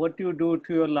 What do you do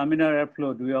to your laminar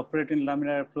airflow? Do you operate in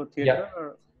laminar airflow theater? Yeah.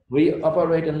 Or? We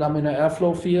operate in laminar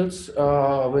airflow fields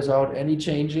without any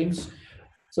changings.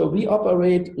 So we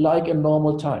operate like in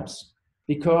normal times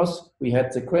because we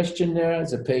had the questionnaire,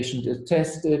 the patient is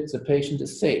tested, the patient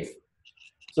is safe.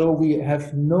 So we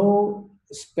have no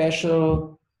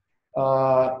special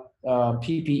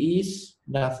PPEs,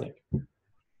 nothing.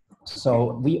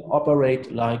 So we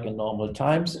operate like in normal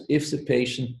times if the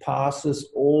patient passed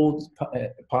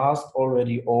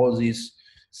already all these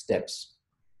steps.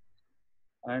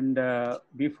 And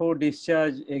before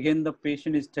discharge, again, the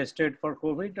patient is tested for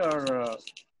COVID or?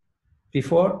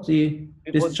 Before the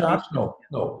discharge? No,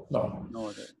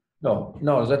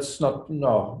 that's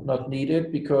not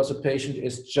needed because the patient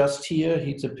is just here.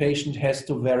 The patient has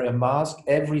to wear a mask.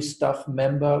 Every staff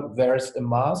member wears a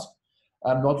mask.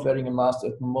 I'm not wearing a mask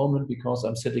at the moment because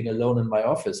I'm sitting alone in my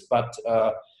office, but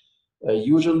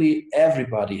usually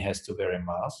everybody has to wear a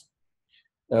mask.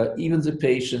 Even the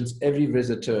patients, every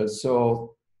visitor.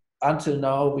 So until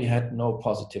now, we had no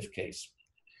positive case.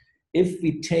 If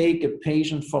we take a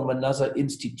patient from another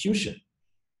institution,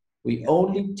 we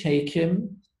only take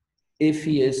him if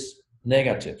he is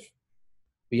negative.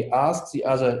 We ask the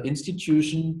other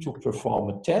institution to perform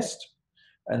a test,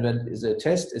 and when the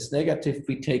test is negative,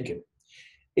 we take him.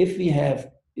 If we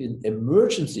have an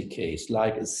emergency case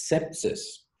like a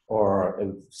sepsis or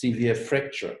a severe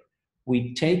fracture,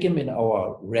 we take him in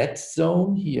our red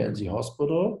zone here in the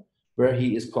hospital, where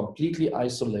he is completely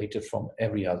isolated from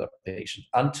every other patient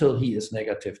until he is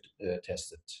negative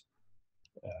tested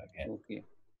again.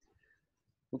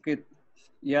 Okay.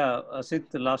 Yeah, Asit,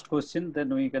 the last question,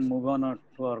 then we can move on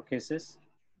to our cases.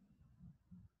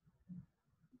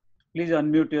 Please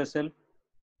unmute yourself.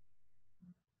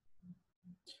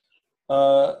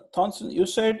 Thorsten, you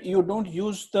said you don't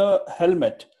use the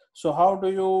helmet. So how do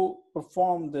you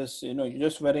perform this? You know, you're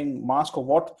just wearing mask or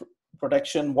what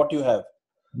protection, what you have?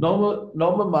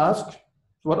 Normal mask,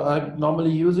 what I'm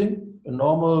normally using, a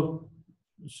normal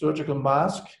surgical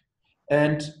mask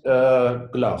and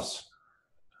gloves.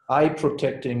 Eye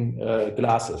protecting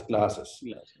glasses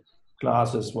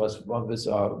was one with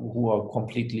who are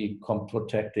completely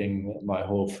protecting my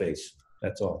whole face.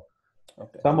 That's all.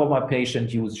 Okay. Some of my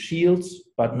patients use shields,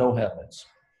 but no helmets.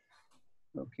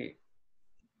 Okay.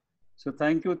 So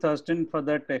thank you, Thorsten, for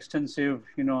that extensive,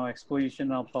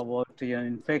 exposition of about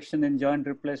infection in joint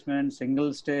replacement,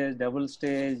 single stage, double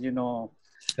stage,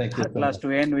 Thank you. At last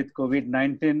to end with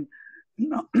COVID-19.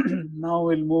 Now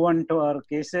we'll move on to our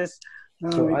cases.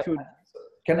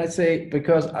 Can I say,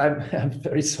 because I'm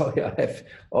very sorry, I have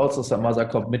also some other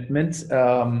commitments.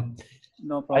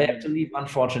 No problem. I have to leave,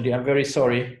 unfortunately. I'm very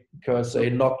sorry because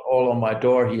they knocked all on my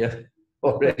door here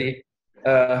already.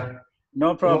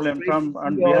 No problem.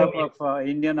 On behalf of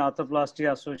Indian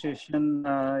Arthroplasty Association,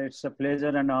 it's a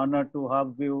pleasure and honor to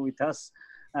have you with us.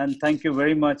 And thank you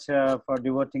very much for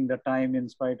devoting the time in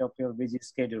spite of your busy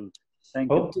schedule.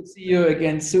 Thank you. Hope to see you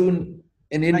again soon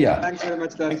in India. Thanks very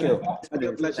much, Thorsten. Thank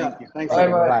you. Pleasure. Thanks.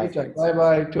 Bye-bye.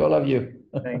 Bye-bye to all of you.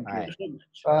 Thank you.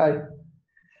 Bye.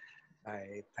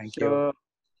 Bye. Thank you.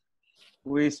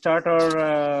 We start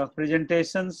our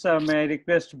presentations. May I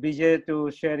request BJ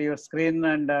to share your screen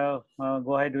and go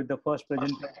ahead with the first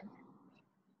presentation.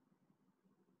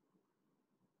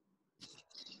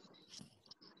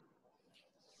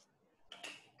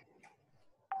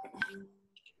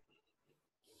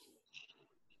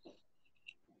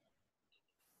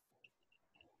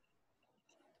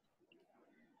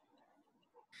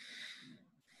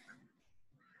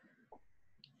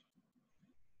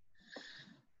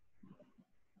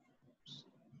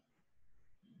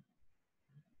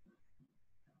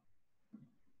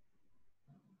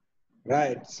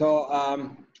 Right. So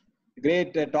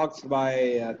great talks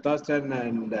by Thorsten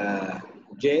and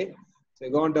Jay. So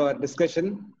we go on to our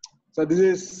discussion. So this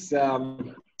is,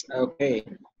 okay.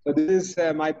 So this is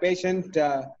my patient,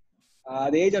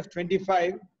 at the age of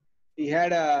 25, he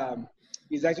had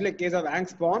he's actually a case of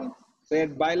angst-spawn. So he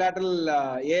had bilateral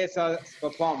ASR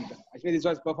performed. Actually, this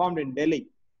was performed in Delhi.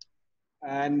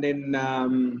 And in,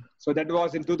 so that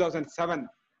was in 2007.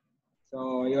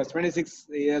 So he was 26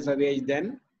 years of age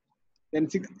then. Then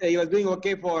he was doing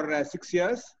okay for 6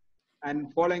 years.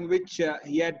 And following which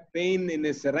he had pain in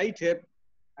his right hip,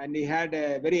 and he had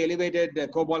very elevated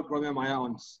cobalt chromium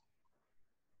ions.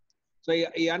 So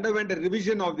he underwent a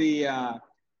revision of the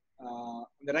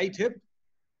right hip,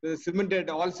 the cemented,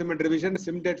 all cement revision,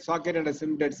 cemented socket and a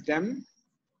cemented stem.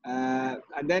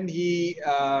 And then he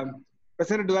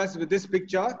presented to us with this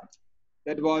picture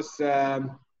that was,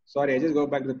 sorry, I just go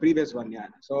back to the previous one. Yeah.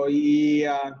 So he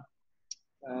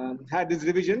had this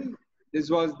revision.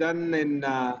 This was done in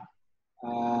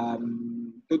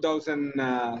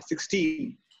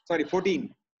 2016, sorry,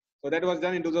 14. So that was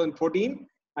done in 2014.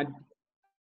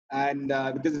 And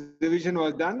this revision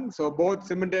was done. So both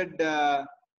cemented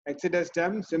exciter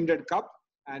stem, cemented cup.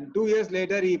 And 2 years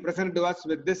later, he presented to us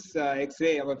with this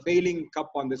X-ray of a failing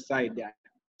cup on this side. Yeah.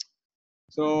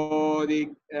 So the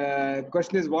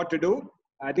question is what to do.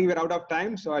 I think we're out of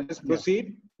time, so I'll just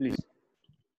proceed. Please.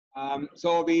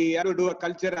 So we have to do a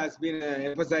culture, has been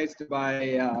emphasized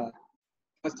by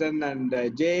Thorsten and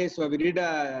Jay. So we did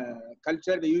a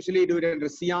culture. We usually do it under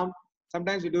SIAM.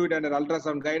 Sometimes we do it under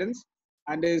ultrasound guidance.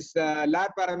 And his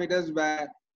lab parameters were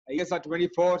ESR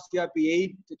 24, CRP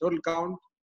 8, total count,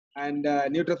 and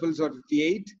neutrophils were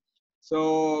 58.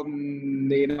 So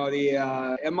you know, the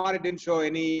MR didn't show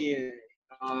any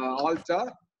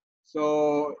alter.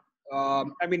 So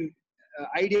I mean,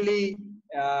 ideally,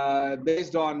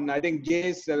 based on I think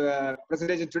Jay's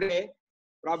presentation today,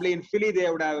 probably in Philly they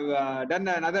would have done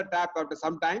another tap after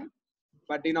some time.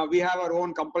 But you know, we have our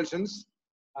own compulsions.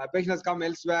 Patient has come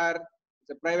elsewhere. It's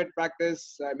a private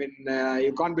practice. I mean,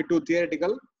 you can't be too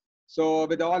theoretical. So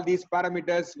with all these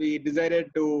parameters, we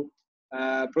decided to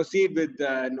proceed with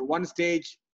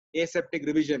one-stage aseptic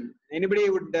revision. Anybody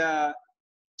would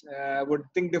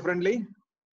think differently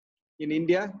in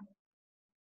India?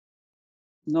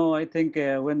 No, I think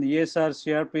when the ESR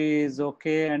CRP is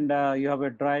okay and you have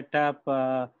a dry tap,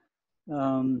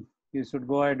 you should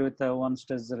go ahead with a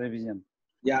one-stage revision.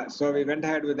 Yeah, so we went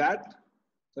ahead with that.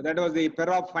 So that was the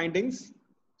Perop findings.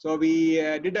 So we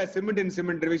did a cement in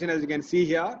cement revision, as you can see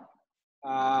here.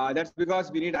 That's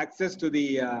because we need access to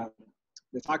the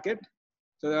socket.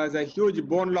 So there was a huge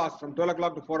bone loss from 12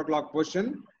 o'clock to 4 o'clock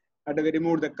position after we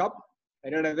removed the cup. I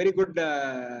did a very good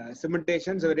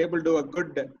cementation, so we were able to do a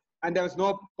good, and there was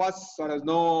no pus, or there was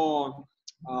no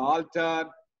alter,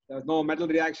 there was no metal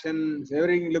reaction, so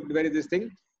everything looked very this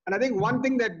thing. And I think one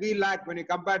thing that we lack when you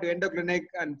compare to endoclinic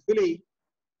and Philly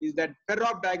is that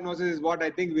Perop diagnosis is what I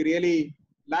think we really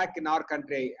lack in our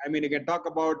country. I mean, you can talk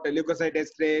about leukocyte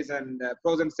x-rays and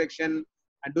frozen section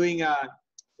and doing a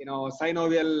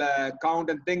synovial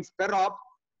count and things, Perop,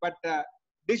 but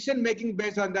decision making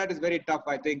based on that is very tough,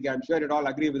 I think. I'm sure you'd all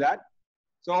agree with that.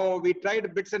 So we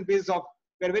tried bits and pieces of,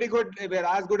 we're very good, we're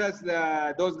as good as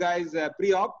those guys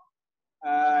pre-op,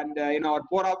 and our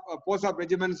post-op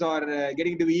regimens are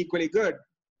getting to be equally good.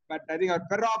 But I think our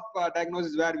Perop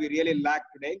diagnosis is where we really lack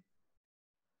today.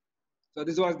 So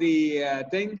this was the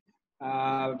thing.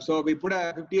 So we put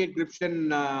a 58 Gription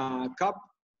cup,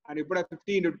 and we put a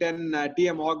 15 to 10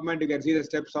 TM augment. You can see the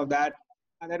steps of that.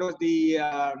 And that was the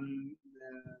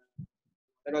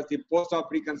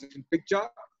post-op reconstruction picture.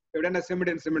 We've done a cement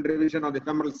and cement revision on the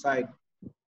femoral side.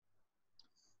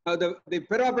 Now the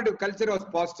perioperative culture was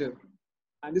positive,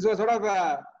 and this was sort of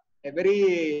a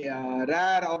very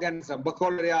rare organism,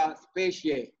 Burkholderia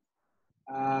spatiae.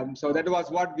 So that was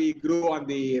what we grew on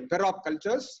the Perop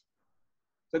cultures.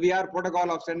 So we have protocol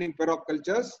of sending Perop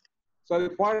cultures. So we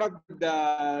followed up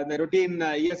the routine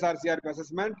ESR CRP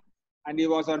assessment, and he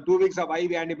was on 2 weeks of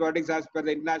IV antibiotics as per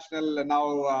the international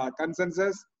now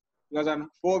consensus. He was on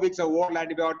 4 weeks of oral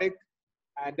antibiotic,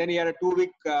 and then he had a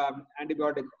 2-week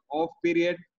antibiotic off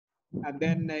period. And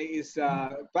then his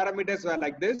parameters were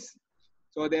like this.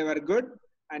 So they were good.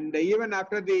 And even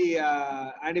after the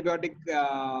antibiotic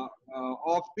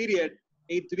off period,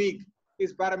 8th week,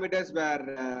 his parameters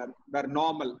were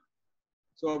normal.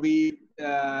 So we,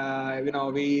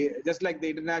 we just like the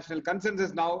international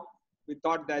consensus now, we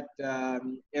thought that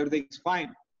everything is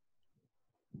fine.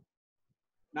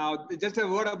 Now, just a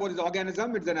word about this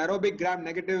organism. It's an aerobic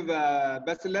gram-negative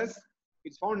bacillus.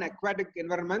 It's found in aquatic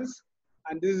environments,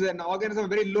 and this is an organism of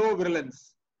very low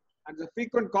virulence. And it's a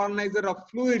frequent colonizer of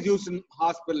fluids used in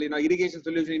hospital, irrigation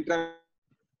solution.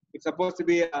 It's supposed to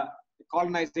be a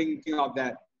colonizing thing of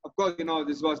that. Of course,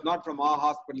 this was not from our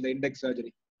hospital, the index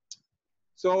surgery.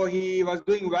 So he was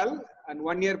doing well, and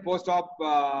 1 year post-op,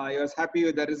 he was happy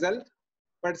with the result.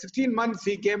 But 16 months,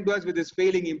 he came to us with his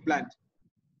failing implant.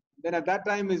 Then at that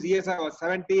time, his ESR was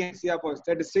 70 and CF was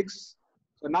 36.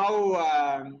 So now,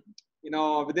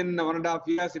 within 1.5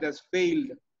 years, it has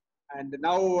failed. And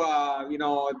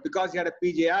now, because he had a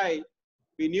PGI,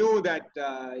 we knew that,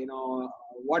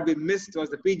 what we missed was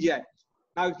the PGI.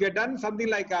 Now, if we had done something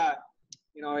like a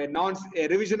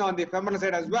revision on the femoral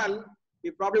side as well, we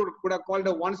probably could have called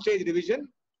a one-stage revision.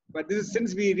 But this is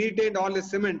since we retained all the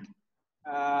cement,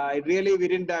 we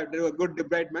didn't do a good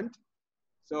debridement.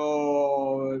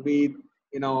 So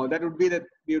that would be that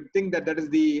we would think that is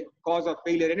the cause of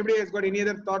failure. Anybody has got any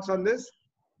other thoughts on this?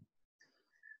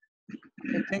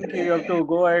 I think you have to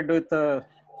go ahead with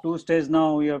 2 stages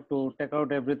now. You have to take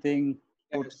out everything,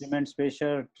 put cement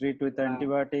spacer, treat with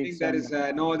antibiotics. I think there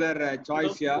is no other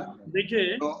choice here.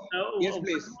 Vijay, yes,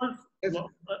 please.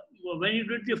 When you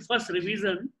did the first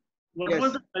revision, what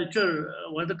was the culture?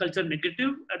 Was the culture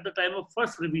negative at the time of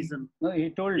first revision? No, he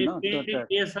told no.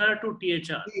 TSR to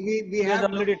THR. We have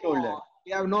already told that.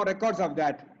 We have no records of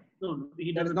that. No,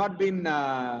 he has not been.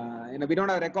 We don't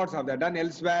have records of that. Done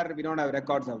elsewhere, we don't have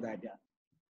records of that. Yeah.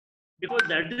 Because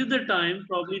that is the time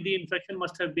probably the infection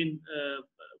must have been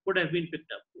could have been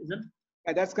picked up, isn't it?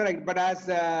 Yeah, that's correct. But as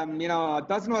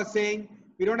Thorsten was saying,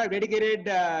 we don't have dedicated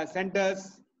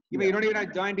centers. You don't even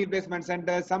have joint replacement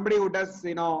centers. Somebody who does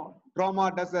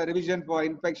trauma does a revision for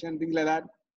infection, things like that,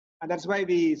 and that's why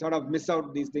we sort of miss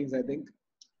out these things, I think.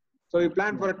 So we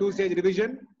plan for a 2-stage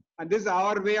revision, and this is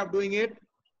our way of doing it.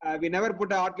 We never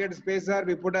put a arcade spacer.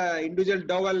 We put an individual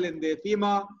dowel in the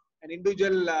femur, an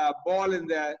individual ball in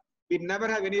the. We never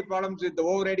have any problems with the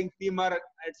overriding femur,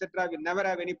 etc. We never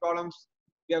have any problems.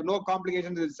 We have no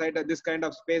complications with this kind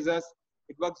of spacers.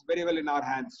 It works very well in our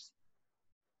hands.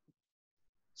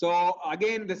 So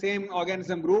again, the same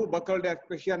organism grew, buccal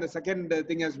especially on the second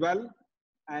thing as well.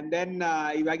 And then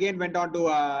he again went on to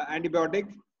antibiotic.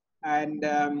 And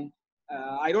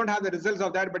I don't have the results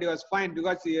of that, but he was fine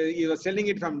because he was selling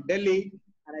it from Delhi.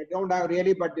 And I don't have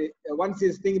really, but once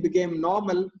his thing became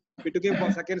normal, we took him for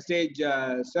 2nd stage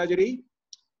surgery.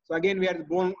 So again, we had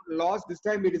bone loss. This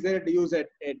time we decided to use a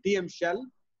TM shell.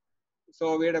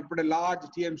 So we had to put a large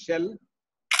TM shell.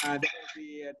 That was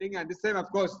the thing. And this time,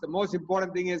 of course, the most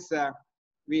important thing is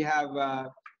we have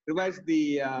revised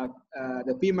the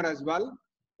femur as well.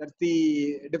 That's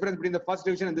the difference between the first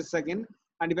revision and the second.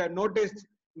 And if I have noticed,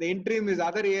 the interim his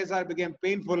other ASR became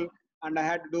painful, and I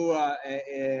had to do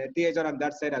a THR on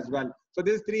that side as well. So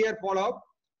this is 3-year follow-up,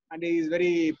 and he is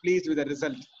very pleased with the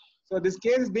result. So this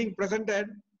case is being presented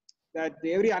that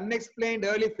every unexplained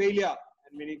early failure,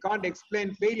 and when you can't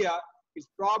explain failure, it's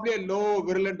probably a low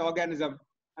virulent organism.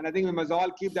 And I think we must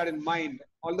all keep that in mind.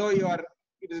 Although it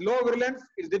is low virulence,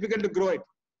 it's difficult to grow it.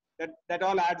 That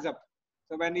all adds up.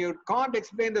 So when you can't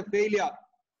explain the failure,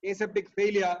 aseptic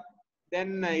failure,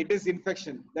 then it is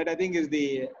infection. That I think is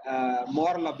the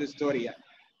moral of this story.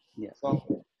 Yeah.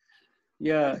 So,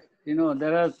 yeah,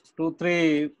 there are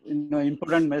 2-3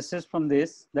 important messages from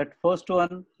this. That first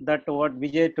one, that what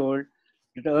Vijay told,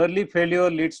 that early failure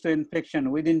leads to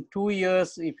infection. Within 2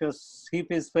 years, if your hip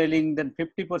is failing, then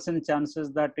 50%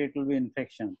 chances that it will be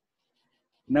infection.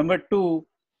 Number 2,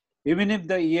 even if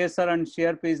the ESR and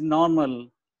CRP is normal,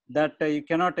 that you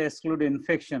cannot exclude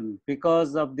infection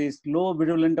because of these low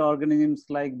virulent organisms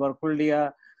like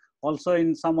Burkholderia. Also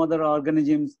in some other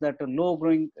organisms that are low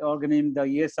growing organism, the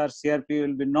ESR CRP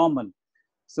will be normal.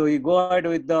 So you go ahead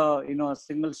with the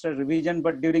single stage revision,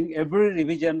 but during every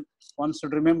revision, one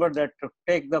should remember that to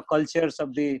take the cultures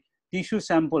of the tissue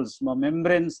samples,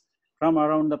 membranes from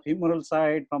around the femoral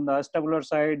side, from the acetabular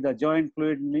side, the joint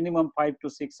fluid, minimum 5 to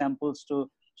 6 samples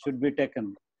should be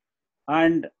taken.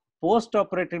 And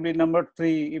post-operatively, number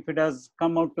 3, if it has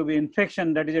come out to be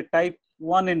infection, that is a type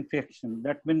 1 infection.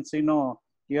 That means,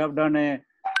 you have done a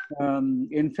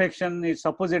infection is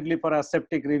supposedly for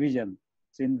aseptic revision.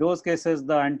 So in those cases,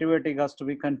 the antibiotic has to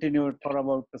be continued for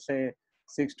about, say,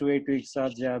 6 to 8 weeks,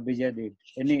 as Vijay did.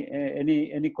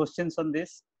 Any questions on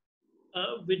this?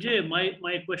 Vijay,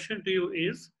 my question to you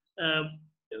is,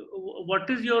 what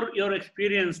is your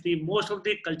experience? The most of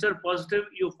the culture positive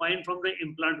you find from the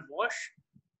implant wash,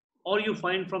 or you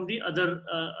find from the other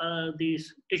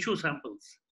these tissue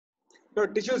samples? No,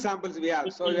 tissue samples we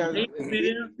have. So in my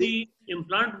experience, the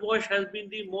implant wash has been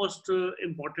the most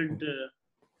important.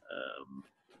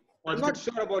 I'm not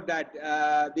sure about that.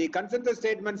 The consensus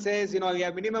statement says, you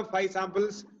have minimum 5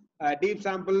 samples, deep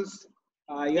samples.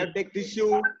 You have to take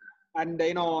tissue, and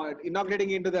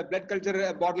inoculating into the blood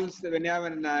culture bottles when you have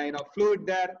an fluid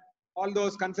there. all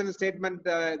those concern statement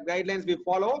guidelines we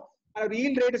follow. Our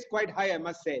yield rate is quite high, I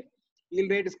must say.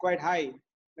 Yield rate is quite high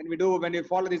when we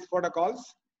follow these protocols.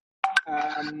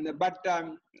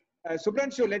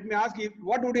 Subranshu, let me ask you,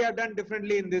 what would you have done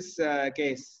differently in this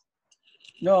case?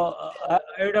 No, I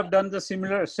would have done the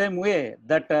same way,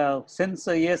 that since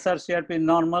ESR CRP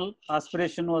normal,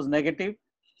 aspiration was negative.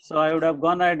 So I would have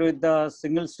gone ahead with the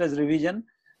single stage revision.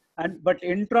 But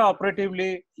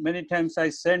intraoperatively, many times I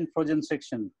send frozen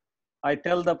section. I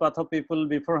tell the patho people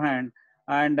beforehand,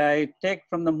 and I take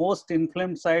from the most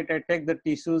inflamed site, I take the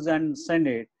tissues and send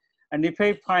it. And if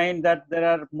I find that there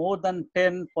are more than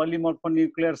 10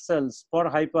 polymorphonuclear cells per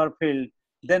hyper field,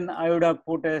 then I would have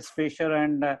put a spacer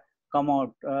and come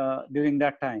out during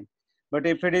that time. But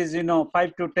if it is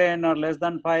 5 to 10 or less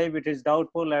than 5, it is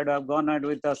doubtful. I would have gone ahead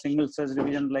with a single stage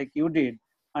revision like you did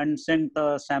and sent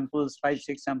the samples,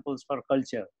 5-6 samples for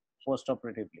culture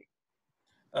post-operatively.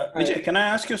 Vijay, can I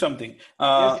ask you something?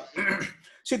 Yes.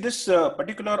 See, this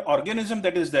particular organism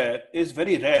that is there is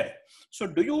very rare. So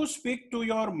do you speak to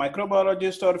your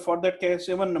microbiologist, or for that case,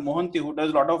 even Mohanty, who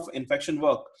does a lot of infection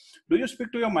work, do you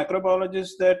speak to your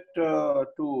microbiologist that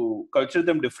to culture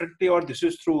them differently, or this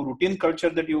is through routine culture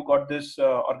that you got this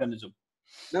organism?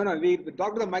 No, we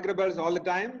talk to the microbiologists all the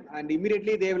time, and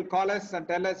immediately they will call us and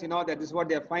tell us, that this is what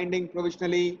they are finding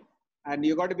provisionally, and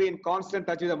you got to be in constant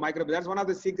touch with the microbiologist. That's one of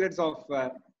the secrets of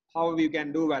how we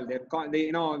can do well. We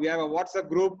have a WhatsApp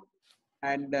group,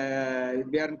 and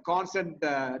we are in constant,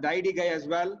 the ID guy as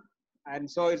well, and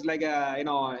so it's like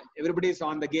everybody's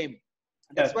on the game.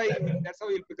 That's why that's how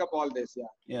you'll pick up all this. Yeah.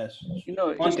 Yes.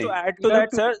 Just to add to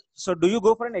that, sir. So do you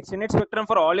go for an extended spectrum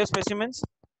for all your specimens?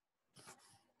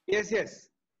 Yes.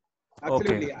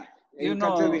 Absolutely. Okay.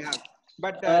 Yeah. We have.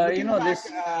 But looking back,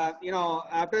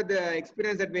 after the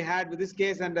experience that we had with this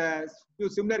case and a few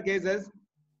similar cases,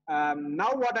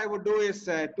 now what I would do is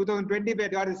 2020, I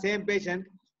got the same patient.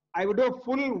 I would do a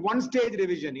full one-stage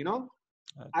revision.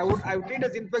 I would treat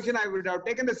as infection. I would have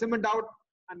taken the cement out,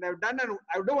 and I've done. And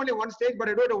I would do only one stage, but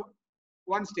I do it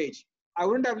one stage. I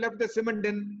wouldn't have left the cement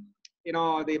in, the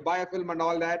biofilm and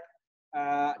all that.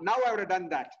 Now I would have done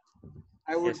that.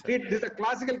 I would treat this a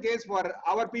classical case for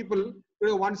our people to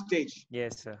do one stage.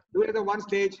 Yes, sir. Do it at the one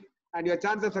stage, and your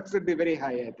chance of success would be very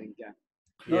high, I think. Yeah.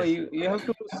 No, you have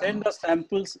to send the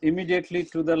samples immediately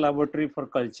to the laboratory for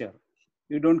culture.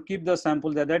 You don't keep the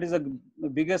sample there. That is the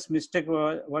biggest mistake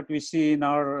what we see in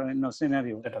our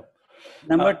scenario.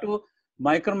 Number two,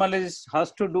 microbiologist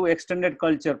has to do extended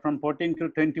culture from 14 to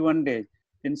 21 days.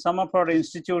 In some of our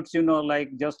institutes,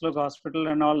 like Just Look Hospital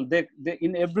and all, they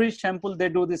in every sample they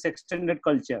do this extended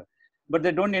culture, but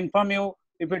they don't inform you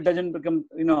if it doesn't become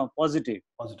positive.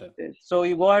 So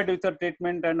you go ahead with your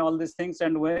treatment and all these things,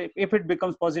 and if it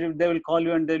becomes positive, they will call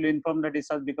you and they will inform that it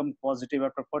has become positive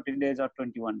after 14 days or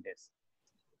 21 days.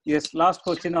 Yes, last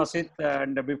question, Asit,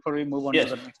 and before we move on to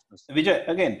the next question. Vijay,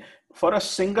 again, for a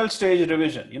single stage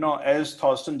revision, as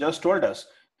Thorsten just told us,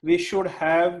 we should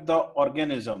have the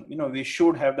organism, we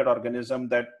should have that organism,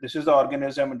 that this is the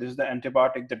organism and this is the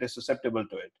antibiotic that is susceptible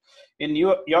to it. In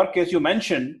your case, you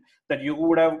mentioned that you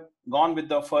would have gone with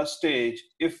the first stage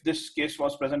if this case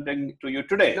was presenting to you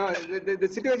today. No, the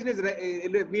situation is,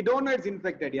 we don't know it's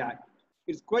infected. Yeah,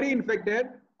 it's query infected,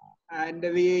 and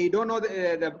we don't know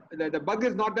the bug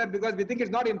is not there because we think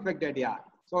it's not infected. Yeah,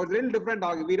 so it's a little different.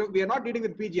 We are not dealing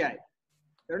with PGI.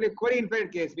 It's only query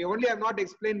infected case. We only have not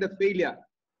explained the failure.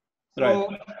 So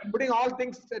putting all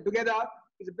things together,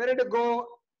 it's better to go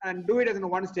and do it as in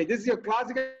one stage. This is your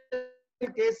classical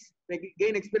case,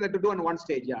 gain experience to do on one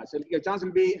stage. Yeah, so your chance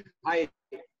will be high.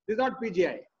 This is not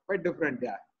PGI, quite different.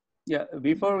 Yeah. Yeah.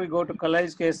 Before we go to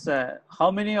Kalai's case, how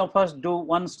many of us do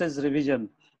one stage revision?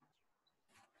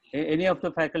 Any of the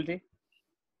faculty?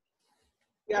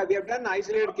 Yeah, we have done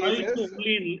isolated cases.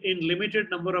 Only in limited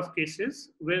number of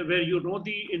cases where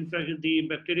the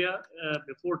bacteria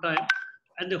before time.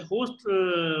 And the host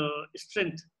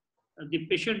strength, the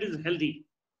patient is healthy,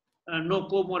 no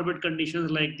comorbid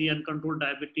conditions like the uncontrolled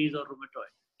diabetes or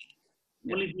rheumatoid.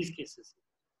 Yeah. Only these cases.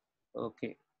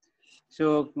 Okay.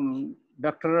 So,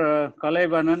 Dr. Kalai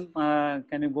Banan,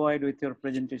 can you go ahead with your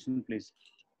presentation, please?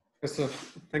 Yes, sir.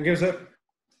 Thank you, sir.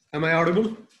 Am I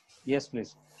audible? Yes,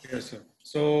 please. Yes, sir.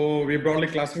 So, we broadly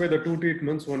classify the two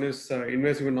treatments. One is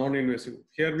invasive and non-invasive.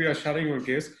 Here we are sharing one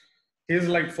case. He is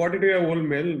like 42-year-old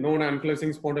male, known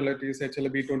ankylosing spondylitis,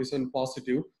 HLA-B27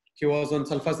 positive. He was on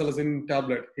sulfasalazine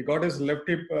tablet. He got his left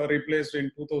hip replaced in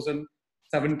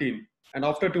 2017. And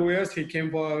after 2 years, he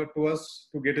came to us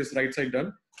to get his right side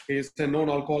done. He is a known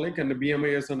alcoholic and the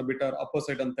BMI is on the bitter upper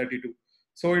side on 32.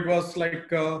 So it was like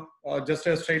just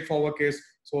a straightforward case.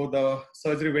 So the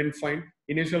surgery went fine.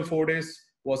 Initial 4 days,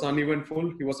 was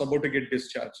uneventful. He was about to get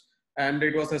discharged. And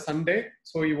it was a Sunday,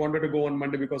 so he wanted to go on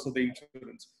Monday because of the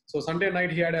insurance. So Sunday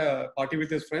night, he had a party with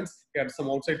his friends. He had some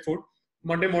outside food.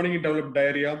 Monday morning, he developed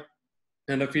diarrhea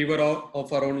and a fever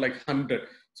of around like 100.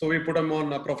 So we put him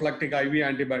on prophylactic IV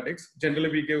antibiotics. Generally,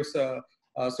 we give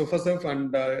Sufosef,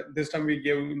 and this time we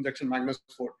gave injection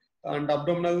Magnus-4. And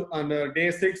abdominal, on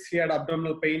day 6, he had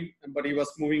abdominal pain, but he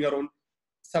was moving around.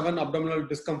 7, abdominal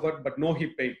discomfort, but no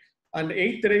hip pain. And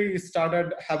 8th day, he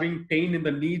started having pain in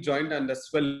the knee joint and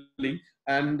swelling,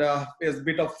 and a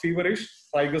bit of feverish,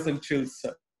 rigors and chills.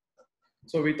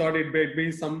 So we thought it might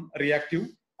be some reactive.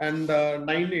 And 9,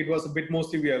 it was a bit more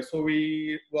severe. So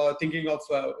we were thinking of,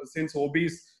 since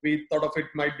obese, we thought of it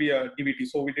might be a DVT.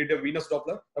 So we did a venous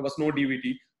Doppler. There was no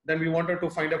DVT. Then we wanted to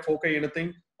find a foci,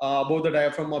 anything above the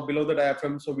diaphragm or below the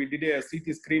diaphragm. So we did a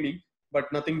CT screening, but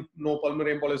nothing, no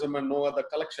pulmonary embolism and no other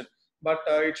collection. But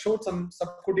it showed some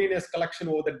subcutaneous collection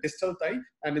over the distal thigh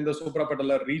and in the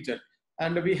suprapatellar region.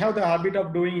 And we have the habit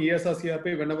of doing ESR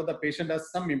CRP whenever the patient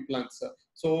has some implants.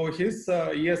 So his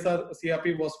ESR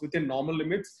CRP was within normal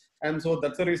limits. And so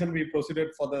that's the reason we proceeded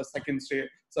for the second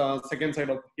side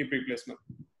of hip replacement.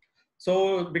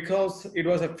 So because it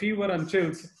was a fever and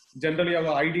chills, generally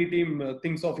our ID team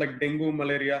thinks of like dengue,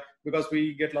 malaria, because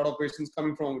we get a lot of patients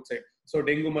coming from outside. So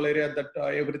dengue, malaria, that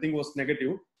everything was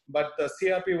negative. But the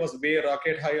CRP was way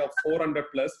rocket high of 400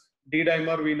 plus.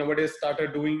 D-dimer, we nowadays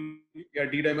started doing a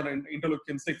D-dimer and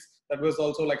interleukin 6. That was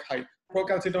also like high.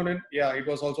 Procalcitonin, yeah, it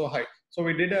was also high. So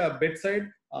we did a bedside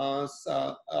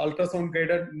ultrasound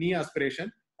guided knee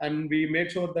aspiration, and we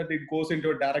made sure that it goes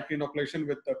into a direct inoculation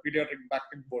with the pediatric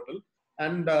bacterial bottle.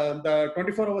 And the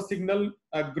 24-hour signal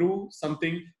grew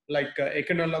something like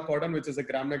Echinella cordon, which is a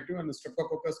gram-negative, and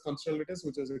Streptococcus constellitis,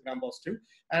 which is a gram-positive.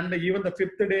 And even the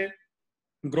 5th day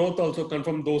growth also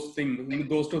confirmed those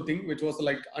two things, which was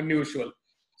like unusual.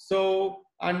 So,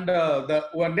 and the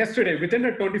next day, within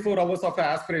the 24 hours of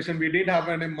aspiration, we didn't have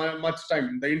any much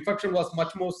time. The infection was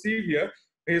much more severe.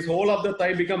 His whole of the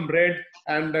thigh became red,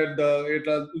 and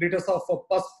liters of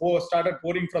pus started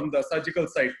pouring from the surgical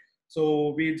site.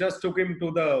 So we just took him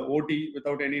to the OT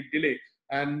without any delay.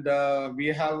 And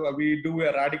we do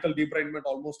a radical debridement,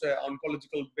 almost an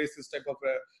oncological basis type of.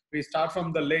 We start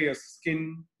from the layers,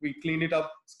 skin, we clean it up,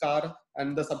 scar,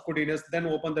 and the subcutaneous, then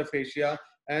open the fascia,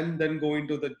 and then go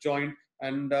into the joint.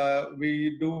 And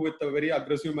we do with a very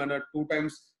aggressive manner 2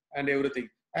 times and everything.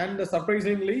 And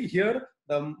surprisingly, here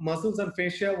the muscles and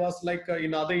fascia was like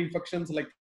in other infections like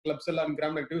Klebsiella and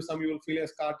gram-negative, some you will feel a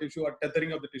scar tissue or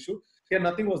tethering of the tissue. Here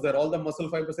nothing was there. All the muscle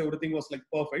fibers, everything was like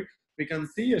perfect. We can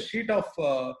see a sheet of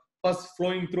pus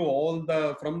flowing through all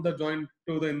from the joint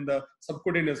to in the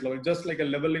subcutaneous level, just like a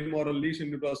leveling or a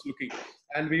lesion it was looking.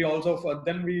 And we also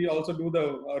do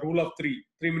the rule of 3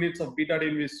 minutes of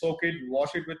betadine. We soak it,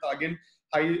 wash it with again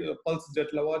high pulse jet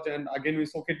lavage, and again we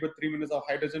soak it with 3 minutes of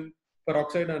hydrogen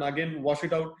peroxide, and again wash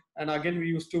it out. And again we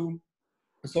used to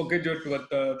soak it with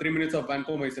 3 minutes of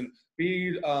vancomycin.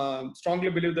 We strongly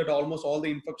believe that almost all the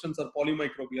infections are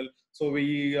polymicrobial. So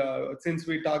we, since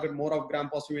we target more of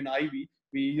gram-positive in IV,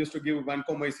 we used to give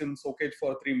vancomycin soakage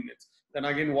for 3 minutes. Then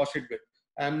again wash it with.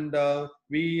 And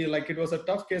it was a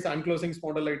tough case, ankylosing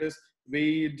spondylitis.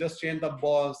 We just changed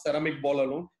the ceramic ball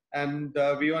alone. And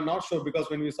we were not sure, because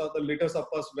when we saw the liters of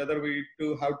pus, whether we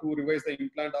have to revise the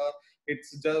implant or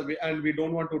it's just, and we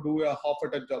don't want to do a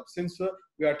half-hearted job. Since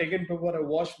we are taken for a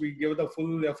wash, we give the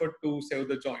full effort to save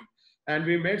the joint. And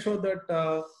we made sure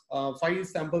that 5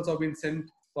 samples have been sent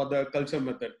for the culture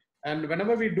method. And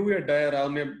whenever we do a diarrhea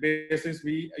on a basis,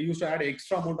 we used to add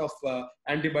extra amount of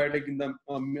antibiotic in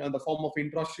the form of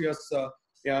intraosseous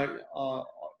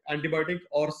antibiotic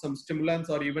or some stimulants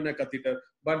or even a catheter.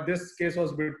 But this case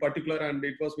was a bit particular, and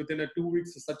it was within 2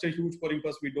 weeks, such a huge pouring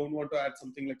pus, we don't want to add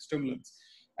something like stimulants.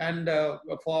 And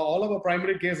for all of our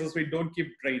primary cases, we don't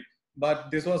keep drain.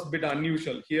 But this was a bit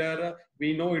unusual. Here,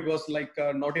 we know it was like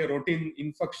not a routine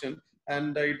infection.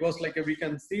 And it was like we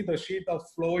can see the sheet of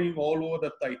flowing all over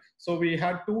the thigh. So we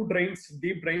had 2 drains,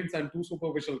 deep drains and 2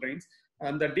 superficial drains.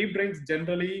 And the deep drains,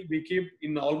 generally, we keep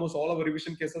in almost all our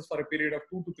revision cases for a period of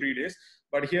 2 to 3 days.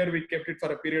 But here we kept it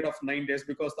for a period of 9 days,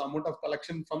 because the amount of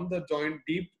collection from the joint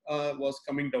deep was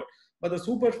coming down. But the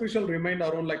superficial remained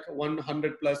around like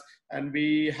 100 plus, and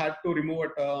we had to remove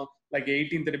it like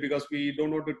 18th day, because we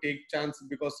don't want to take chance,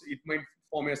 because it might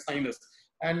form a sinus.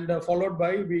 And followed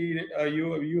by, we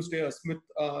used a Smith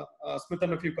 &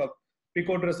 Nephew cup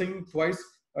pico dressing twice,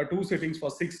 2 sittings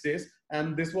for 6 days.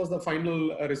 And this was the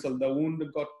final result. The wound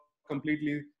got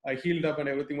completely healed up and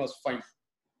everything was fine.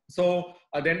 So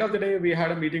at the end of the day, we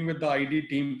had a meeting with the ID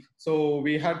team. So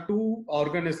we had 2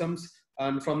 organisms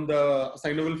and from the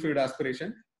synovial fluid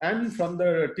aspiration. And from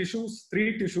the tissues,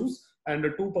 3 tissues and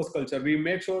 2 pus culture, we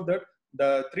make sure that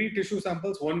the 3 tissue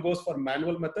samples, one goes for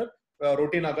manual method,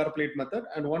 routine agar plate method,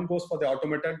 and one goes for the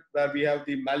automated, where we have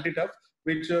the multi-tuff,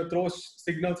 which throws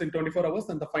signals in 24 hours,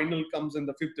 and the final comes in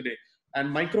the 5th day. And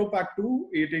micropack 2,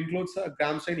 it includes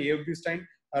gram stain, AFB stain,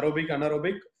 aerobic,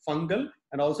 anaerobic, fungal,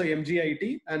 and also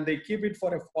MGIT, and they keep it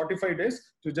for 45 days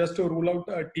to rule out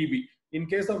TB. In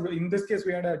this case,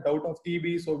 we had a doubt of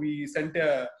TB, so we sent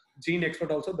a gene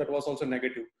expert also, that was also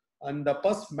negative. And the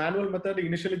pus manual method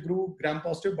initially grew gram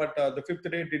positive, but the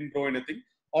 5th day didn't grow anything.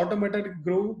 Automated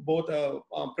grew both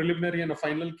preliminary and a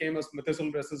final came as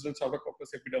methicillin resistant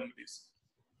Staphylococcus epidermidis.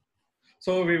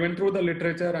 So we went through the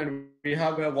literature, and we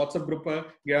have a WhatsApp group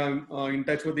in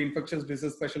touch with the infectious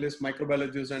disease specialists,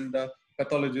 microbiologists, and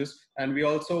pathologists. And we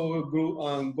also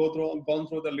gone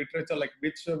through the literature, like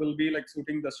which will be like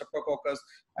suiting the Streptococcus.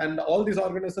 And all these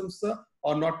organisms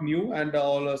are not new, and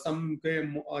some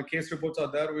case reports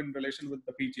are there in relation with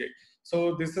the PGI.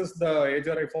 So this is the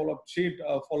AGRI follow-up sheet.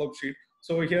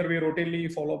 So here we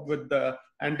routinely follow up with the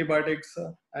antibiotics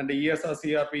and the ESR,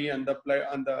 CRP, and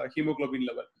the hemoglobin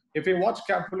level. If you watch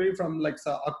carefully from like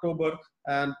October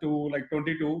and to like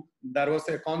 22, there was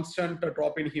a constant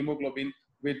drop in hemoglobin,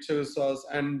 which was,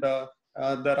 and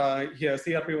here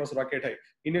CRP was rocket high.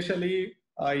 Initially,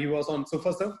 he was on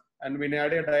Sufosef, and when he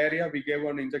had a diarrhea, we gave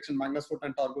one injection Magnasfort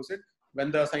and Targocid.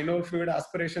 When the synovial fluid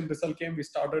aspiration result came, we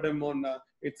started him on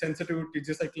its sensitive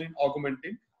tigecycline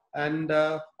augmentin. And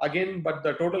again, but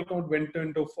the total count went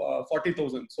into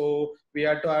 40,000. So we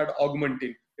had to add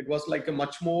augmentin. It was like a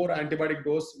much more antibiotic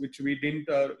dose, which we didn't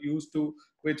use to,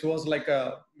 which was like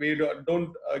we don't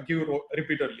give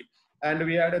repeatedly. And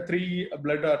we had 3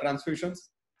 blood transfusions.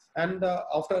 And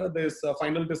after this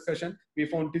final discussion, we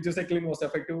found tigecycline was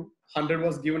effective. 100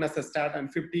 was given as a stat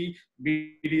and 50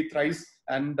 BD thrice.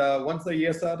 And once the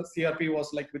ESR CRP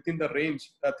was like within the range,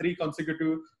 3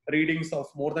 consecutive readings of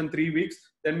more than 3 weeks,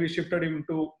 then we shifted him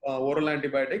to oral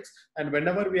antibiotics. And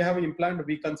whenever we have implant,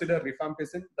 we consider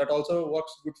rifampicin. That also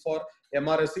works good for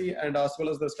MRSA and as well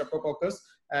as the Streptococcus.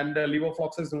 And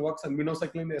levofloxacin works, and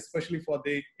minocycline, especially for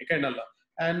the Echinella.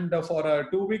 And for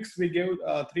 2 weeks, we gave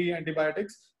 3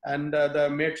 antibiotics, and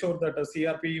made sure that the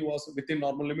CRP was within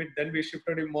normal limit. Then we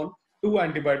shifted him on 2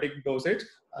 antibiotic dosage,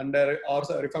 and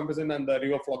also rifampicin and the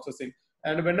levofloxacin.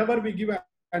 And whenever we give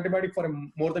antibiotic for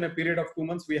more than a period of 2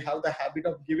 months, we have the habit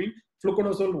of giving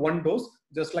fluconazole 1 dose,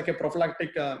 just like a prophylactic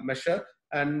measure,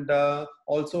 and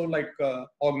also like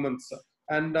augments.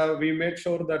 And we made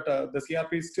sure that the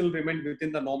CRP still remained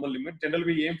within the normal limit. Generally,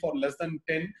 we aim for less than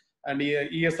 10 and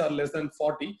ESR less than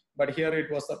 40, but here it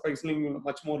was surprisingly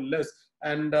much more less,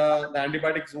 and the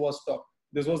antibiotics was stopped.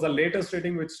 This was the latest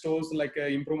rating, which shows like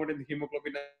improvement in the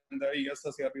hemoglobin and the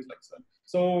ESR CRP is like so.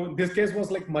 So this case was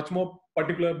like much more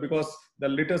particular, because the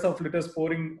liters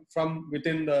pouring from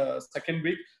within the 2nd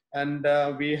week, and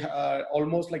we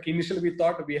almost like initially we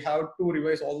thought we have to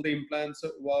revise all the implants.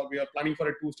 We are planning for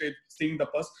a 2-stage seeing the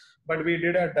pus, but we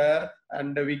did a DARE,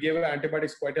 and we gave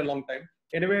antibiotics quite a long time.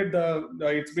 Anyway,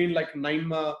 it's been like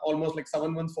 9, almost like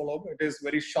 7 months follow-up. It is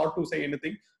very short to say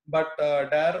anything, but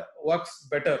DARE works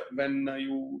better when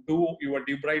you do your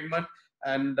debridement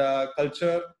and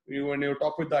culture. When you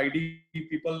talk with the ID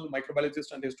people,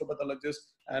 microbiologists and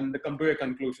histopathologists, and come to a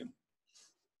conclusion.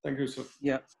 Thank you, sir.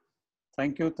 Yeah,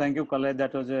 thank you, Kalai.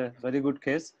 That was a very good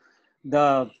case.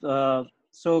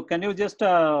 So can you just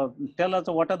tell us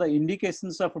what are the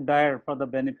indications of DARE for the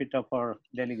benefit of our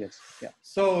delegates? Yeah.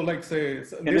 So like say,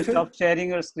 can you stop sharing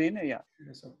your screen? Yeah.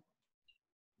 Yes, sir.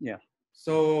 Yeah.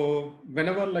 So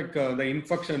whenever like the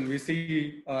infection, we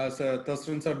see as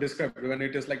Thorsten sir described, when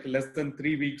it is like less than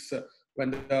 3 weeks,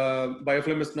 when the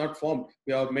biofilm is not formed,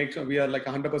 we are like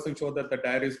 100% sure that the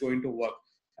DARE is going to work.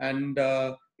 And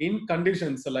in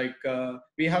conditions like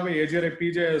we have a AGRI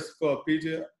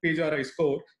PGRI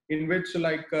score, in which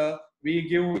like we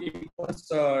give importance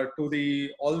to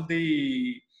all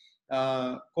the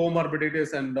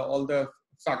comorbidities and all the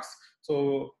facts.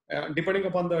 So depending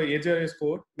upon the AGRI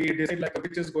score, we decide like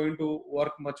which is going to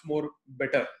work much more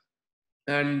better.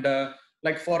 And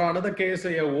like for another case,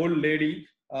 a old lady,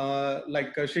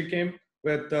 she came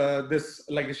with this,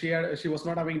 like she was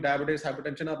not having diabetes,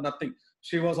 hypertension, or nothing.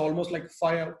 She was almost like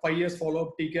 5 years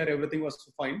follow-up, TKR, everything was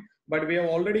fine. But we have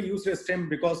already used a stem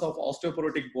because of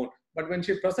osteoporotic bone. But when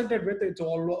she presented with it,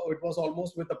 it was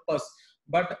almost with a pus.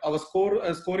 But our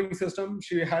scoring system,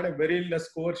 she had a very less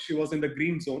score. She was in the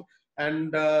green zone.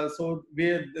 And so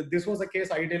this was a case.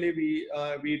 Ideally,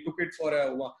 we took it for a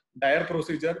dire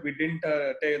procedure. We didn't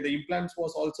take the implants.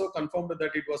 Was also confirmed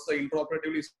that it was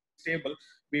intraoperatively stable.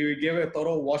 We gave a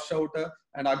thorough washout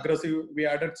and aggressive. We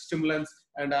added stimulants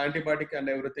and antibiotic and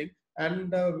everything.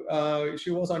 And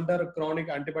she was under chronic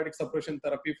antibiotic suppression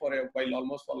therapy for a while,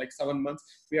 almost for like 7 months.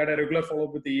 We had a regular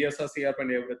follow-up with the ESR, CRP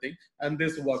and everything, and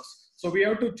this works. So we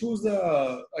have to choose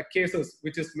cases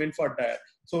which is meant for dire.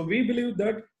 So we believe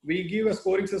that we give a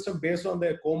scoring system based on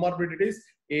their comorbidities,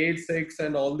 age, sex,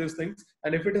 and all these things.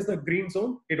 And if it is the green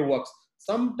zone, it works.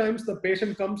 Sometimes the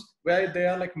patient comes where they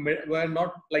are like were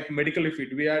not like medically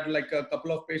fit. We had like a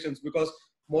couple of patients because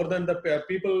more than the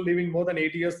people living more than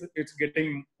 8 years, it's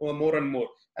getting more and more.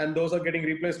 And those are getting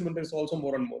replacement is also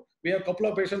more and more. We have a couple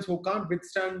of patients who can't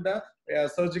withstand the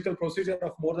surgical procedure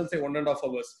of more than say 1.5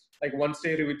 hours, like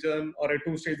 1-stage revision or a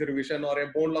 2-stage revision or a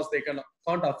bone loss they can't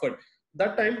afford.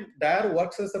 That time, DARE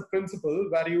works as a principle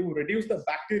where you reduce the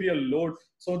bacterial load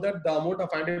so that the amount of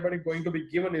antibiotic going to be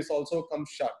given is also comes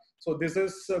short. So this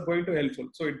is going to helpful.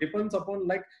 So it depends upon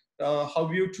like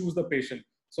how you choose the patient.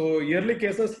 So yearly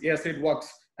cases, yes, it works.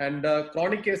 And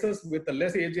chronic cases with a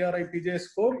less AGRI PGI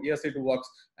score, yes, it works.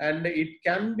 And it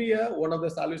can be one of the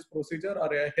salvage procedure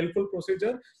or a helpful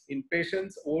procedure in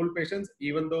patients, old patients,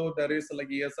 even though there is like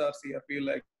ESR, CRP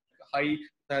like high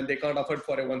and they can't afford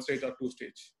for a 1-stage or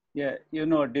 2-stage. Yeah, you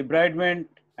know, debridement,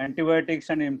 antibiotics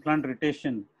and implant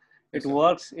rotation, it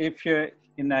works if you're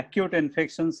in acute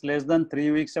infections less than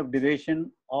 3 weeks of duration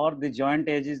or the joint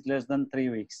age is less than 3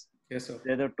 weeks. Yes, sir.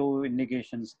 There are 2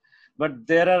 indications. But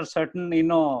there are certain, you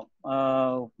know,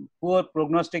 poor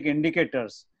prognostic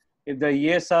indicators. If the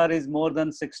ESR is more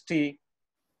than 60,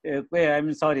 the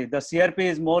CRP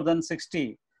is more than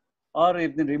 60, or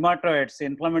if the rheumatoids,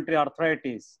 inflammatory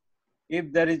arthritis,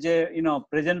 if there is a, you know,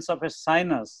 presence of a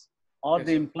sinus or yes,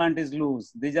 the implant is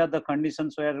loose, these are the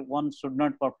conditions where one should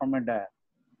not perform a DARE.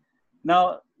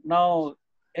 Now,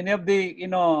 any of the, you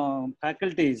know,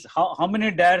 faculties, how many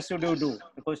DAREs should you do?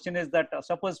 The question is that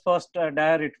suppose first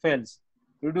DARE it fails.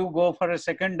 Would you go for a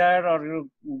second DARE or you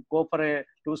go for a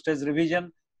 2-stage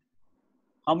revision?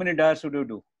 How many DAREs should you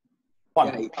do?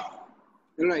 Yeah,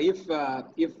 you know,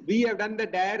 if we have done the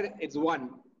DARE, it's 1.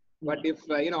 But if,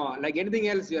 you know, like anything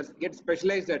else, you get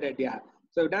specialized at it, yeah.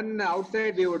 So done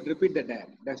outside, we would repeat the DARE.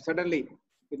 Suddenly,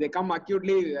 if they come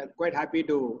acutely, we are quite happy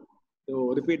to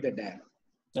repeat the DARE.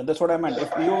 And that's what I meant.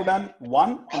 If you have done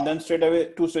 1 and then straight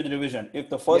away 2-stage revision, if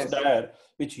the first DARE,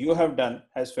 which you have done,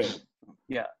 has failed.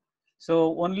 Yeah.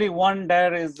 So only 1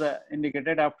 DARE is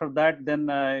indicated. After that, then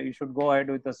you should go ahead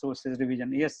with the 2-stage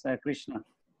revision. Yes, Krishna.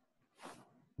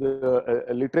 The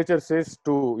literature says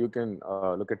 2, you can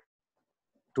look at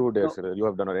 2 DAREs you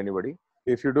have done or anybody.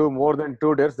 If you do more than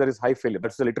 2 DAREs, there is high failure.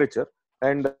 That's the literature.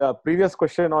 And previous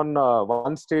question on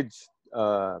 1-stage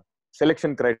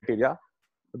selection criteria,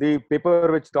 the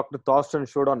paper which Dr. Thorsten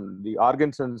showed on the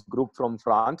Argenson's group from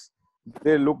France,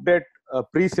 they looked at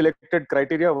pre-selected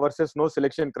criteria versus no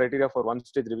selection criteria for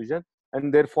 1-stage revision,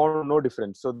 and they found no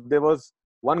difference. So there was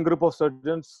one group of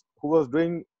surgeons who was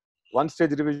doing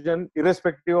 1-stage revision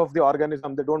irrespective of the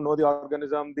organism. They don't know the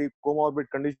organism, the comorbid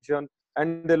condition,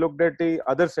 and they looked at the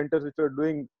other centers which were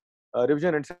doing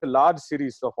revision. It's a large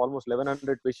series of almost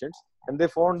 1100 patients, and they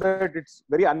found that it's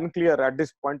very unclear at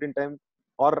this point in time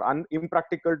or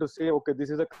impractical to say, okay,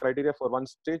 this is a criteria for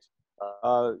 1-stage.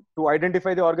 To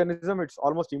identify the organism, it's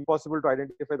almost impossible to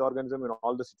identify the organism in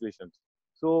all the situations.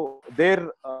 So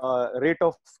their rate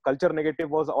of culture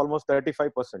negative was almost 35%.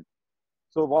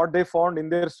 So what they found in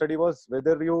their study was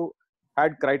whether you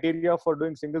had criteria for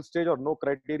doing single stage or no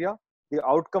criteria, the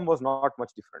outcome was not much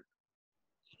different.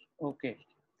 Okay.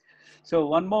 So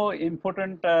one more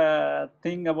important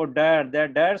thing about DARE,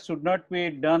 that DARE should not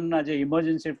be done as an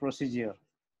emergency procedure.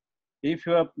 If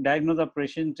you have diagnosed the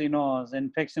patient, you know,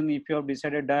 infection, if you have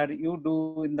decided DARE, you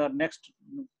do in the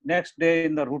next day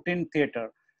in the routine theater,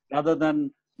 rather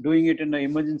than doing it in the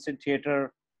emergency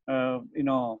theater, you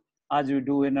know, as you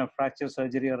do in a fracture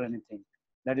surgery or anything.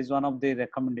 That is one of the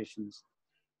recommendations.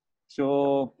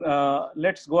 So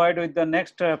let's go ahead with the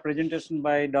next presentation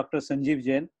by Dr. Sanjeev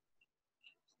Jain.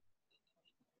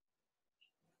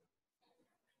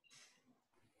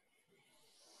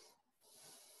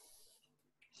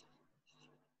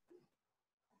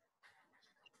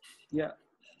 Yeah.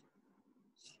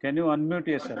 Can you unmute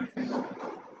yourself?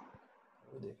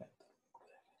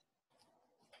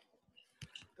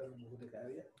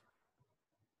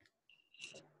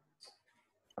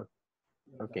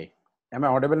 Okay. Am I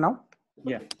audible now?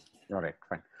 Yeah. All right,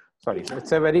 fine. Sorry. So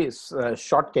it's a very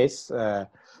short case.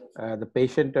 The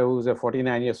patient who's a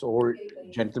 49 years old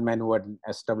gentleman who had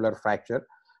a stubbular fracture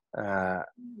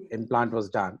implant was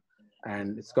done,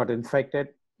 and it's got infected.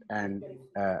 And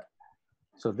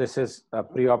so this is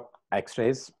pre-op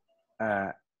X-rays.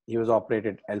 He was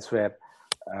operated elsewhere,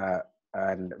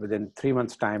 and within 3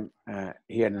 months' time,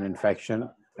 he had an infection.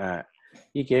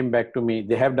 He came back to me.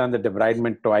 They have done the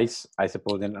debridement twice, I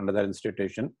suppose, in another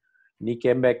institution. And he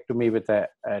came back to me with a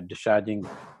discharging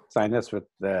sinus with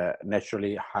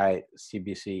naturally high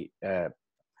CBC,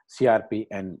 CRP,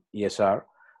 and ESR.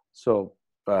 So,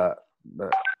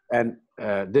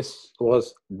 this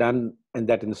was done in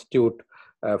that institute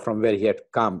from where he had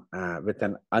come with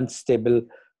an unstable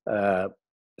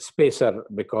spacer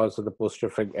because of the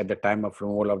posterior fragment at the time of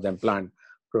removal of the implant.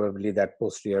 Probably that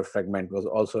posterior fragment was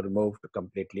also removed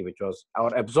completely, which was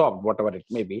or absorbed, whatever it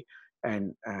may be.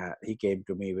 And he came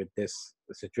to me with this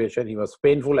situation. He was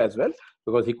painful as well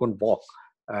because he couldn't walk.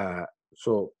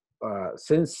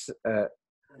 Since there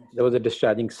was a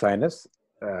discharging sinus,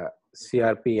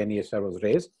 CRP and ESR was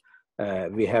raised,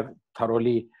 we have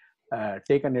thoroughly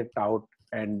taken it out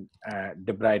and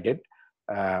debrided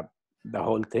the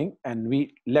whole thing. And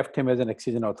we left him as an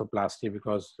excision orthoplasty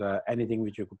because anything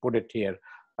which you could put it here,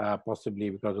 possibly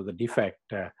because of the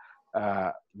defect,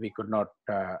 we could not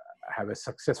have a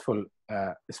successful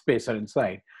spacer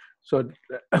inside. So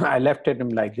I left him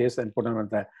like this and put him on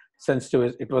the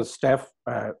sensitive, it was staph,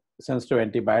 sensitive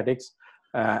antibiotics,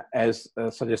 as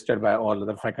suggested by all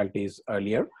other faculties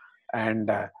earlier. And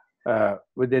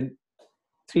within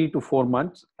 3 to 4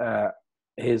 months,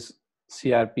 his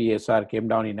CRP, SR came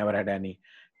down. He never had any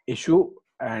issue.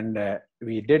 And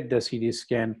we did the CT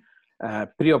scan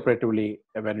preoperatively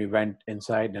when we went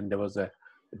inside, and there was a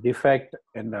defect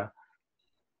in the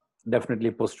definitely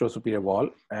posterior superior wall,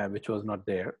 which was not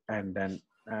there. And then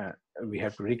we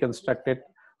had to reconstruct it.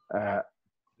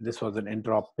 This was an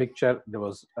intra-op picture. There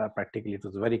was practically, it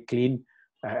was very clean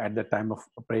at the time of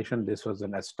operation. This was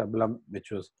an acetabulum,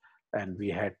 which was, and we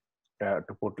had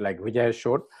to put, like Vijay has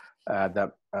showed,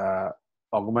 the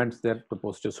augments there, the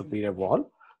posterior superior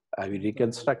wall. We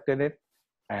reconstructed it,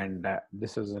 and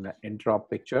this is an intra-op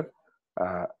picture.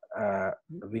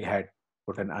 We had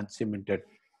put an uncemented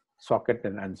socket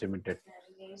and uncemented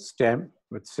stem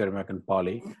with ceramic and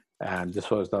poly, and this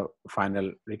was the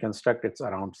final reconstruct. It's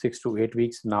around 6 to 8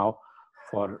 weeks now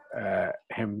for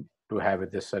him to have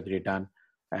this surgery done,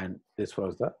 and this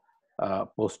was the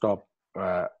post-op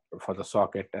for the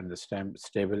socket and the stem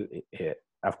stable.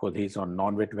 Of course, he's on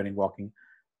non-weight bearing walking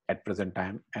at present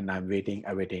time, and I'm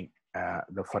awaiting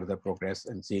the further progress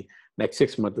and see next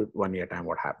 6 months to 1 year time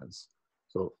what happens.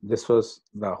 So this was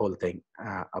the whole thing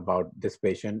about this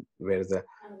patient, where the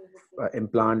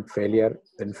implant failure,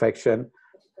 infection,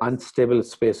 unstable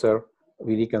spacer.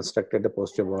 We reconstructed the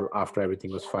posterior wall after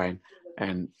everything was fine,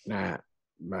 and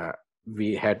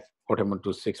we had put him on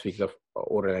to 6 weeks of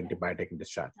oral antibiotic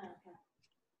discharge.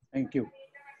 Thank you.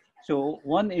 So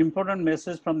one important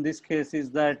message from this case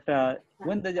is that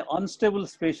when there's an unstable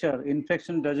spacer,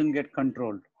 infection doesn't get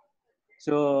controlled.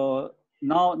 So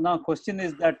now question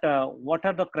is that what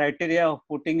are the criteria of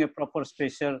putting a proper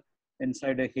spacer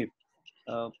inside a hip?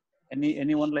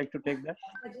 Anyone like to take that?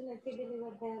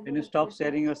 Can you stop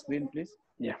sharing your screen, please?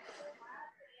 Yeah.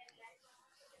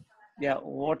 Yeah.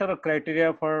 What are the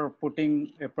criteria for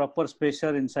putting a proper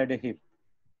spacer inside a hip?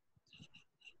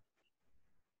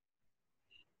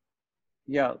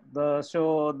 Yeah.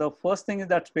 So the first thing is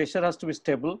that spacer has to be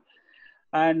stable.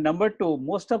 And number two,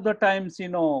 most of the times,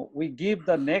 we give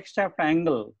the neck shaft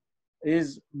angle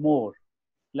is more,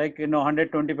 like,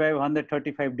 125,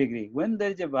 135 degree. When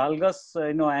there is a valgus,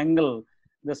 angle,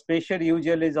 the spacer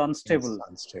usually is unstable.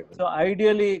 So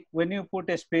ideally, when you put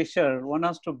a spacer, one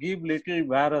has to give little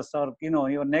varus, or,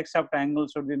 your neck shaft angle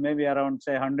should be maybe around,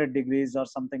 say, 100 degrees or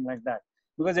something like that,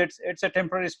 because it's a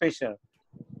temporary spacer.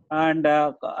 And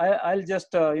I'll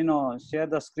just, share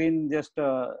the screen, just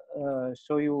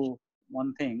show you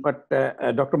one thing. But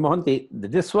Dr. Mohanty,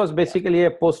 this was basically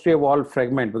a posterior wall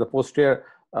fragment, but the posterior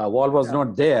wall was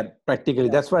not there practically.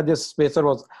 That's why this spacer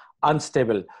was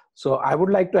unstable. So I would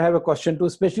like to have a question to,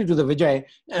 especially to the Vijay,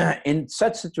 in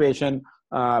such situation,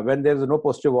 when there is no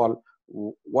posterior wall,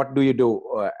 what do you do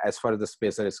as far as the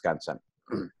spacer is concerned?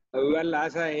 Well,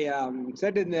 as I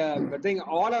said in the thing,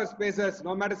 all our spacers,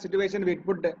 no matter situation, we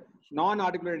put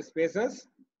non-articulated spacers.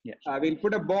 Yeah. We'll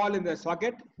put a ball in the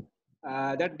socket.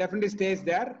 That definitely stays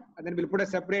there, and then we'll put a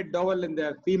separate dowel in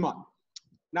the femur.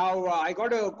 Now, I got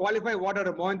to qualify what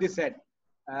Mohanty said.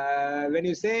 When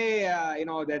you say,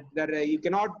 that you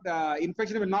cannot,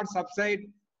 infection will not subside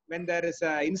when there is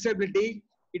instability,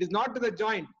 it is not to the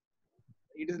joint.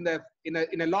 It is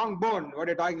in a long bone, what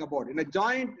you're talking about. In a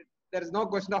joint, there is no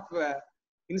question of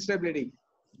instability.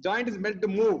 Joint is meant to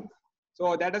move.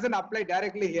 So that doesn't apply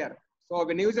directly here. So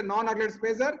when you use a non-articulated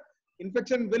spacer,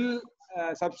 infection will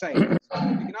subside. So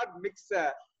we cannot mix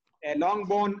a long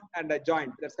bone and a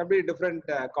joint. That's completely different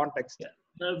context.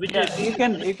 Yeah,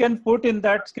 you can put in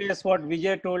that case what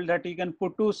Vijay told, that you can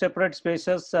put two separate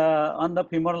spacers on the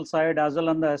femoral side as well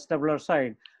on the acetabular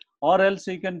side, or else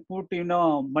you can put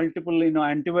multiple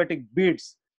antibiotic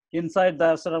beads inside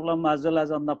the cerebellum as well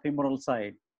as on the femoral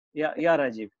side. Yeah,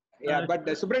 Rajiv. Yeah, but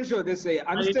Subranshu, this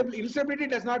instability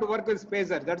does not work with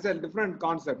spacer. That's a different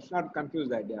concept. Not confuse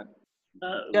that. Yeah.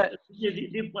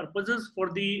 The purposes for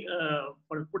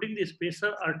putting the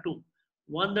spacer are two.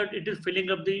 One, that it is filling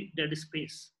up the dead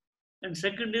space, and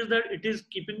second is that it is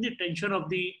keeping the tension of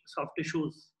the soft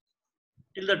tissues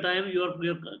till the time you are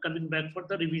coming back for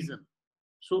the revision.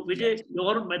 So Vijay,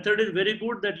 your method is very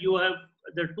good that you have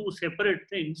the two separate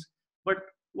things, but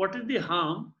what is the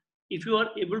harm if you are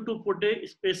able to put a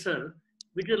spacer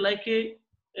which is like a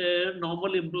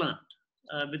normal implant,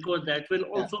 because that will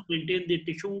also maintain the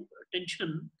tissue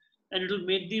tension and it will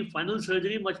make the final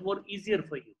surgery much more easier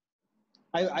for you.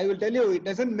 I will tell you, it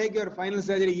doesn't make your final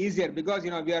surgery easier because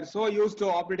we are so used to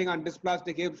operating on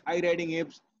dysplastic hips, high riding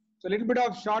hips. So a little bit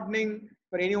of shortening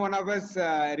for any one of us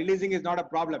releasing is not a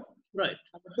problem. Right.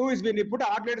 Number two is when you put an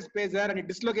articulated spacer and it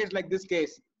dislocates like this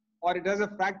case, or it does a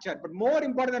fracture. But more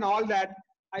important than all that,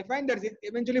 I find there's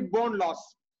eventually bone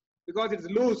loss because it's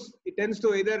loose. It tends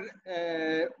to either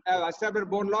have acetabular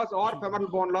bone loss or femoral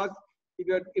bone loss if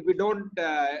you don't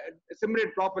cement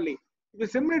it properly. If you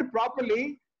cement it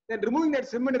properly, then removing that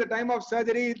cement at the time of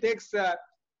surgery takes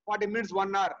 40 minutes,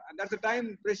 1 hour. And that's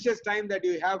the precious time that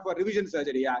you have for revision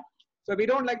surgery. Yeah. So we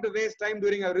don't like to waste time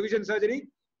during a revision surgery.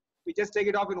 We just take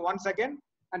it off in 1 second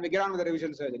and we get on with the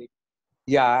revision surgery.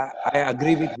 Yeah, I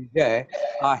agree with Vijay.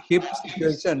 Hip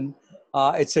situation,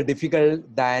 it's a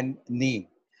difficult than knee.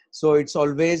 So it's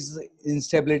always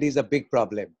instability is a big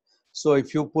problem. So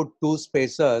if you put two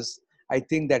spacers, I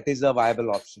think that is a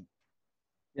viable option.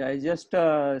 Yeah, I just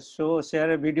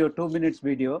share a video, 2 minutes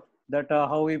video, that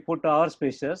how we put our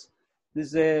spacers. This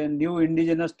is a new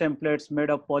indigenous templates made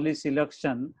of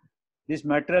polyselection. This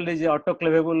material is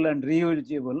autoclavable and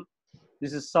reusable.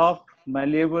 This is soft,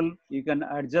 malleable. You can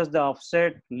adjust the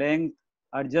offset, length,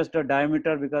 adjust the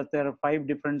diameter because there are 5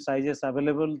 different sizes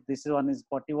available. This one is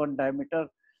 41 diameter.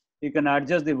 You can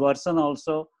adjust the version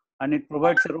also, and it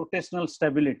provides a rotational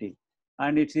stability,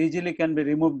 and it easily can be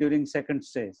removed during second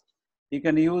stage. You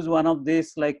can use one of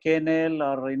these like K-nail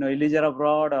or Eligera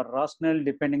rod or Ross nail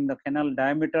depending the canal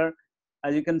diameter.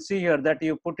 As you can see here that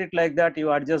you put it like that, you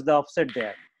adjust the offset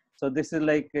there. So this is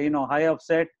like high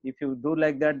offset. If you do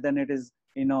like that, then it is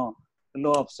low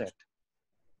offset.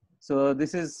 So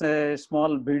this is a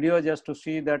small video just to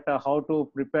see that how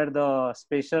to prepare the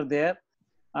spacer there,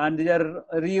 and they are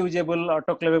reusable,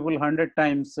 autoclavable 100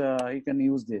 times. You can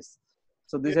use this.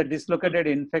 So this is a dislocated,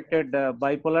 infected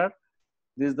bipolar.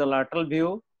 This is the lateral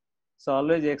view. So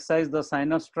always excise the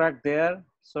sinus tract there.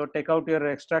 So take out your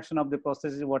extraction of the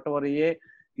prosthesis, whatever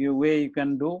way you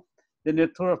can do. Then you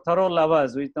thorough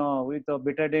lavas with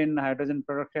betadine, hydrogen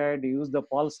peroxide. You use the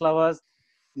pulse lavas.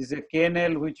 This is a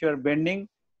K-nail which you are bending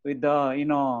with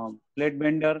the plate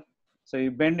bender. So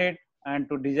you bend it, and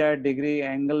to desired degree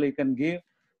angle you can give.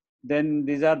 Then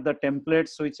these are the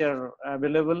templates which are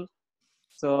available.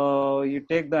 So you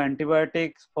take the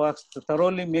antibiotics first,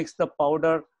 thoroughly mix the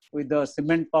powder with the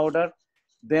cement powder.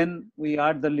 Then we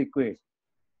add the liquid.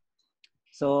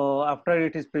 So after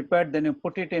it is prepared, then you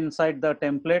put it inside the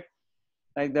template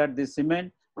like that, the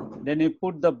cement. Then you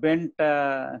put the bent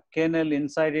K-nail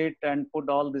inside it and put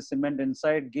all the cement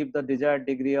inside, give the desired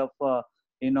degree of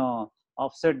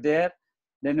offset there.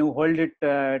 Then you hold it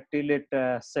till it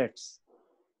sets.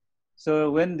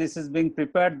 So when this is being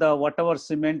prepared, the whatever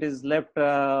cement is left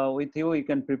with you, you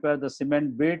can prepare the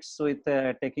cement beads with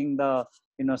taking the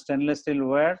stainless steel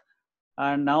wire.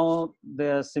 And now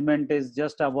the cement is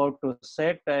just about to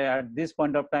set. At this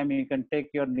point of time, you can take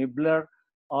your nibbler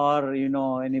or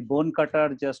any bone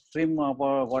cutter, just trim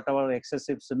whatever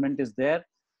excessive cement is there,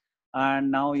 and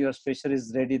now your spacer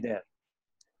is ready there.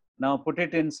 Now put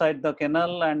it inside the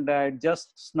canal, and it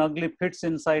just snugly fits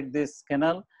inside this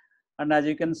canal. And as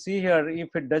you can see here, if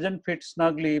it doesn't fit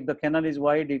snugly, if the canal is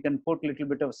wide, you can put a little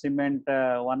bit of cement,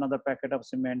 one other packet of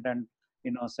cement, and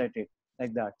set it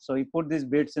like that. So you put these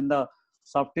beads in the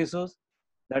soft tissues.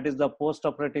 That is the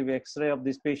post-operative X-ray of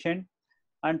this patient,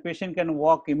 and patient can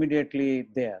walk immediately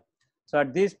there. So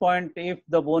at this point, if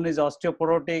the bone is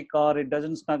osteoporotic or it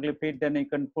doesn't snugly fit, then you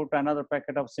can put another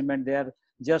packet of cement there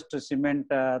just to cement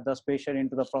the spacer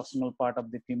into the proximal part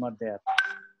of the femur there.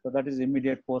 So that is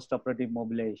immediate post-operative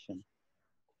mobilization.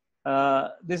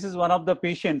 This is one of the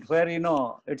patient where, you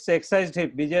know, it's excised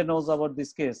hip. Vijay knows about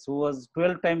this case, who was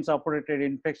 12 times operated,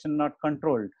 infection not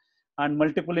controlled, and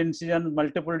multiple incisions,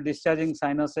 multiple discharging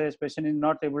sinuses. Patient is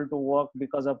not able to walk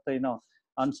because of the, you know,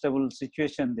 unstable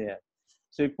situation there.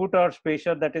 So we put our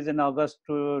spacer, that is in August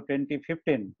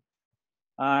 2015.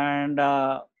 And,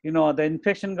 you know, the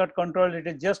infection got controlled. It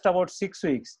is just about 6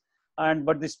 weeks. And,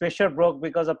 but the spacer broke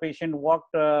because a patient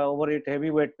walked over it,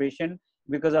 heavyweight patient,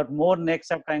 because of more neck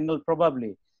sac angle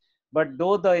probably. But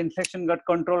though the infection got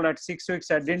controlled at 6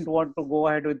 weeks, I didn't want to go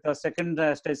ahead with the second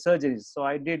stage surgeries. So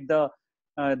I did the,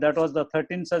 that was the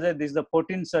 13th surgery. This is the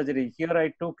 14th surgery. Here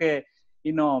I took a,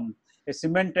 you know, a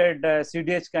cemented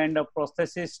CDH kind of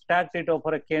prosthesis, stacked it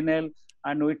over a canal,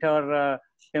 and with our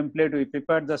template, we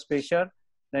prepared the spacer.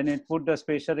 Then it put the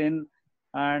spacer in,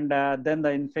 and then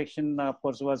the infection, of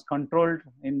course, was controlled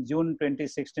in June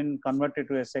 2016, converted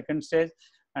to a second stage.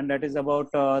 And that is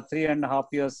about 3.5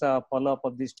 years follow-up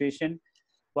of this patient.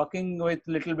 Working with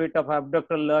little bit of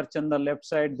abductor lurch on the left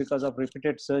side because of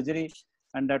repeated surgery.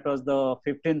 And that was the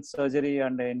 15th surgery,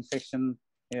 and the infection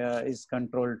is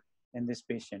controlled in this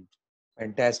patient.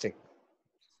 Fantastic.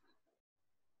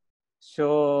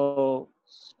 So,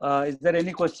 is there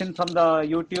any question from the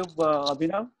YouTube,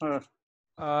 Abhinav?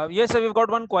 Yes, sir, we've got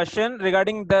one question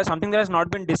regarding the something that has not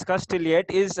been discussed till yet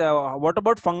is what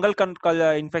about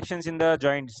fungal infections in the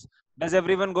joints? Does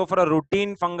everyone go for a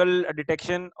routine fungal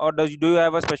detection, or do you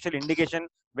have a special indication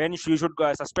when you should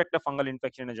suspect a fungal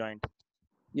infection in a joint?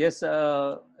 Yes,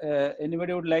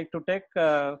 anybody would like to take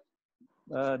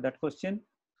that question?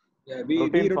 Yeah, we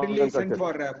routinely send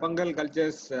for fungal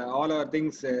cultures, all our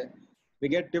things. We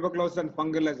get tuberculosis and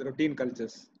fungal as routine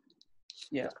cultures.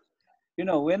 Yeah. You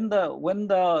know, when the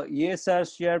ESR,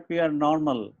 CRP are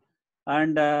normal,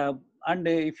 and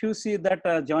if you see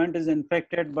that joint is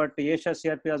infected, but ESR,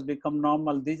 CRP has become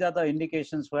normal, these are the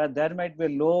indications where there might be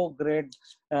low grade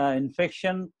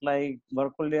infection like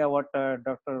Burkholderia, what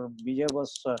Dr. Vijay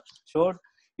was showed.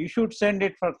 You should send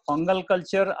it for fungal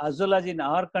culture, as well as in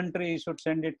our country, you should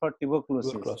send it for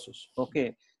tuberculosis.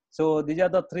 Okay. So these are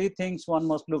the three things one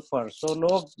must look for. So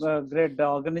low grade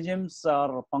organisms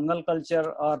or fungal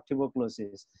culture or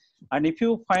tuberculosis. And if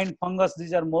you find fungus,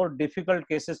 these are more difficult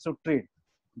cases to treat.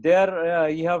 There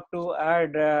you have to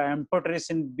add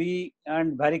amphotericin B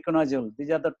and voriconazole. These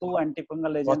are the two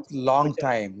antifungal agents. Long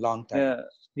time.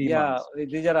 Yeah,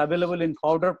 these are available in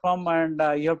powder form, and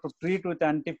you have to treat with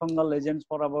antifungal agents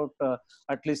for about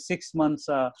at least 6 months,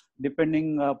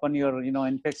 depending upon your, you know,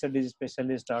 infectious disease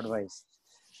specialist advice.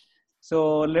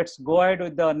 So let's go ahead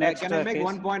with the next. Can I make case?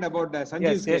 one point about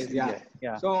Sanjeev's Yes, case?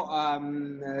 Yeah. So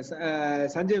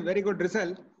Sanjeev, very good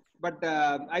result. But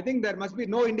I think there must be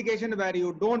no indication where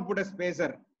you don't put a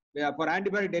spacer for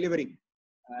antibiotic delivery.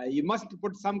 You must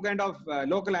put some kind of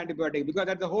local antibiotic, because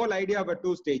that's the whole idea of a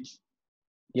two-stage.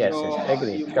 Yes, So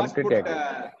agree. you must put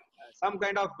some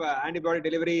kind of antibiotic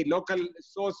delivery local,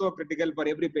 so critical for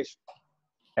every patient.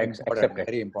 Accepted.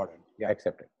 Very important. Yeah,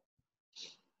 accepted.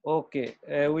 Okay,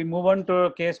 we move on to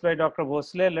a case by Dr.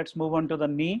 Bhosle. Let's move on to the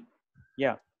knee.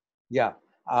 Yeah. Yeah.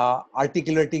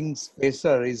 Articulating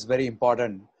spacer is very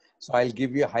important. So I'll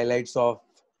give you highlights of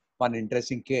one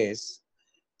interesting case.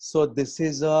 So this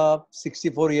is a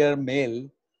 64-year male,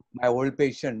 my old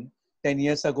patient. 10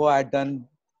 years ago, I had done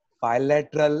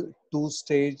bilateral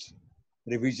two-stage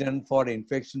revision for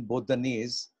infection, both the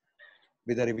knees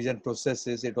with the revision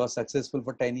processes. It was successful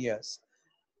for 10 years.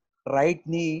 Right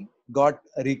knee got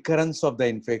recurrence of the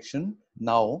infection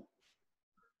now,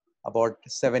 about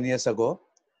 7 years ago.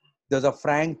 There's a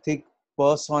frank thick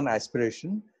pus on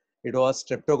aspiration. It was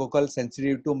streptococcal,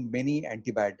 sensitive to many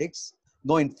antibiotics.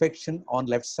 No infection on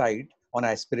left side on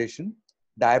aspiration.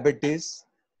 Diabetes,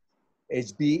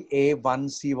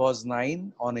 HbA1c was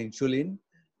 9 on insulin,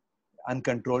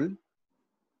 uncontrolled.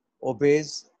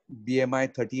 Obese,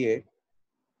 BMI 38.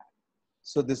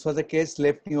 So this was a case,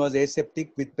 left knee was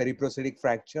aseptic with periprosthetic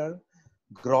fracture,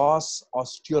 gross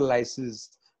osteolysis,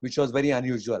 which was very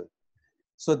unusual.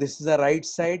 So this is the right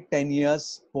side, 10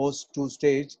 years post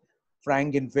two-stage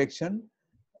frank infection.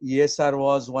 ESR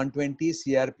was 120,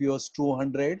 CRP was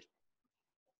 200.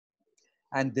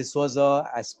 And this was a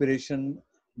aspiration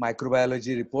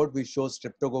microbiology report which shows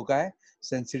streptococci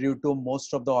sensitive to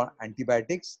most of the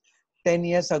antibiotics. 10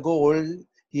 years ago old,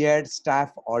 he had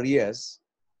Staph aureus.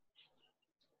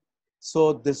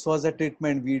 So this was a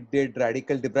treatment. We did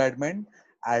radical debridement,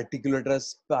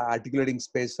 articulating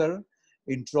spacer,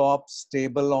 intraop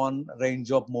stable on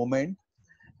range of movement,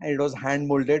 and it was hand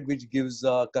molded, which gives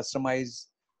customized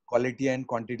quality and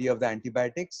quantity of the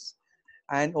antibiotics.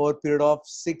 And over a period of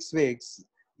 6 weeks,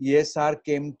 ESR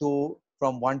came to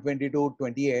from 120 to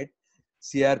 28.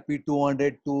 CRP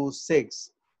 200 to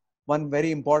 6. One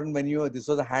very important, when this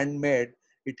was a handmade,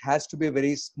 it has to be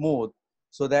very smooth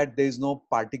so that there is no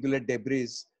particulate debris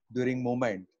during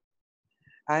movement.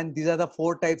 And these are the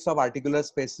 4 types of articular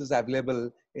spaces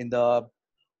available in the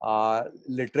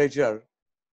literature.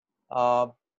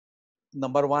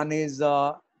 Number 1 is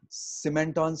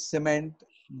cement on cement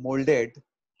molded.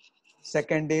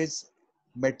 Second is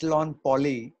metal on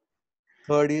poly.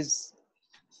 Third is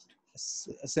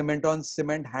cement on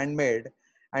cement handmade.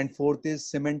 And fourth is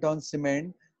cement on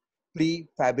cement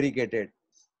prefabricated.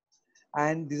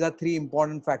 And these are 3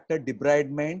 important factors: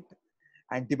 debridement,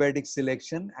 antibiotic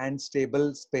selection, and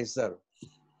stable spacer.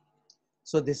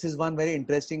 So this is one very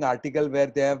interesting article where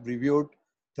they have reviewed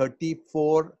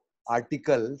 34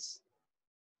 articles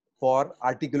for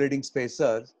articulating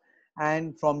spacers,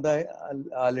 and from the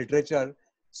literature,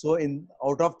 so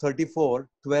out of 34,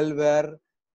 12 were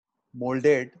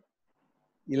molded,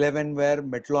 11 were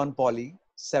metal on poly,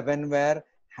 7 were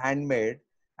handmade,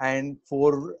 and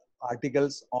 4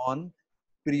 articles on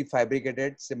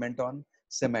prefabricated cement on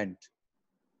cement.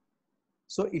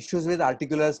 So issues with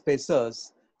articular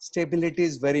spacers: stability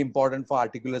is very important for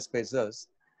articular spacers.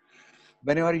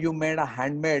 Whenever you made a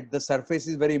handmade, the surface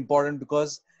is very important,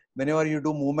 because whenever you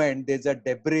do movement, there's a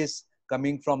debris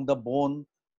coming from the bone,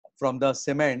 from the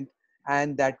cement,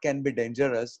 and that can be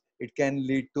dangerous. It can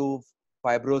lead to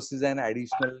fibrosis and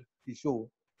additional tissue.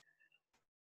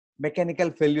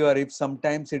 Mechanical failure: if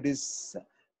sometimes it is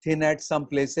thin at some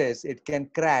places, it can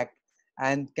crack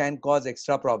and can cause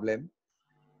extra problem.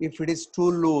 If it is too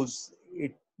loose,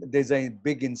 there's a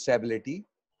big instability.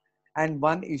 And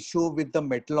one issue with the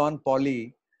metal on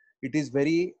poly, it is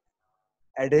very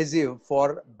adhesive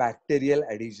for bacterial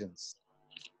adhesions.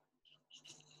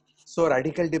 So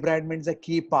radical debridement is a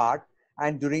key part,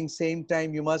 and during same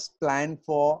time you must plan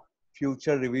for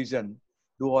future revision,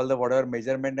 do all the whatever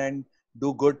measurement and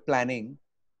do good planning.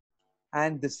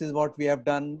 And this is what we have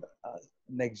done.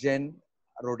 Next gen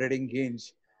rotating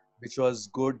hinge, which was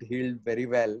good, healed very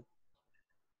well.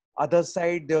 Other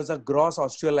side, there was a gross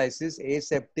osteolysis,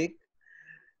 aseptic.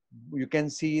 You can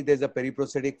see there's a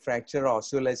periprosthetic fracture,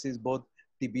 osteolysis, both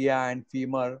tibia and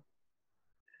femur.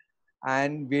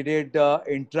 And we did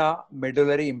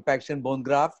intramedullary impaction bone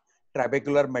graft,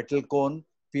 trabecular metal cone,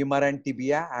 femur and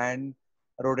tibia, and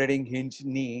rotating hinge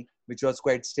knee, which was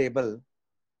quite stable.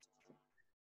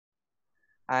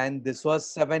 And this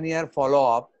was 7-year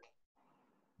follow-up,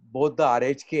 both the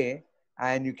RHK,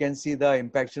 and you can see the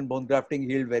impaction bone grafting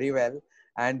healed very well,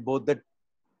 and both the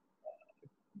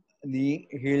knee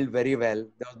healed very well.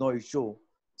 There was no issue.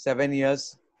 7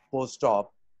 years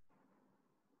post-op.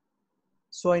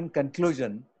 So in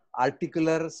conclusion,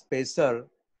 articular spacer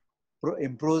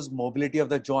improves mobility of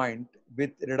the joint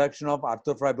with reduction of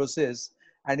arthrofibrosis,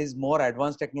 and is more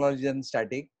advanced technology than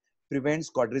static, prevents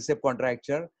quadriceps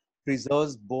contracture,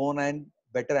 preserves bone and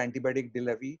better antibiotic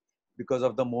delivery because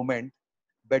of the movement,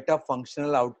 better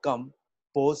functional outcome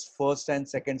post first and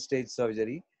second stage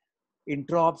surgery.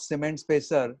 Intra-op cement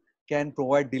spacer can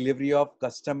provide delivery of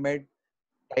custom-made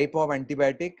type of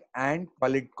antibiotic and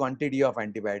quantity of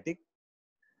antibiotic.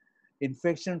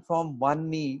 Infection from one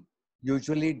knee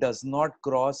usually does not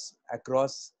cross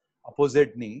across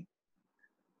opposite knee,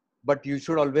 but you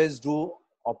should always do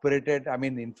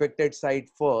infected site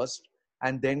first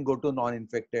and then go to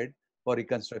non-infected for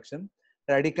reconstruction.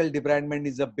 Radical debridement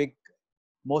is a big,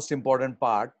 most important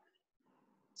part.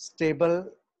 Stable,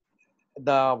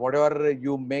 whatever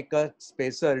you make a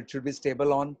spacer, it should be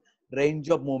stable on range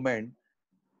of movement,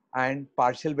 and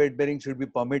partial weight bearing should be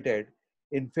permitted.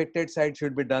 Infected site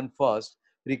should be done first.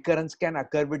 Recurrence can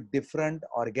occur with different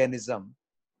organism.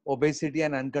 Obesity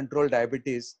and uncontrolled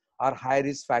diabetes are high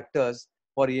risk factors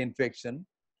for reinfection.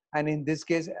 And in this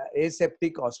case,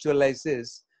 aseptic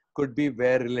osteolysis could be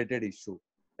wear-related issue.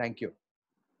 Thank you.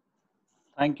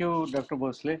 Thank you, Dr.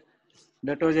 Bhosle.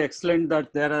 That was excellent.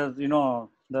 That there are,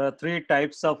 there are 3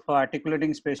 types of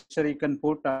articulating spacer you can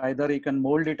put. Either you can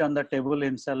mold it on the table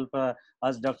himself,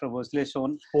 as Dr. Bhosle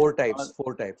shown. 4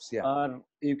 types, yeah. Or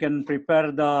you can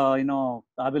prepare the,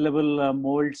 available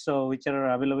molds which are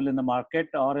available in the market,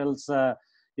 or else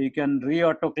you can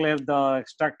re-autoclave the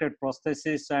extracted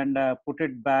prosthesis and put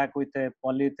it back with a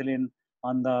polyethylene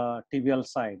on the tibial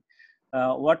side.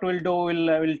 What we'll do,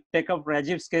 we'll take up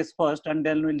Rajiv's case first, and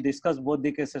then we'll discuss both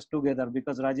the cases together,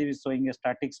 because Rajiv is showing a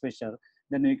static spacer.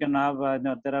 Then we can have,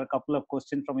 there are a couple of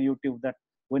questions from YouTube that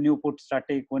when you put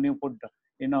static, when you put,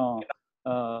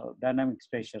 dynamic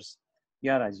spacers.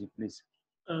 Yeah, Rajiv, please.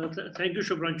 Thank you,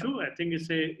 Shubhranshu. I think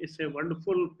it's a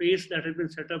wonderful pace that has been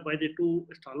set up by the 2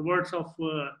 stalwarts of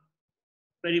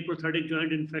periprosthetic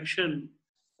joint infection,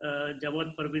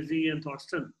 Javad Parvizi and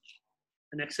Thorsten.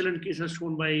 An excellent case is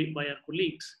shown by our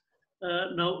colleagues.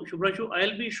 Now, Shubhranshu,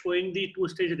 I'll be showing the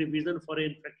two-stage revision for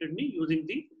an infected knee using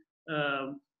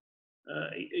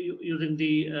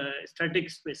the static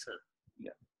spacer.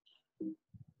 Yeah.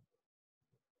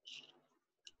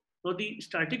 Now, the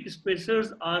static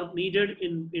spacers are needed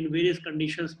in various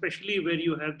conditions, especially where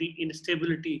you have the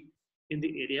instability in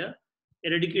the area.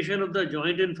 Eradication of the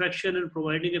joint infection and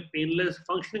providing a painless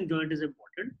functioning joint is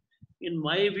important. In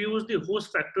my views, the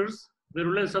host factors,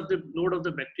 virulence of the load of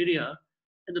the bacteria,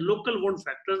 and the local wound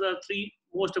factors are three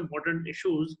most important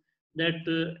issues that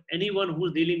anyone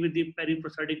who's dealing with the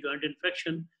periprosthetic joint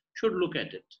infection should look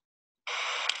at it.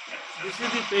 This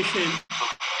is the patient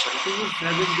who is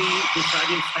having the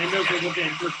starting sinus over the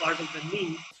anterior part of the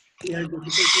knee. He has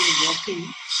difficulty in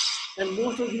walking, and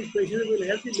most of these patients will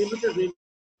have the limited range.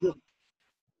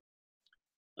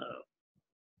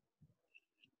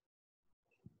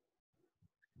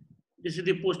 This is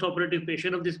the post-operative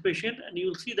patient of this patient, and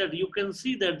you can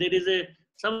see that there is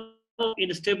some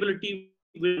instability,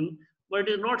 but it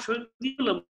is not showing the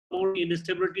amount of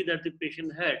instability that the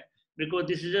patient had, because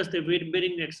this is just a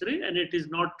weight-bearing X-ray and it is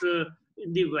not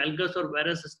in the valgus or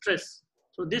varus stress.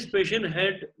 So this patient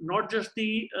had not just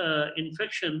the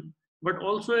infection, but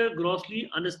also a grossly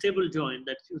unstable joint.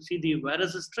 That you see the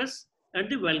varus stress and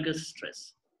the valgus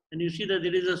stress, and you see that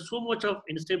there is so much of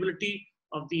instability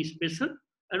of the spacer.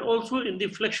 And also in the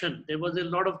flexion, there was a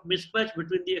lot of mismatch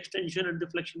between the extension and the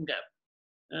flexion gap.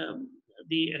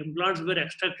 The implants were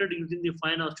extracted using the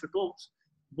fine osteotomes.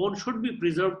 Bone should be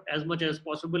preserved as much as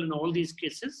possible in all these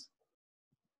cases.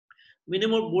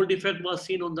 Minimal bone defect was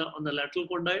seen on the lateral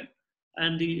condyle,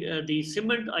 and the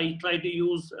cement I try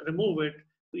to remove it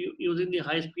using the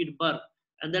high-speed burr,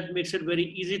 and that makes it very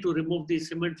easy to remove the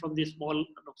cement from the small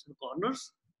nooks and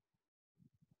corners.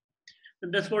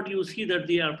 And that's what you see, that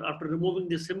after removing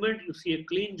the cement, you see a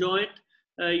clean joint.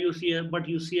 You see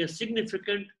a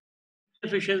significant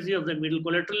inefficiency of the middle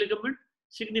collateral ligament,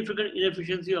 significant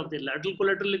inefficiency of the lateral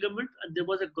collateral ligament, and there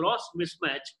was a gross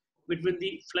mismatch between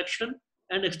the flexion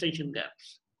and extension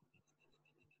gaps.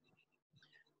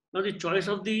 Now, the choice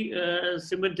of the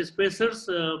cement spacers,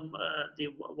 shown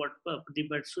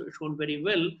very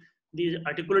well, the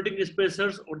articulating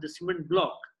spacers or the cement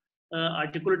block.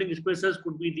 Articulating spacers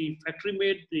could be the factory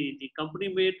made, the company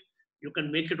made. You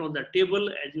can make it on the table,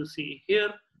 as you see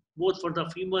here, both for the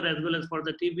femur as well as for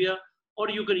the tibia, or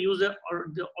you can use the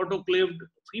autoclaved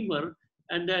femur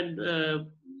and then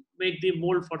make the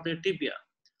mold for the tibia,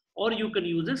 or you can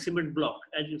use a cement block,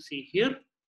 as you see here.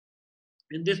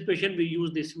 In this patient, we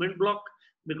use the cement block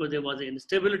because there was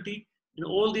instability. In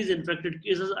all these infected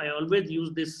cases, I always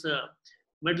use this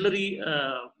medullary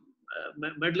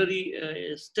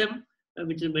stem,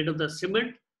 which is made of the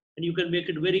cement, and you can make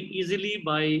it very easily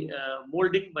by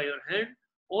molding by your hand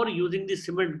or using the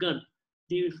cement gun,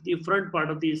 the front part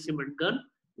of the cement gun.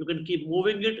 You can keep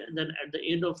moving it, and then at the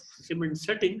end of cement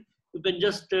setting, you can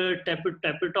just tap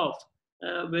it off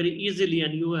very easily,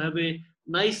 and you have a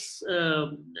nice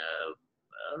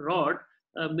rod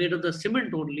made of the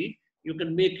cement only. You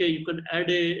can add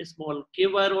a small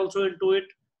K-wire also into it,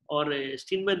 or a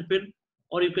Steinman pin,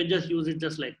 or you can just use it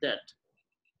just like that.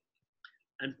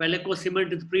 And Peleco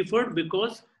cement is preferred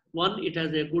because, one, it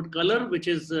has a good color, which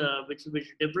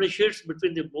differentiates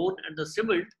between the bone and the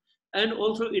cement, and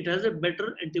also it has a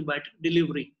better antibiotic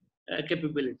delivery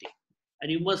capability.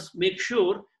 And you must make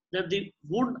sure that the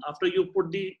wound, after you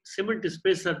put the cement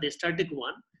spacer, the static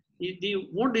one, the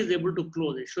wound is able to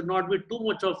close. It should not be too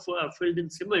much of filled in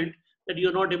cement that you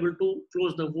are not able to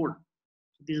close the wound.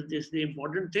 This is the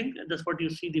important thing, and that's what you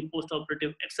see the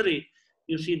post-operative X-ray.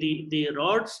 You see the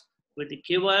rods with the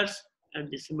K-wires and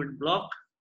the cement block.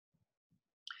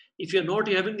 If you're not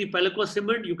having the Peleco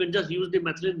cement, you can just use the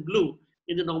methylene blue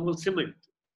in the normal cement.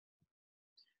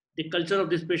 The culture of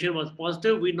this patient was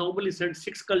positive. We normally send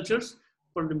 6 cultures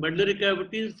from the medullary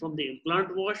cavities, from the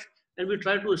implant wash, and we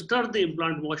try to stir the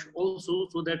implant wash also,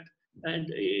 so that, and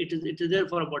it is there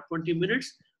for about 20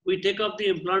 minutes. We take up the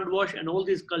implant wash and all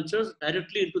these cultures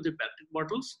directly into the plastic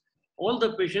bottles. All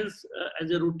the patients, as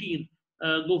a routine,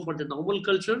 go for the normal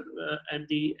culture and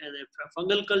a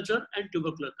fungal culture and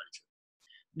tubercular culture.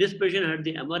 This patient had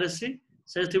the MRSA.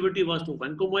 Sensitivity was to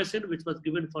vancomycin, which was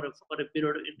given for a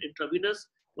period intravenous,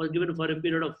 was given for a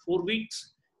period of 4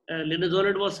 weeks.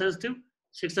 Linezolid was sensitive,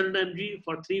 600 mg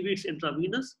for 3 weeks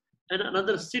intravenous, and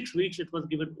another 6 weeks it was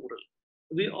given oral.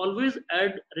 We always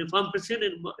add rifampicin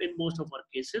in most of our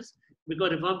cases,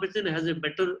 because rifampicin has a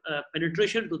better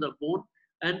penetration to the bone,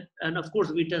 and of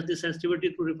course we test the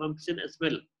sensitivity to rifampicin as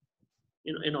well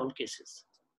in all cases.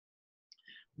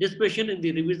 This patient in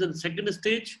the revision second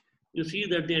stage, you see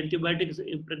that the antibiotic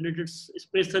impregnated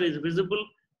spacer is visible.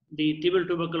 The tibial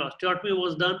tubercle osteotomy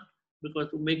was done because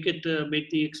to make it make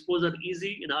the exposure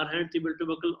easy. In our hand, tibial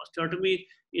tubercle osteotomy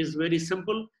is very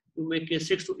simple. You make a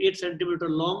 6 to 8 centimeter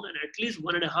long and at least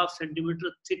 1.5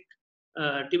 centimeter thick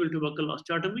tibial tubercle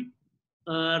osteotomy.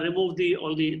 Remove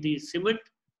all the cement.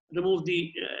 Remove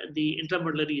the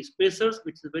intramedullary spacers,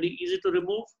 which is very easy to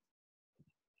remove.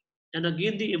 And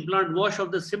again, the implant wash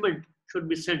of the cement should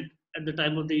be sent at the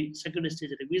time of the second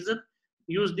stage revision.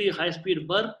 Use the high-speed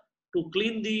burr to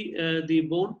clean the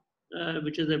bone,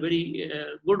 which is a very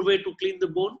good way to clean the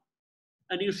bone.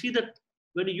 And you see that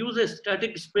when you use a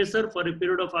static spacer for a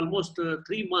period of almost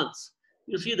 3 months,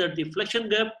 you see that the flexion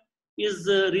gap is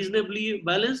reasonably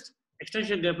balanced,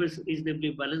 extension gap is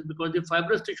reasonably balanced because the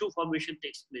fibrous tissue formation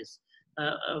takes place.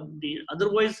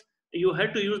 Otherwise, you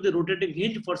had to use the rotating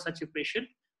hinge for such a patient.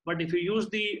 But if you use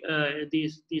the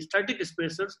static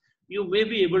spacers, you may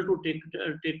be able to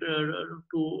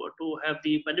to have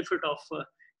the benefit of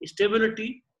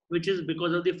stability, which is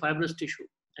because of the fibrous tissue,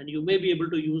 and you may be able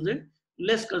to use a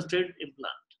less constrained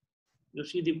implant. You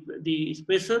see the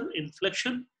spacer in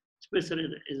flexion, spacer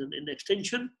is in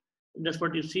extension, and that's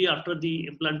what you see after the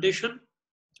implantation,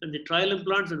 and the trial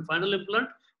implants and final implant,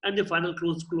 and the final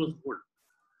closed hold.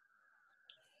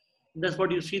 That's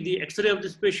what you see the X-ray of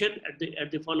this patient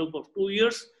at the follow-up of 2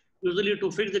 years. Usually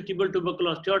to fix the tibial tubercle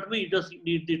osteotomy, you just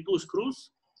need the 2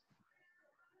 screws.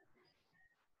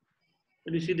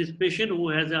 And you see this patient who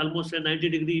has almost a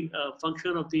 90-degree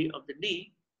function of the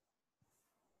knee.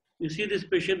 You see this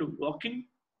patient walking.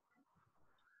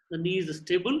 The knee is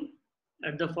stable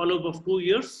at the follow-up of 2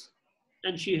 years,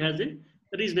 and she has a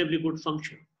reasonably good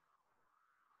function.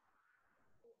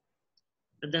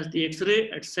 And that's the X-ray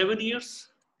at 7 years.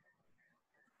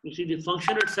 You see the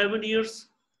function at 7 years.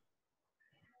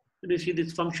 And you see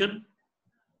this function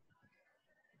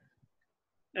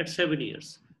at 7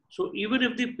 years. So even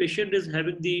if the patient is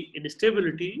having the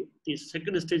instability, the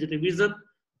second stage revision,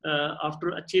 after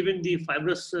achieving the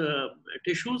fibrous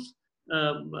tissues,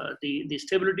 the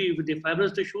stability with the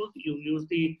fibrous tissues, you use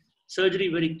the surgery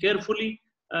very carefully,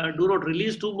 do not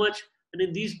release too much. And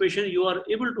in these patients, you are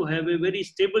able to have a very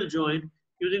stable joint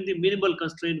using the minimal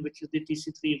constraint, which is the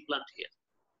TC3 implant here.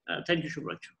 Thank you,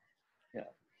 Shubhranshu. Yeah.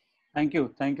 Thank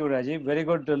you, Rajiv. Very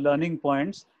good learning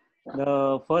points.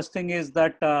 The first thing is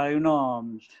that,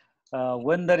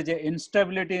 when there is a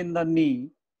instability in the knee,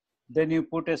 then you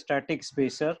put a static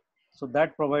spacer. So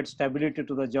that provides stability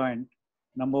to the joint,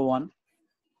 number one.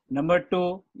 Number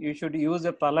two, you should use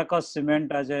a Palakos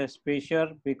cement as a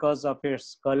spacer because of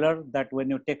its color, that when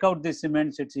you take out the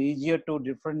cements, it's easier to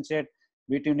differentiate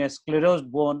between a sclerosed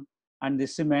bone and the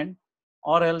cement,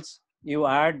 or else you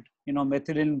add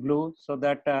methylene blue so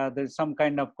that there's some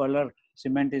kind of color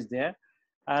cement is there.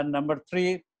 And number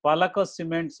three, Palakos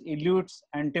cements elutes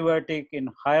antibiotic in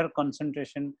higher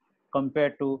concentration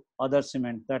compared to other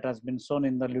cement that has been shown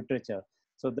in the literature.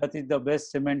 So that is the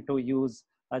best cement to use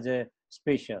as a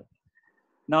spacer.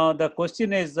 Now the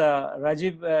question is,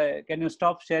 Rajiv, can you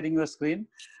stop sharing your screen?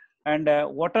 And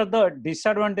what are the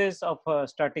disadvantages of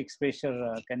static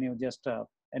spacer? Can you just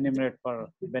enumerate for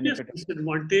benefit? Yes,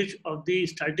 disadvantage of the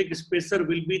static spacer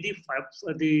will be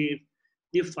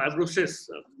the fibrosis.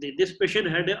 This patient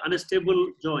had an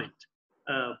unstable joint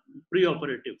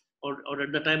pre-operative or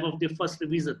at the time of the first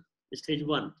revision, stage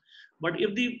 1. But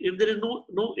if there is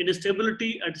no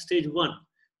instability at stage 1,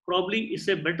 probably it's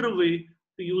a better way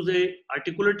to use a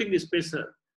articulating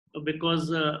spacer, because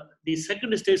the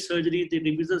second stage surgery, the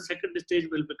revision second stage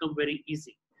will become very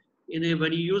easy.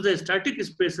 When you use a static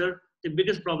spacer, the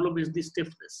biggest problem is the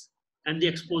stiffness and the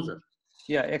exposure.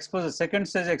 Yeah, exposure. Second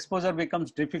stage exposure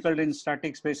becomes difficult in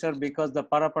static spacer because the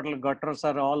parapatellar gutters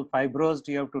are all fibrosed.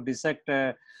 You have to dissect,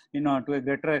 to a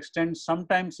greater extent.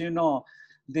 Sometimes,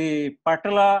 the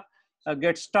patella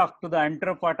gets stuck to the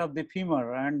anterior part of the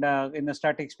femur, and in a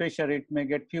static spacer, it may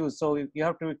get fused. So you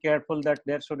have to be careful that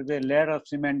there should be a layer of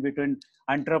cement between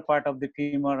anterior part of the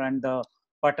femur and the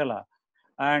patella.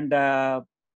 And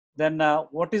then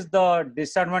what is the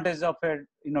disadvantage of a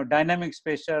dynamic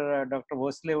spacer? Dr.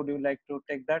 Vosley, would you like to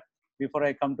take that before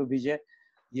I come to Vijay?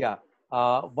 Yeah,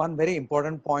 one very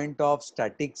important point of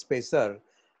static spacer,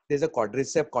 there's a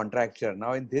quadriceps contracture.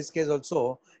 Now in this case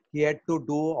also, he had to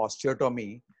do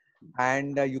osteotomy,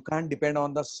 and you can't depend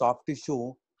on the soft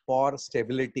tissue for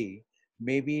stability.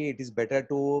 Maybe it is better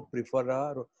to prefer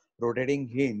a rotating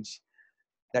hinge.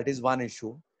 That is one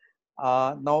issue.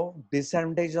 Now,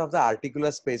 disadvantage of the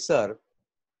articular spacer,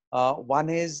 one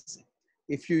is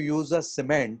if you use a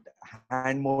cement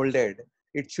hand molded,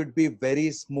 it should be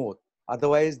very smooth.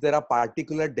 Otherwise, there are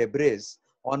particular debris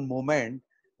on movement,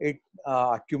 it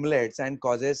accumulates and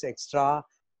causes extra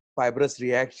fibrous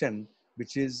reaction,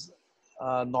 which is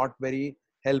not very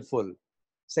helpful.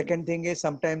 Second thing is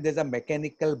sometimes there's a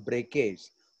mechanical breakage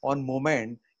on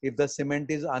movement. If the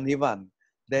cement is uneven,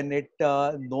 then it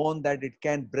known that it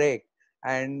can break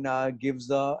and gives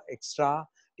the extra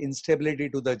instability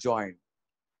to the joint.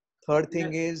 Third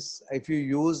thing is if you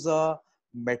use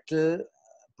metal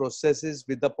processes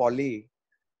with the poly,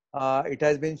 it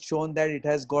has been shown that it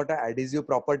has got an adhesive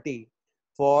property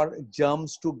for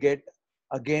germs to get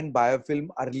again biofilm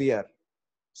earlier.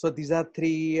 So these are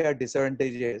three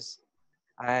disadvantages.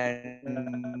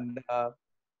 And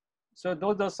so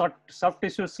though the soft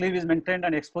tissue sleeve is maintained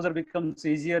and exposure becomes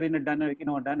easier in a dynamic,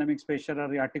 dynamic spacer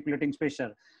or articulating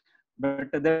spacer, but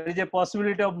there is a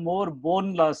possibility of more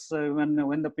bone loss when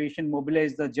the patient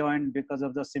mobilizes the joint because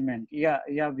of the cement. Yeah,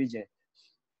 Vijay.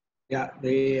 Yeah,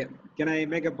 can I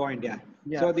make a point? Yeah.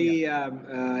 So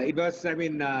it was,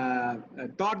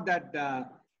 thought that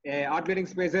a articulating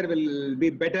spacer will be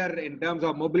better in terms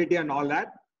of mobility and all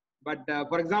that. But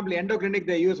for example, endoclinic,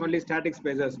 they use only static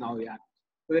spacers now. Yeah.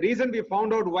 So the reason we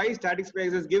found out why static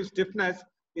spacers give stiffness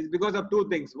is because of two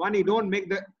things. One, you don't make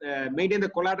the maintain the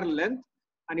collateral length,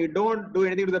 and you don't do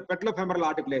anything to the patellofemoral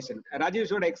articulation. Rajiv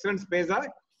showed excellent spacer,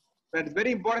 but it's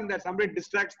very important that somebody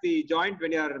distracts the joint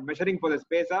when you are measuring for the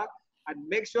spacer, and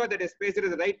make sure that a spacer is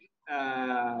the right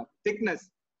thickness,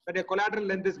 but a collateral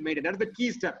length is maintained. That's the key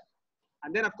step.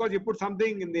 And then, of course, you put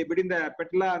something in between the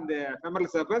patella and the femoral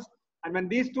surface. And when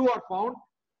these two are found,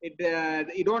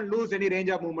 you don't lose any range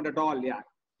of movement at all. We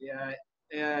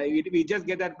just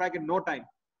get that back in no time.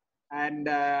 And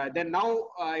then now,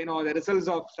 the results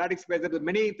of static spacers,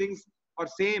 many things are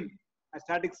same as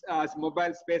static as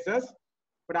mobile spacers.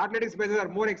 But athletic spacers are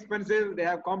more expensive. They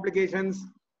have complications,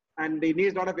 and they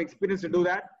need a lot of experience to do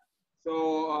that.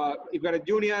 So if you're a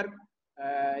junior,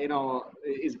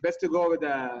 it's best to go with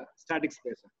a static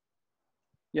spacer.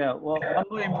 Yeah, well, one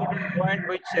more important point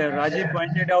which Rajiv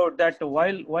pointed out, that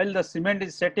while the cement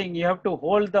is setting, you have to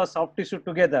hold the soft tissue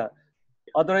together.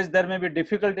 Otherwise, there may be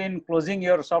difficulty in closing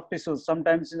your soft tissues.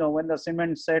 Sometimes, when the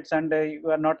cement sets and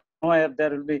you are not aware,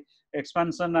 there will be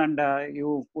expansion, and it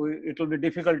will be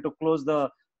difficult to close the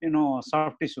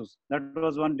soft tissues. That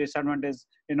was one disadvantage.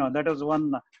 That was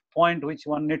one point which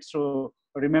one needs to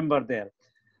remember there.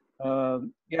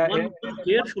 One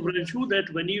here, Shubhranshu, that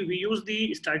when we use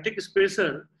the static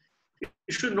spacer, it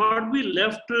should not be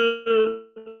left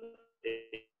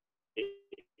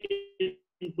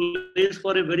in place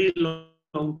for a very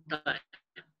long time.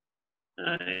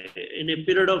 In a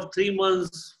period of 3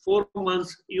 months, 4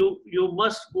 months, you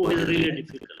must go. Is really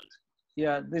difficult.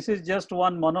 Yeah, this is just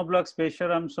one monoblock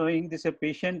spacer I'm showing. This is a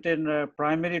patient in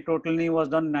primary total knee, was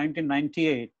done in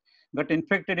 1998, got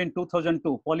infected in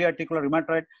 2002, polyarticular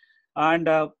rheumatoid. And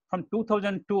from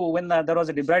 2002, when there was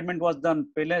a debridement was done,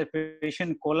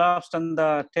 patient collapsed on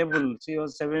the table. She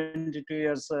was 72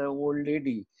 years old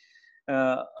lady.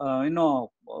 And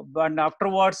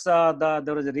afterwards,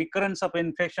 there was a recurrence of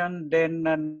infection. Then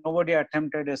nobody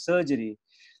attempted a surgery.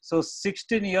 So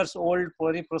 16 years old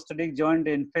periprosthetic joint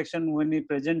infection when he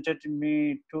presented to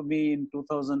me in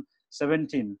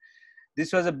 2017.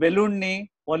 This was a balloon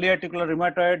knee, polyarticular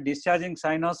rheumatoid, discharging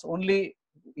sinus. Only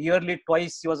yearly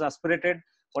twice she was aspirated.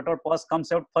 Whatever pus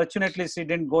comes out, fortunately she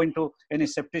didn't go into any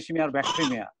septicemia or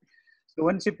bacteremia. So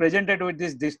when she presented with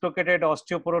this dislocated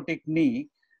osteoporotic knee,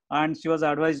 and she was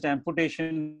advised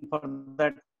amputation for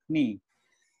that knee,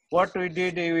 what we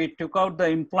did, we took out the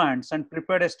implants and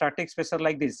prepared a static spacer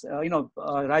like this.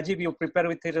 Rajiv, you prepare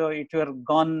with your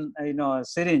gun,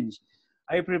 syringe.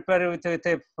 I prepare with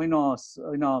a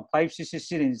 5cc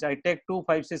syringe. I take 2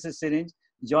 5cc syringe,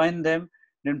 join them,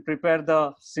 then prepare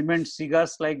the cement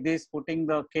cigars like this, putting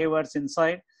the K-words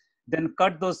inside, then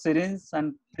cut those syringes,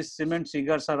 and these cement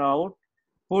cigars are out.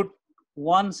 Put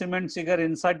 1 cement cigar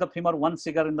inside the femur, 1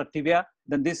 cigar in the tibia,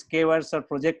 then these K-words are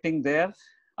projecting there.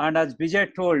 And as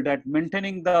Vijay told, that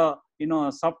maintaining the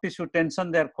soft tissue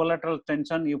tension, their collateral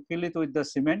tension, you fill it with the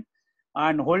cement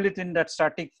and hold it in that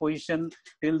static position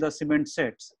till the cement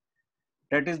sets.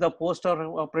 That is the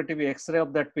post-operative X-ray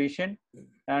of that patient.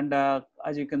 And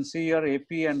as you can see here,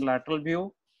 AP and lateral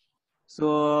view.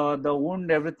 So the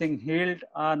wound, everything healed.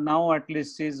 Now at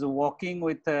least she's walking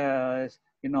with a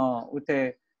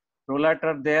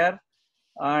rollator there.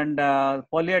 And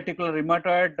polyarticular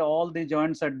rheumatoid, all the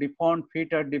joints are deformed,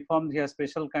 feet are deformed. He has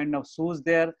special kind of shoes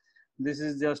there. This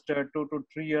is just 2 to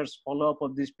 3 years follow-up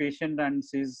of this patient, and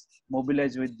she's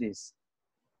mobilized with this.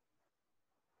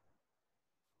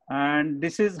 And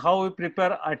this is how we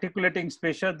prepare articulating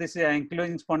spacer. This is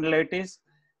ankylosing spondylitis.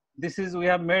 This is, we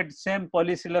have made same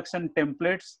polyselection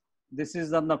templates. This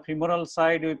is on the femoral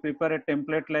side, we prepare a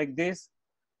template like this.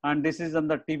 And this is on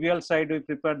the tibial side, we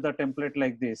prepare the template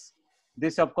like this.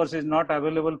 This, of course, is not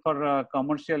available for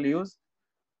commercial use.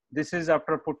 This is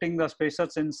after putting the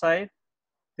spacers inside.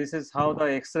 This is how the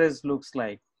X-rays looks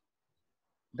like.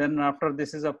 Then after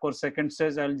this is, of course, second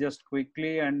stage. I'll just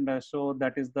quickly and show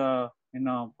that is the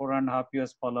 4.5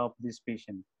 years follow-up this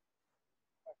patient.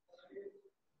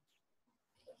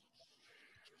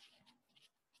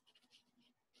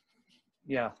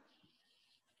 Yeah.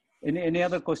 Any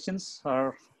other questions,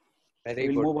 or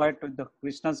we'll move on to the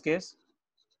Krishna's case?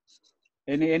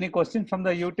 Any question from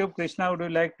the YouTube? Krishna, would you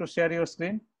like to share your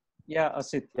screen? Yeah,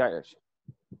 Asit. Yeah.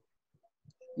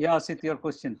 Yeah, Asit, your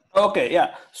question. Okay,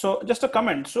 yeah. So just a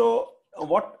comment. So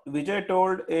what Vijay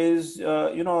told is,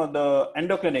 the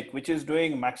endoclinic, which is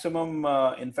doing maximum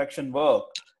infection work,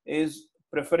 is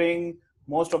preferring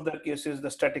most of their cases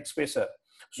the static spacer.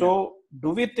 So do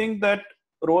we think that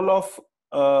role of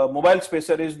mobile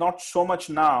spacer is not so much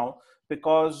now,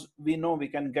 because we know we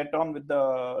can get on with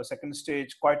the second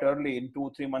stage quite early in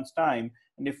 2-3 months time,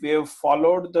 and if we have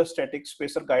followed the static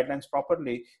spacer guidelines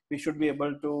properly, we should be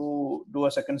able to do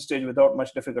a second stage without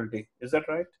much difficulty. Is that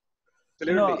right?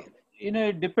 Absolutely.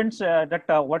 It depends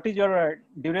what is your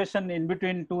duration in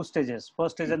between two stages,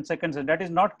 first stage and second stage. That is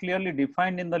not clearly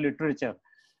defined in the literature.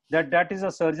 That is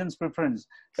a surgeon's preference.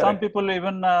 Correct. Some people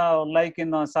even like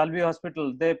in Salvi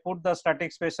Hospital, they put the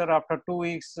static spacer after 2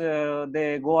 weeks,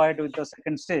 they go ahead with the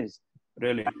second stage.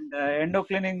 Really? And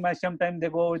endoclinic maximum time they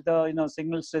go with the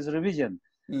single stage revision.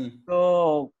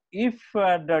 So if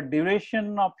the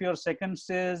duration of your second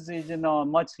stage is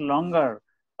much longer,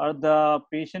 or the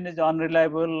patient is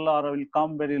unreliable or will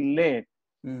come very late,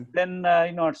 then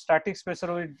static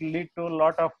spacer will lead to a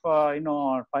lot of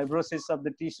fibrosis of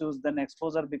the tissues. Then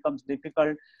exposure becomes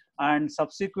difficult, and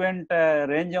subsequent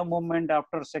range of movement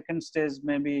after second stage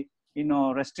may be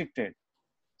restricted.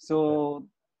 So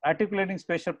articulating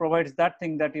spacer provides that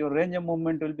thing, that your range of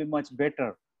movement will be much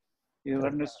better. You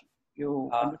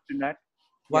understand that?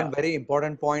 One very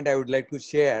important point I would like to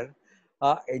share: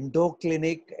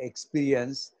 endoclinic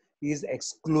experience is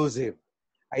exclusive.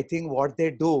 I think what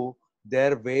they do,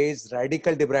 their way is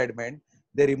radical debridement.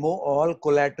 They remove all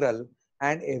collateral,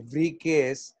 and every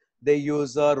case they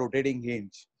use a rotating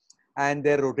hinge, and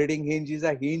their rotating hinge is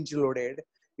a hinge loaded.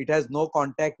 It has no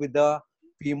contact with the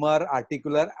femur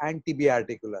articular and tibia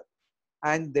articular,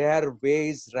 and their way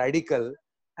is radical,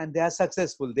 and they are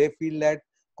successful. They feel that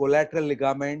collateral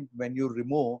ligament, when you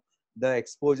remove the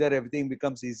exposure, everything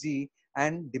becomes easy,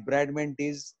 and debridement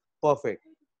is perfect.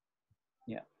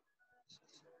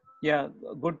 Yeah,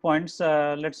 good points.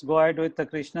 Let's go ahead with the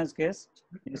Krishna's case.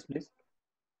 Yes, please.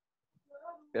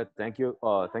 Yeah, thank you.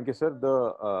 Thank you, sir.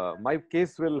 My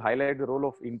case will highlight the role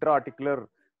of intra-articular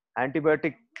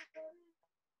antibiotic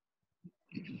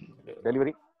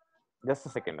delivery. Just a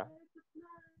second.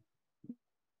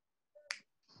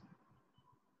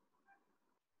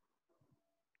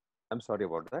 I'm sorry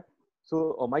about that.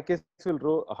 So my case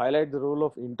will highlight the role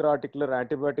of intra-articular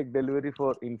antibiotic delivery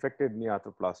for infected knee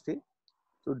arthroplasty.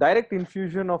 So direct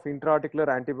infusion of intra-articular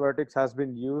antibiotics has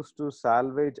been used to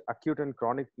salvage acute and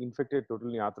chronic infected total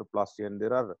knee arthroplasty, and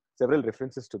there are several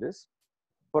references to this.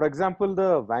 For example,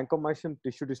 the vancomycin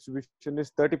tissue distribution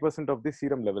is 30% of the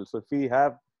serum level. So if we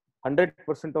have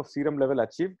 100% of serum level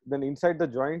achieved, then inside the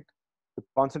joint, the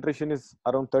concentration is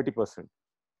around 30%.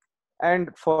 And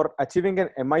for achieving an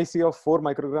MIC of 4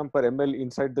 microgram per ml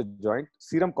inside the joint,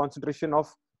 serum concentration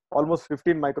of almost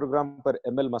 15 microgram per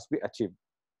ml must be achieved.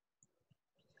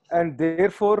 And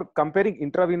therefore, comparing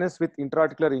intravenous with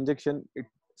intra-articular injection, it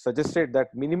suggested that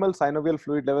minimal synovial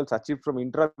fluid levels achieved from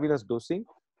intravenous dosing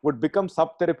would become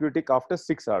subtherapeutic after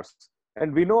 6 hours.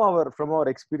 And we know from our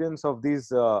experience of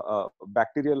these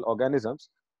bacterial organisms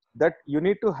that you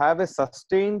need to have a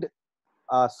sustained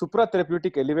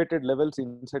supratherapeutic elevated levels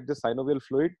inside the synovial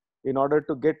fluid in order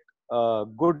to get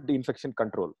good infection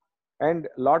control. And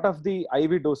a lot of the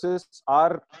IV doses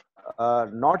are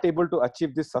not able to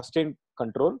achieve this sustained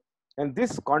control. And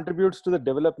this contributes to the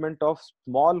development of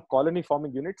small colony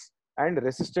forming units, and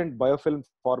resistant biofilm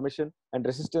formation and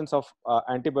resistance of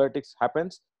antibiotics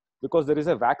happens because there is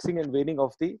a waxing and waning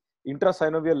of the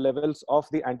intrasynovial levels of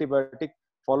the antibiotic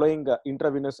following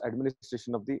intravenous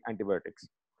administration of the antibiotics.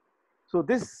 So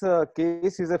this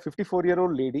case is a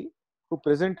 54-year-old lady who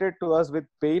presented to us with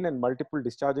pain and multiple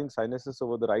discharging sinuses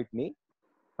over the right knee.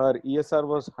 Her ESR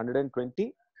was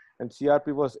 120 and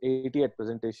CRP was 80 at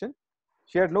presentation.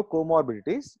 She had no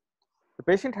comorbidities. The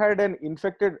patient had an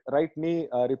infected right knee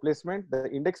replacement. The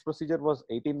index procedure was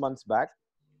 18 months back.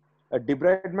 A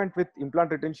debridement with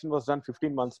implant retention was done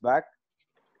 15 months back.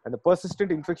 And the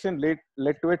persistent infection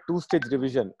led to a 2-stage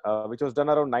revision, which was done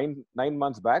around nine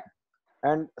months back.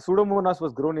 And Pseudomonas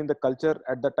was grown in the culture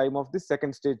at the time of the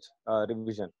 2nd stage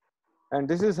revision. And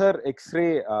this is her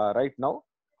X-ray right now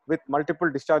with multiple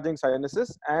discharging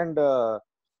sinuses. And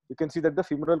you can see that the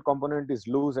femoral component is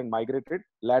loose and migrated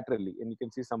laterally. And you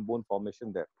can see some bone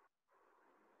formation there.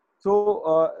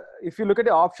 So if you look at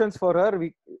the options for her,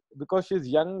 because she's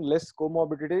young, less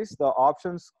comorbidities, the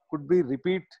options could be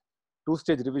repeat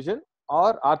 2-stage revision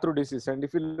or arthrodesis. And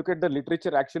if you look at the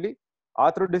literature, actually,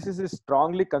 arthrodesis is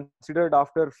strongly considered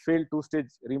after failed 2-stage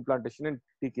reimplantation in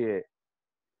TKA.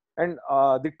 And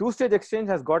the 2-stage exchange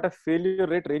has got a failure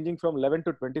rate ranging from 11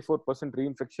 to 24%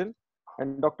 reinfection.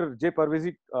 And Dr. J.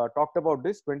 Parvizi talked about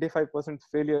this, 25%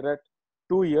 failure at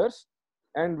 2 years.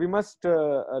 And we must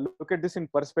look at this in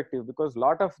perspective, because a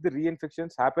lot of the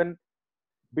reinfections happen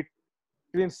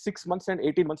between 6 months and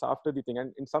 18 months after the thing.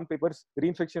 And in some papers, the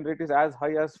reinfection rate is as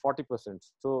high as 40%.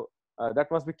 So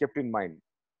that must be kept in mind.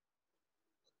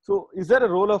 So is there a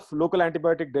role of local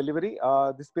antibiotic delivery?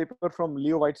 This paper from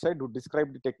Leo Whiteside, who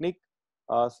described the technique,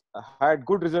 had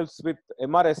good results with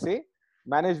MRSA,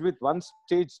 managed with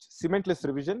 1-staged cementless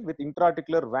revision with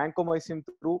intra-articular vancomycin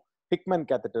through Hickman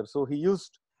catheter. So he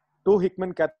used 2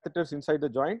 Hickman catheters inside the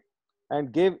joint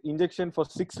and gave injection for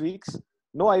 6 weeks.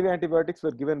 No IV antibiotics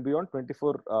were given beyond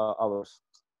 24 hours.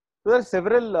 So there are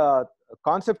several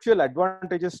conceptual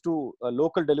advantages to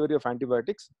local delivery of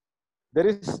antibiotics. There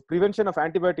is prevention of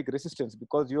antibiotic resistance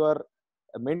because you are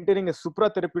maintaining a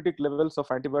supratherapeutic levels of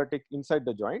antibiotic inside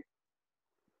the joint.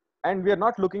 And we are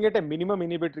not looking at a minimum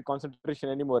inhibitory concentration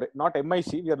anymore, not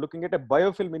MIC. We are looking at a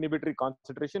biofilm inhibitory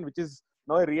concentration, which is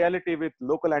now a reality with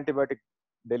local antibiotic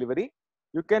delivery.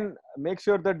 You can make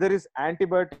sure that there is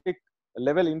antibiotic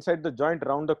level inside the joint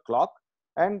round the clock,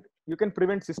 and you can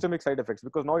prevent systemic side effects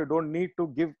because now you don't need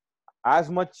to give as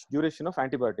much duration of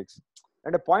antibiotics.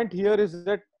 And a point here is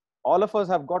that all of us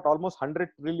have got almost 100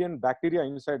 trillion bacteria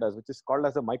inside us, which is called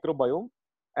as a microbiome.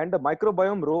 And the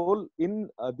microbiome role in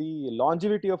the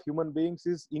longevity of human beings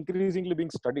is increasingly being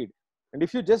studied. And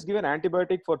if you just give an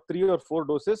antibiotic for 3 or 4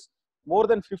 doses, more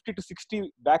than 50 to 60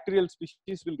 bacterial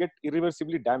species will get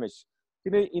irreversibly damaged.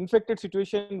 In an infected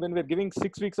situation, when we're giving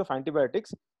 6 weeks of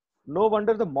antibiotics, no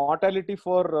wonder the mortality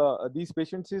for these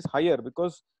patients is higher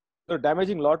because they're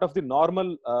damaging a lot of the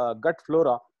normal gut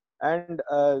flora. And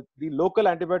the local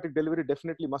antibiotic delivery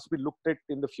definitely must be looked at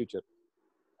in the future.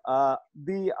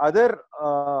 The other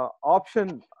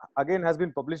option again has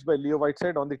been published by Leo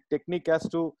Whiteside on the technique as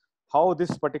to how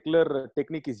this particular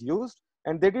technique is used.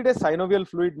 And they did a synovial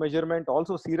fluid measurement,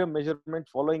 also serum measurement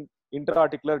following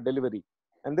intra-articular delivery.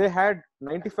 And they had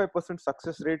 95%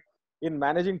 success rate in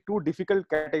managing 2 difficult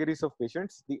categories of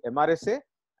patients, the MRSA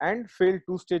and failed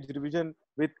 2-stage revision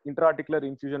with intra-articular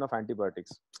infusion of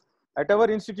antibiotics. At our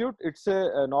institute, it's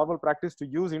a normal practice to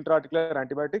use intra-articular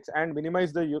antibiotics and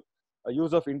minimize the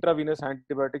use of intravenous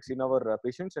antibiotics in our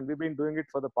patients, and we've been doing it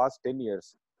for the past 10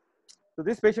 years. So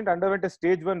this patient underwent a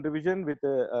stage 1 revision with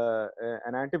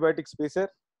an antibiotic spacer,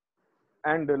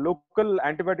 and local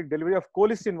antibiotic delivery of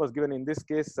colistin was given in this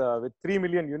case with 3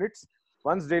 million units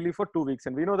once daily for 2 weeks.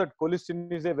 And we know that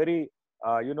colistin is a very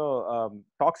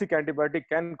toxic antibiotic,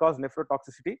 can cause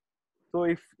nephrotoxicity. So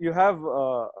if you have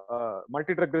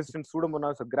multi-drug resistant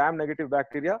Pseudomonas or gram-negative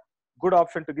bacteria, good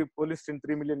option to give colistin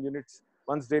 3 million units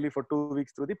once daily for 2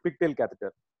 weeks through the pigtail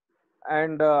catheter.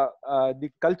 And the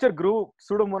culture grew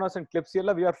Pseudomonas and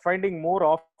Klebsiella. We are finding more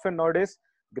often nowadays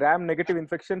gram-negative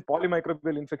infection,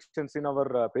 polymicrobial infections in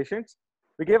our patients.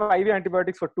 We gave IV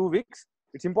antibiotics for 2 weeks.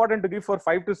 It's important to give for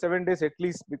 5 to 7 days at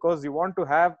least because you want to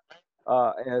have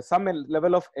some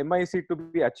level of MIC to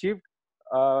be achieved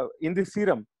in the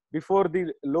serum before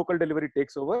the local delivery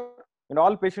takes over. And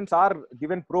all patients are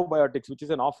given probiotics, which is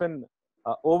an often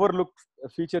overlooked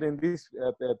feature in these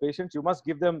patients. You must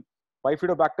give them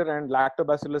Bifidobacter and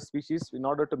Lactobacillus species in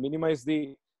order to minimize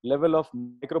the level of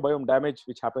microbiome damage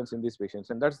which happens in these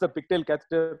patients. And that's the pigtail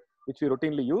catheter which we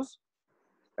routinely use.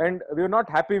 And we were not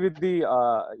happy with the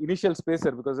initial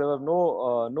spacer because there was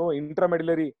no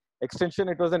intramedullary extension.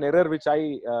 It was an error which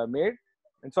I made.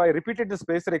 And so I repeated the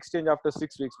spacer exchange after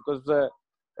 6 weeks because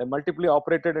a multiply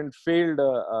operated and failed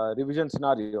revision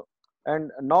scenario.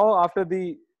 And now after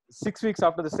the 6 weeks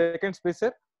after the second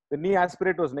spacer, the knee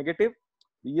aspirate was negative.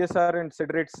 The ESR and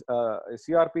SED rates,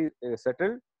 CRP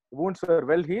settled. Wounds were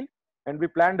well healed. And we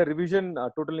planned a revision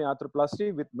totally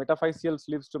arthroplasty with metaphyseal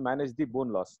sleeves to manage the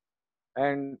bone loss.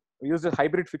 And we used a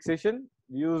hybrid fixation.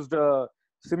 We used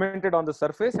cemented on the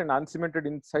surface and uncemented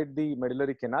inside the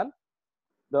medullary canal.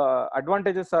 The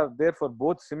advantages are there for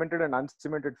both cemented and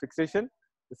uncemented fixation.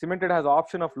 The cemented has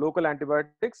option of local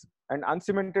antibiotics, and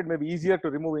uncemented may be easier to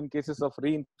remove in cases of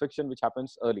reinfection, which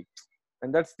happens early.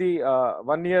 And that's the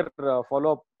 1 year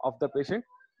follow-up of the patient.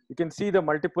 You can see the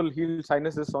multiple healed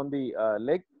sinuses on the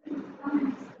leg,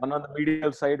 one on the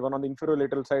medial side, one on the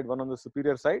inferior side, one on the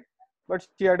superior side, but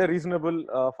she had a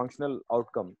reasonable functional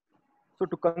outcome. So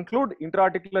to conclude,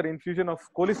 intra-articular infusion of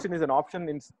colistin is an option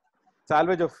in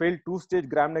salvage of failed 2-stage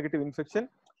gram-negative infection.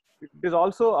 It is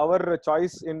also our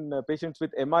choice in patients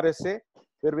with MRSA,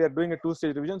 where we are doing a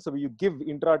 2-stage revision. So we give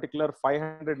intra-articular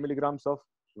 500 milligrams of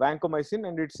vancomycin,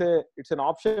 and it's an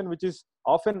option which is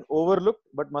often overlooked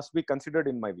but must be considered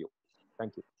in my view.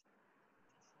 Thank you.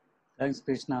 Thanks,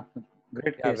 Krishna.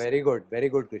 Great Yeah, case. very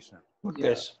good, Krishna.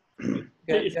 Yes. Can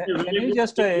you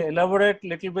just elaborate a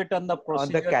little bit on the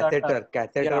procedure? On the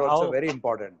catheter, yeah, also very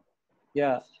important.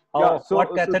 Yeah.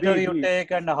 What catheter you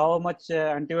take and how much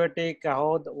antibiotic,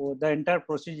 how the entire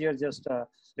procedure, just a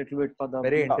little bit for the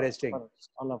very interesting for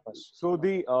all of us. So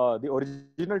the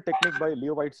original technique by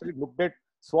Leo Whiteside looked at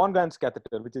Swan-Ganz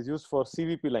catheter, which is used for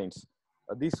CVP lines.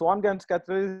 The Swan-Ganz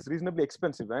catheter is reasonably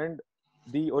expensive, and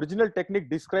the original technique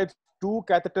describes 2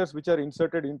 catheters which are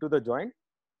inserted into the joint,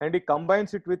 and he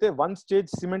combines it with a 1-stage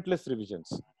cementless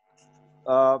revisions.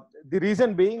 The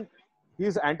reason being,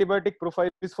 his antibiotic profile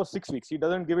is for 6 weeks. He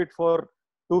doesn't give it for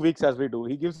 2 weeks as we do.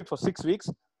 He gives it for 6 weeks,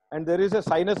 and there is a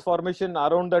sinus formation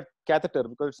around that catheter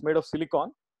because it's made of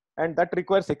silicone, and that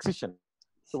requires excision.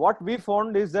 So what we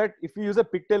found is that if you use a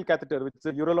pigtail catheter, which is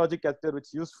a urologic catheter, which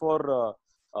is used for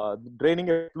draining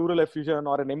a pleural effusion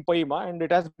or an empyema, and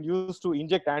it has been used to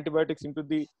inject antibiotics into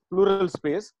the pleural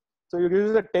space. So you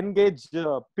use a 10-gauge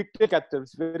pigtail catheter,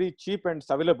 it's very cheap and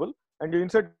available, and you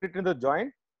insert it in the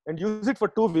joint and use it for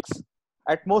 2 weeks,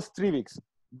 at most 3 weeks.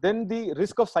 Then the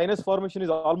risk of sinus formation is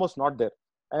almost not there,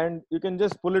 and you can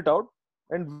just pull it out.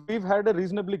 And we've had a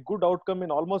reasonably good outcome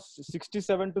in almost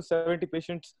 67 to 70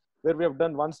 patients where we have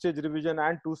done 1-stage revision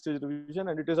and 2-stage revision,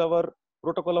 and it is our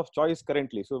protocol of choice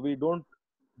currently. So we don't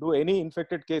do any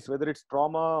infected case, whether it's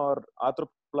trauma or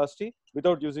arthroplasty,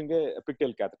 without using a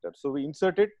pigtail catheter. So we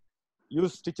insert it,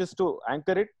 use stitches to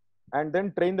anchor it, and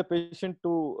then train the patient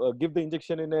to give the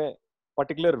injection in a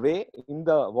particular way in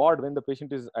the ward when the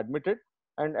patient is admitted.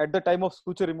 And at the time of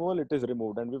suture removal, it is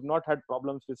removed. And we've not had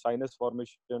problems with sinus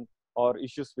formation or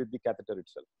issues with the catheter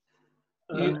itself.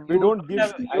 We don't give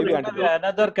IV antibiotics.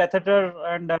 Another catheter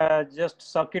and just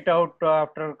suck it out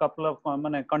after a couple of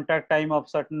contact time of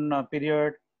certain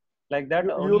period, like that.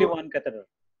 Only one catheter.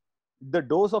 The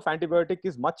dose of antibiotic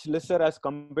is much lesser as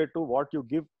compared to what you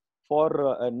give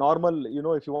for a normal,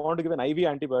 if you want to give an IV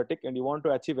antibiotic and you want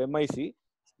to achieve MIC,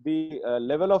 the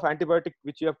level of antibiotic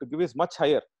which you have to give is much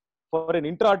higher. For an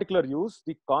intra-articular use,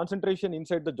 the concentration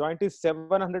inside the joint is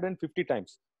 750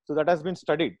 times. So that has been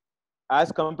studied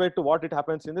as compared to what it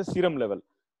happens in the serum level.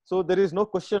 So there is no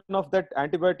question of that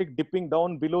antibiotic dipping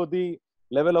down below the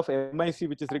level of MIC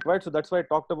which is required. So that's why I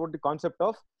talked about the concept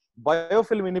of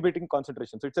biofilm inhibiting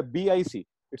concentration. So it's a BIC.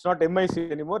 It's not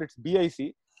MIC anymore, it's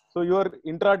BIC. So your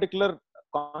intra-articular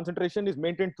concentration is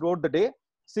maintained throughout the day.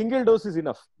 Single dose is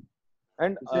enough.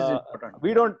 And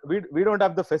we don't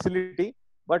have the facility,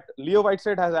 but Leo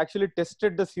Whiteside has actually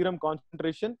tested the serum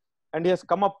concentration, and he has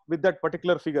come up with that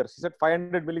particular figure. He said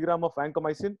 500 milligram of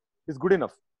vancomycin is good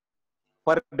enough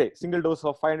per day. Single dose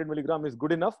of 500 milligram is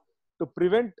good enough to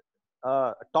prevent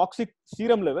toxic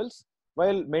serum levels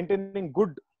while maintaining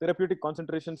good therapeutic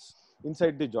concentrations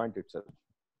inside the joint itself.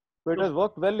 So it has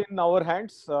worked well in our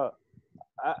hands.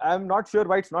 I'm not sure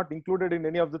why it's not included in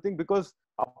any of the thing, because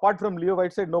apart from Leo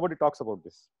Whiteside, nobody talks about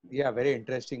this. Yeah, very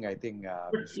interesting, I think.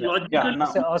 Asit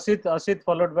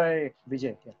followed by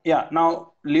Vijay. Yeah,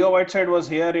 now Leo Whiteside was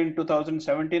here in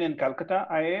 2017 in Calcutta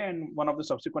IA, and one of the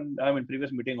subsequent,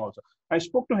 previous meeting also. I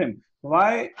spoke to him.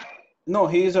 Why? No,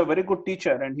 he is a very good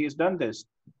teacher and he's done this.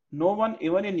 No one,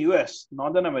 even in US,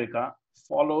 Northern America,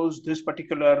 follows this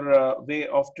particular way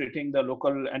of treating the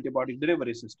local antibiotic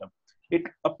delivery system. It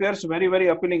appears very, very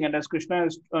appealing, and as Krishna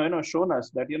has shown us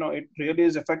that it really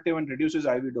is effective and reduces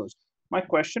IV dose. My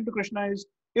question to Krishna is,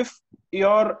 if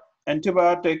your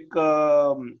antibiotic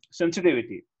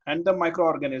sensitivity and the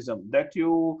microorganism that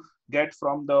you get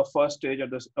from the first stage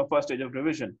of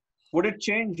revision, would it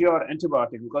change your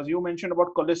antibiotic? Because you mentioned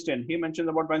about colistin, he mentioned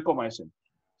about vancomycin.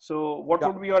 So what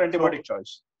would be your antibiotic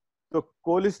choice? So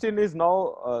colistin is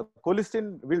now,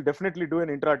 colistin will definitely do an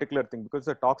intra-articular thing because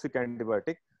it's a toxic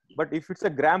antibiotic. But if it's a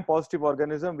gram-positive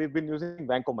organism, we've been using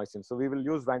vancomycin. So we will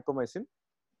use vancomycin.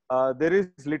 There is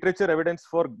literature evidence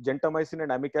for gentamicin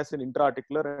and amikacin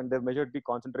intra-articular, and they've measured the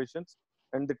concentrations,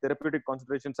 and the therapeutic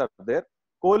concentrations are there.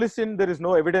 Colistin, there is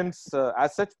no evidence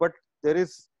as such, but there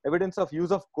is evidence of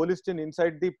use of colistin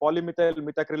inside the polymethyl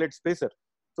methacrylate spacer.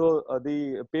 So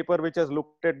the paper which has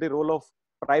looked at the role of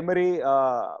primary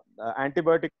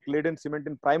antibiotic-laden cement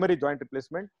in primary joint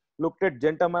replacement looked at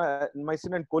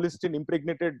gentamicin and colistin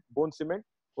impregnated bone cement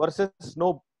versus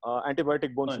no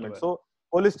antibiotic bone cement. So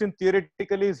colistin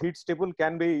theoretically is heat stable,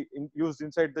 can be used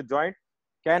inside the joint,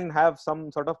 can have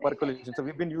some sort of percolation. So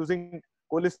we've been using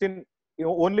colistin,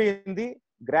 only in the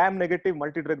gram-negative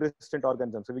multi-drug resistant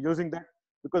organisms. So we're using that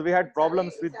because we had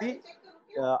problems with the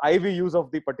IV use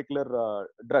of the particular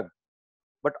drug.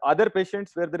 But other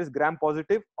patients where there is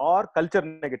gram-positive or culture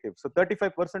negative. So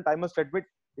 35%, I must admit,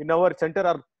 in our center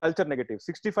are culture negative.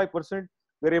 65%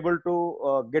 we're able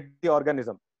to get the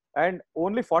organism. And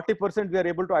only 40% we are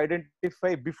able to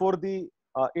identify before the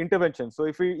intervention. So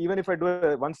even if I do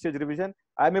a one-stage revision,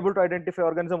 I'm able to identify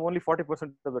organism only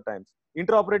 40% of the times.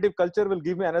 Intraoperative culture will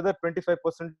give me another 25%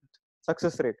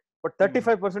 success rate. But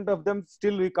 35% of them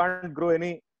still we can't grow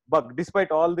any bug despite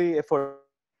all the effort.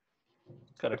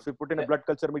 Correct. We put in a blood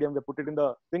culture medium, we put it in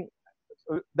the thing.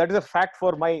 That is a fact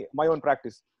for my own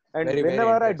practice. And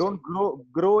whenever I don't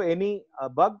grow any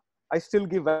bug, I still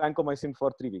give vancomycin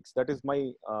for 3 weeks. That is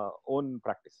my own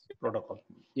practice protocol.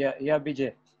 Yeah,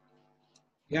 Bijay.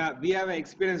 Yeah, we have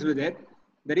experience with it.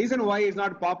 The reason why it's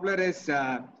not popular is,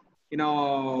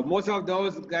 most of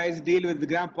those guys deal with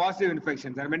gram-positive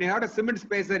infections. And when you have a cement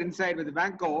spacer inside with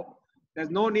vanco, there's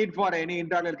no need for any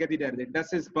intraocular catheter. It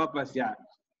does its purpose, yeah.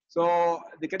 So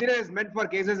the catheter is meant for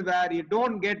cases where you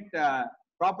don't get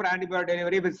proper antibiotic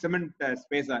delivery with cement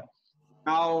spacer.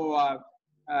 Now,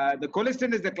 the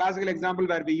colistin is the classical example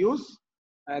where we use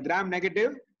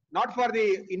gram-negative, not for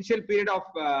the initial period of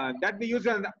that we use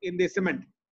in the cement.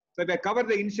 So if I cover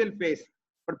the initial phase,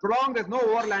 but prolonged, there's no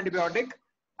oral antibiotic,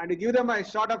 and you give them a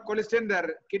shot of colistin,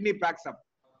 their kidney packs up.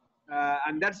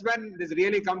 And that's when this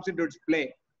really comes into its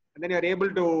play. And then you're able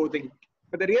to think.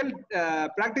 But the real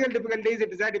practical difficulty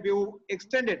is that if you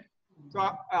extend it,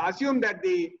 so assume that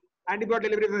the antibiotic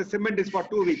delivery from the cement is for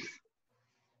 2 weeks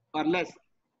or less.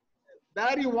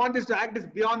 Where you want this to act is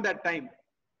beyond that time.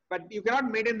 But you cannot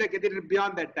maintain the catheter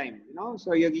beyond that time,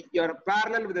 So you're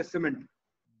parallel with the cement.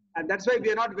 And that's why we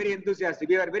are not very enthusiastic.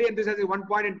 We are very enthusiastic at one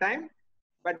point in time,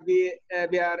 but we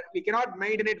cannot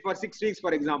maintain it for 6 weeks,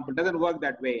 for example. It doesn't work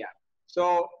that way, yeah.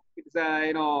 So it's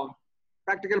a,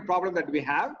 practical problem that we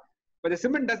have. But the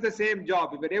cement does the same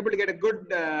job. If we're able to get a good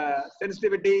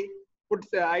sensitivity, put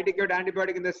the ITK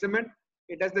antibiotic in the cement,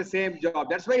 it does the same job.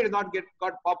 That's why it has not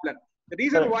got popular. The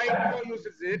reason why no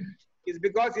uses it is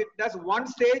because it does one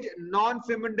stage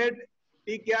non-cemented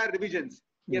PKR revisions.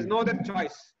 He has no other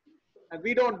choice. And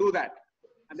we don't do that.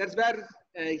 And that's where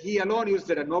he alone used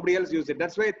it and nobody else used it.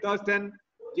 That's why Thorsten,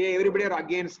 Jay, everybody are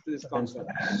against this concept.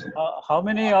 How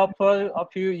many of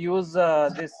you use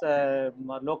this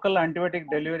local antibiotic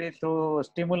delivery through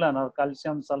stimulant or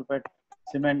calcium sulfate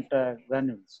cement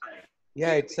granules?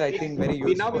 Yeah, it's, I think, very useful.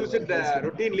 We now use it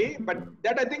routinely, but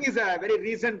that I think is a very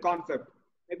recent concept.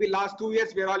 Maybe last 2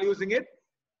 years we are all using it,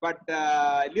 but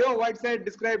Leo Whiteside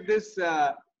described this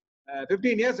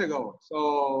 15 years ago.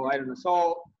 So I don't know.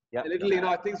 So a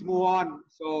little, things move on.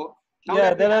 So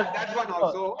now that one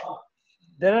also.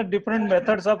 There are different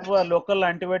methods of local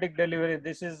antibiotic delivery.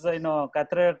 This is,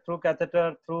 catheter,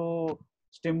 through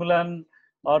stimulant,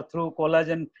 or through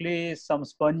collagen fleece, some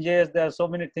sponges. There are so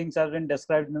many things have been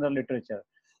described in the literature.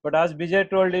 But as Bijay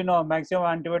told, maximum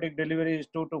antibiotic delivery is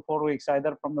 2 to 4 weeks,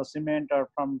 either from the cement or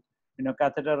from,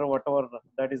 catheter or whatever.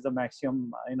 That is the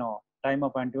maximum, time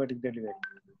of antibiotic delivery.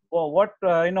 Well, what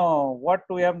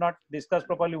we have not discussed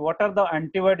properly, what are the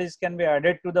antibiotics can be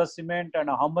added to the cement and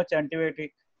how much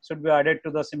antibiotic should be added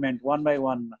to the cement one by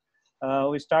one?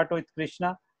 We start with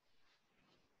Krishna.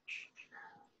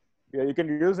 Yeah, you can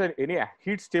use any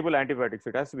heat stable antibiotics.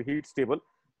 It has to be heat stable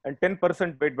and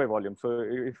 10% weight by volume. So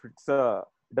if it's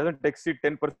doesn't exceed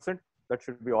 10%, that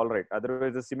should be all right.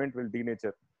 Otherwise, the cement will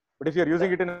denature. But if you're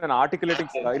using it in an articulating,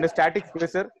 in a static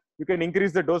spacer, you can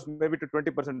increase the dose maybe to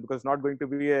 20% because it's not going to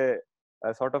be a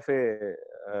sort of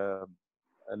a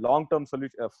long-term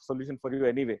solution for you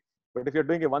anyway. But if you're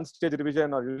doing a one-stage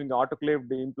revision or using an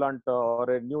autoclaved implant or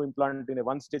a new implant in a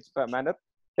one-stage manner,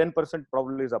 10%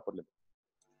 probably is upper limit.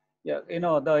 Yeah,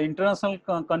 the international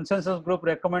consensus group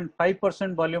recommend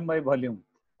 5% volume by volume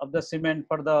of the cement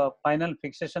for the final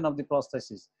fixation of the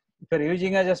prosthesis. If you're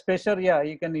using as a spacer, yeah,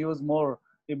 you can use more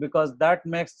because that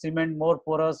makes cement more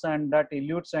porous and that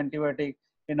elutes antibiotic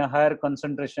in a higher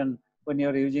concentration when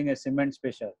you're using a cement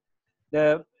spacer.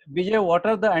 Bijay, what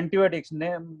are the antibiotics?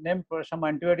 Name some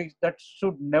antibiotics that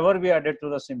should never be added to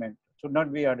the cement, should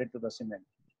not be added to the cement.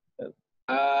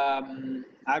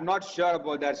 I'm not sure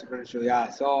about that, Supranshu. Yeah.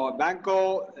 So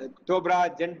Banco,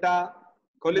 Tobra, Genta,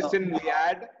 Colistin we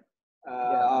add.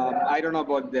 I don't know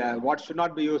about what should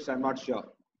not be used. I'm not sure.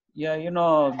 Yeah, you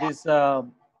know, this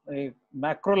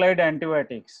macrolide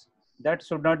antibiotics, that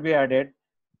should not be added.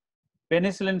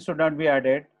 Penicillin should not be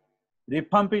added.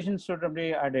 Rifampicin should not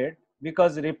be added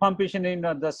because rifampicin in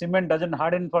the cement doesn't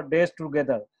harden for days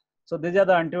together. So these are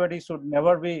the antibiotics should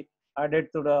never be added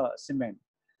to the cement.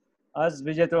 As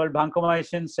Vijay told,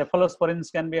 vancomycin,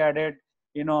 cephalosporins can be added.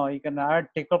 You know, you can add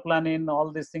ticoplanin,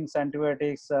 all these things,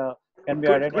 antibiotics can be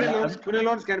added.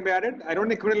 Quinolones can be added. I don't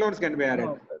think quinolones can be added.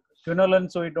 No,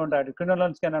 quinolones, so we don't add.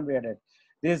 Quinolones cannot be added.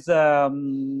 These, you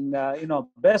know,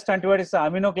 best antibiotics are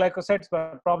aminoglycosides.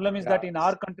 But problem is that in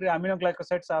our country,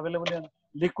 aminoglycosides are available in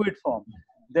liquid form.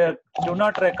 They do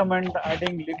not recommend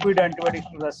adding liquid antibiotics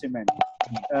to the cement.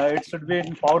 It should be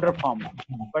in powder form.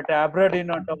 But abroad, you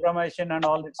know, tobramycin and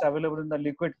all, it's available in the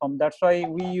liquid form. That's why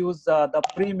we use the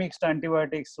pre-mixed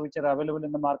antibiotics which are available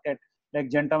in the market, like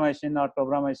gentamicin or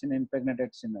tobramycin in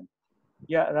impregnated cement.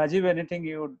 Yeah, Rajiv, anything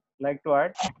you would like to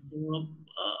add?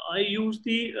 I use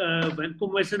the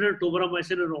vancomycin and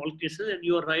tobramycin in all cases, and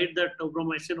you are right that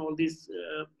tobramycin, all these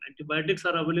antibiotics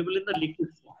are available in the liquid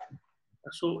form.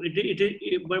 So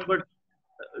but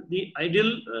the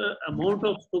ideal amount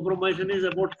of tobramycin is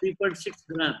about 3.6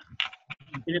 grams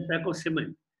in a pack of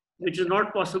cement, which is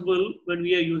not possible when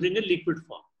we are using a liquid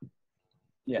form.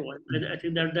 Yeah. So I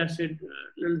think that's a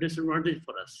little disadvantage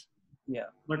for us. Yeah.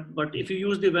 But if you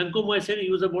use the vancomycin,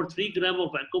 you use about 3 grams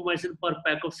of vancomycin per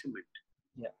pack of cement.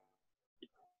 Yeah.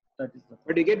 That is the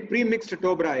But you get pre-mixed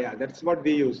Tobra, yeah. That's what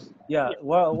we use. Yeah.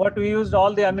 What we used,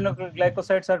 all the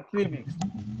aminoglycosides are pre-mixed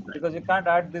because you can't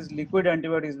add these liquid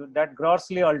antibiotics that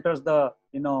grossly alters the,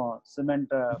 you know, cement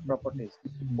properties.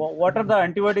 What are the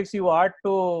antibiotics you add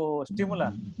to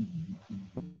stimulant?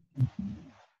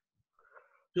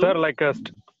 Sir, like a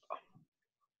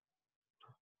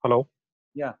hello.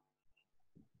 Yeah.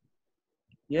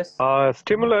 Yes.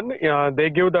 Stimulant, they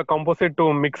give the composite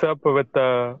to mix up with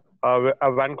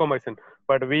vancomycin.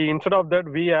 But we, instead of that,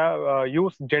 we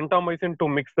use gentamicin to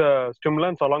mix the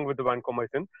stimulants along with the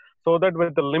vancomycin, so that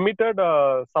with the limited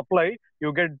supply,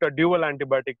 you get the dual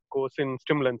antibiotic course in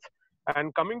stimulants.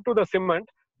 And coming to the cement,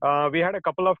 we had a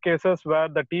couple of cases where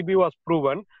the TB was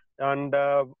proven, and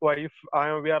if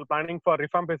we are planning for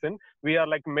rifampicin, we are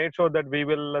like made sure that we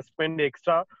will spend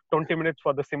extra 20 minutes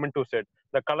for the cement to set.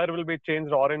 The color will be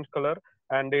changed orange color,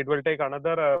 and it will take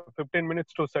another 15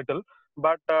 minutes to settle.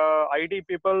 But ID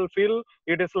people feel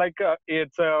it is like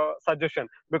it's a suggestion,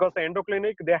 because the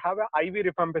endoclinic, they have a IV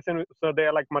rifampicin, so they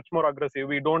are like much more aggressive.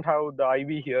 We don't have the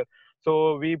IV here,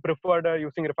 so we preferred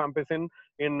using rifampicin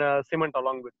in cement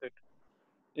along with it.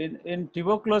 In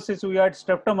tuberculosis, we had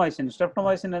streptomycin.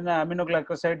 Streptomycin and the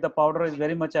aminoglycoside, the powder is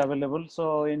very much available.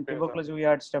 So in tuberculosis, we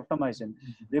had streptomycin.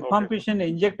 Rifampicin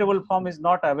injectable form is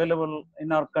not available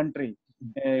in our country.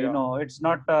 You know, it's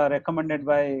not recommended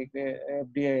by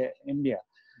FDA India.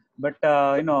 But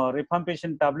you know,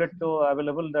 rifampicin tablet too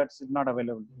available. That's not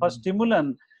available. For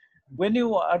stimulant, when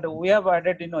you add, we have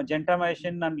added, you know,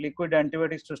 gentamicin and liquid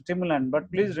antibiotics to stimulant. But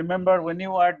please remember, when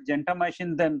you add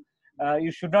gentamicin, then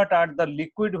you should not add the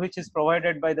liquid which is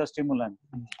provided by the stimulant.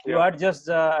 You add just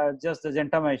the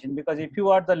gentamicin, because if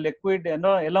you add the liquid, you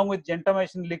know, along with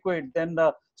gentamicin liquid, then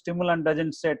the stimulant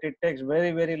doesn't set. It takes very,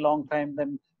 very long time.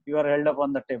 Then you are held up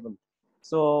on the table.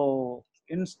 So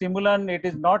in stimulant, it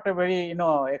is not a very, you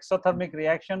know, exothermic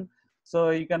reaction.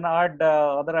 So you can add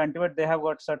other antibiotics. They have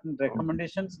got certain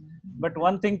recommendations. But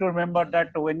one thing to remember, that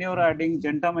when you're adding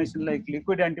gentamicin like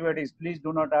liquid antibiotics, please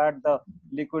do not add the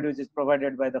liquid which is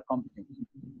provided by the company.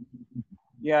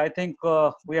 Yeah, I think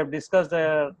we have discussed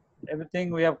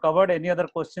everything we have covered. Any other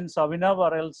questions, Abhinav,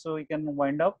 or else we can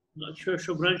wind up? Sure,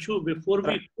 Shubhranshu. Before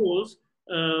we close,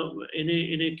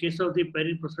 in a case of the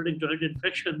periprosthetic joint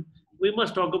infection, we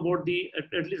must talk about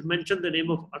at least mention the name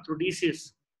of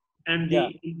arthrodesis and the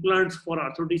implants for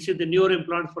arthrodesis, the newer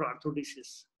implant for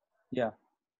arthrodesis. Yeah.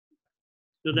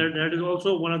 So that is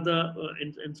also one of the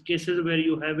in cases where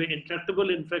you have an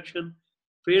intractable infection,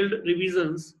 failed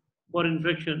revisions for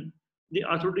infection, the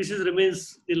arthrodesis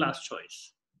remains the last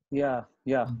choice. Yeah,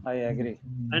 I agree.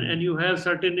 And you have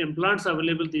certain implants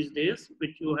available these days,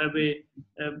 which you have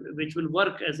which will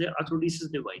work as a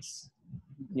arthrodesis device.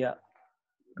 Yeah,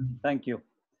 thank you.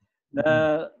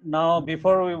 Now,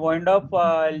 before we wind up,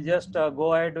 I'll just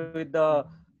go ahead with the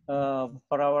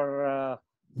for our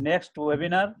next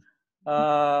webinar.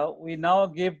 We now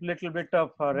give little bit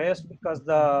of rest because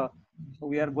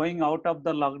we are going out of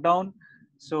the lockdown.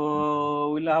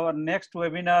 So we'll have our next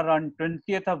webinar on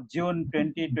 20th of June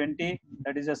 2020.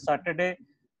 That is a Saturday.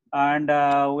 And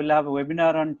we'll have a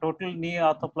webinar on total knee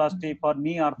arthroplasty for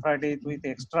knee arthritis with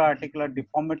extra articular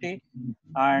deformity.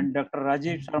 And Dr.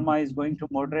 Rajiv Sharma is going to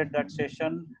moderate that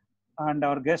session. And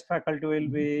our guest faculty will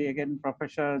be again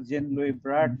Professor Jean-Louis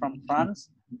Brad from France.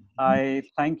 I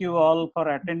thank you all for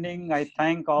attending. I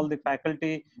thank all the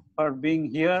faculty for being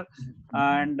here,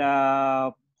 and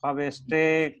have a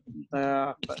stay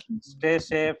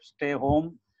safe, stay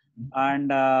home. And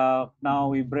now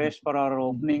we brace for our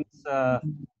openings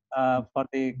for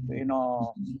the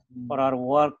for our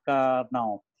work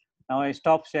now. Now I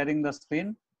stop sharing the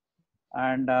screen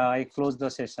and I close the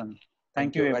session.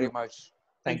 Thank you very much.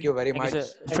 Thank you very much.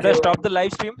 Should I stop the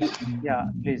live stream? Yeah,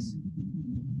 please.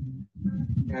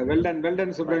 Yeah, well done,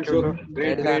 Subhranshu.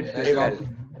 Great job.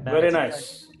 Very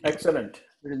nice, excellent.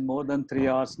 It is more than 3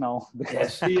 hours now.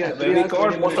 Yes, we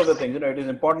covered most of the things. It is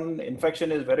important.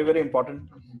 Infection is very, very important,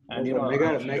 and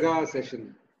mega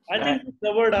session. I think we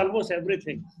covered almost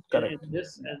everything. Correct.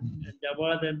 This and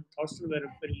Javad and Thorsten were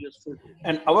very useful.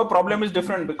 And our problem is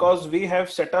different because we have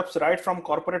setups right from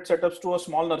corporate setups to a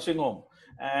small nursing home,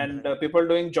 and people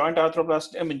doing joint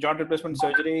arthroplasty, joint replacement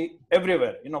surgery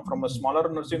everywhere. From a smaller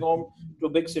nursing home to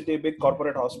big city, big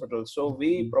corporate hospital. So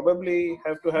we probably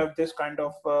have to have this kind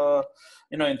of,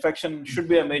 infection should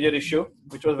be a major issue,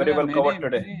 which was very well covered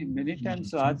today. Many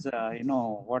times, as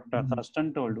what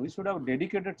Thorsten told, we should have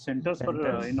dedicated centers for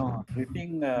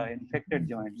treating infected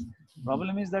joints.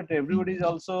 Problem is that everybody is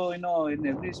also in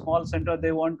every small center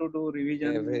they want to do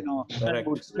revision,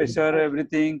 put pressure,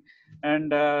 everything,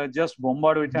 and just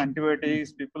bombard with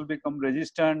antibiotics. People become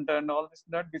resistant, and all this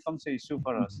that becomes an issue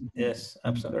for us. Yes,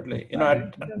 absolutely.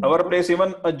 At our place,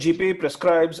 even a GP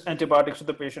prescribes antibiotics to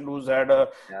the patient who's had a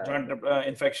joint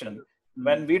infection.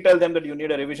 When we tell them that you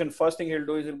need a revision, first thing he'll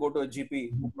do is he'll go to a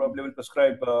GP who probably will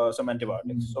prescribe some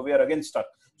antibiotics. So we are again stuck.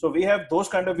 So we have those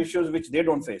kind of issues which they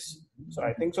don't face. So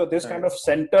I think so this kind of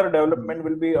center development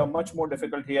will be much more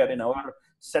difficult here in our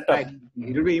setup. Right.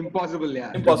 It will be impossible,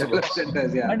 Impossible.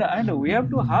 Centers, And we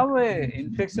have to have a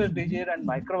infectious disease and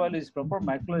microbiologist, proper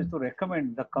microbiologist to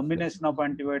recommend the combination of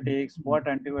antibiotics, what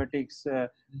antibiotics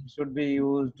should be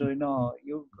used.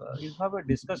 You have a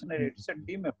discussion. It's a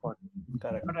team effort.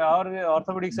 Correct. But our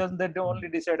orthopedic surgeons, they only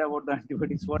decide about the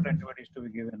antibiotics, what antibiotics to be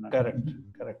given.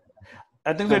 Correct.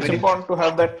 I think it's important to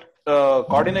have that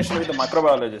coordination with the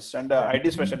microbiologist and the ID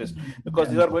specialist, because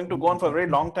these are going to go on for a very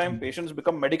long time. Patients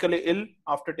become medically ill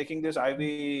after taking this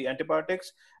IV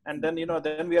antibiotics, and then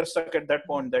then we are stuck at that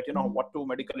point that what to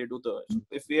medically do.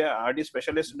 If we are RD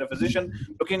specialist and a physician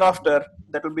looking after,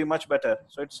 that will be much better.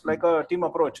 So it's like a team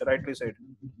approach, rightly said.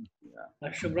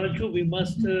 Subhranshu, we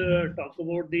must talk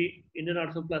about the Indian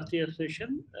Arthroplasty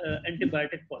Association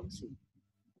antibiotic policy.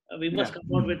 We must come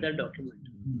out with that document.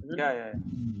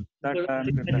 That, I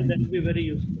think that will be very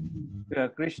useful.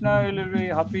 Krishna will be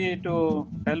happy to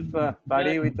help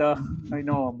Badi with the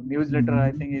newsletter.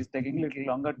 I think it's taking a little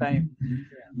longer time.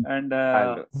 And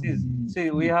see,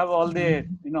 we have all the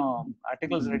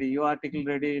articles ready. Your article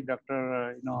ready,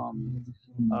 Dr.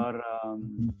 Or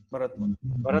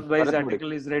Bharat Bhai's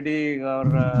article is ready, or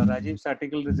Rajiv's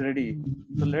article is ready.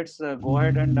 So let's go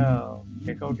ahead and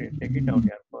take it out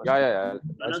here first.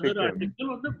 Another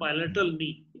article on the bilateral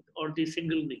knee or the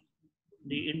single knee.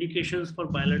 The indications for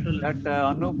bilateral. That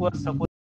Anup was supposed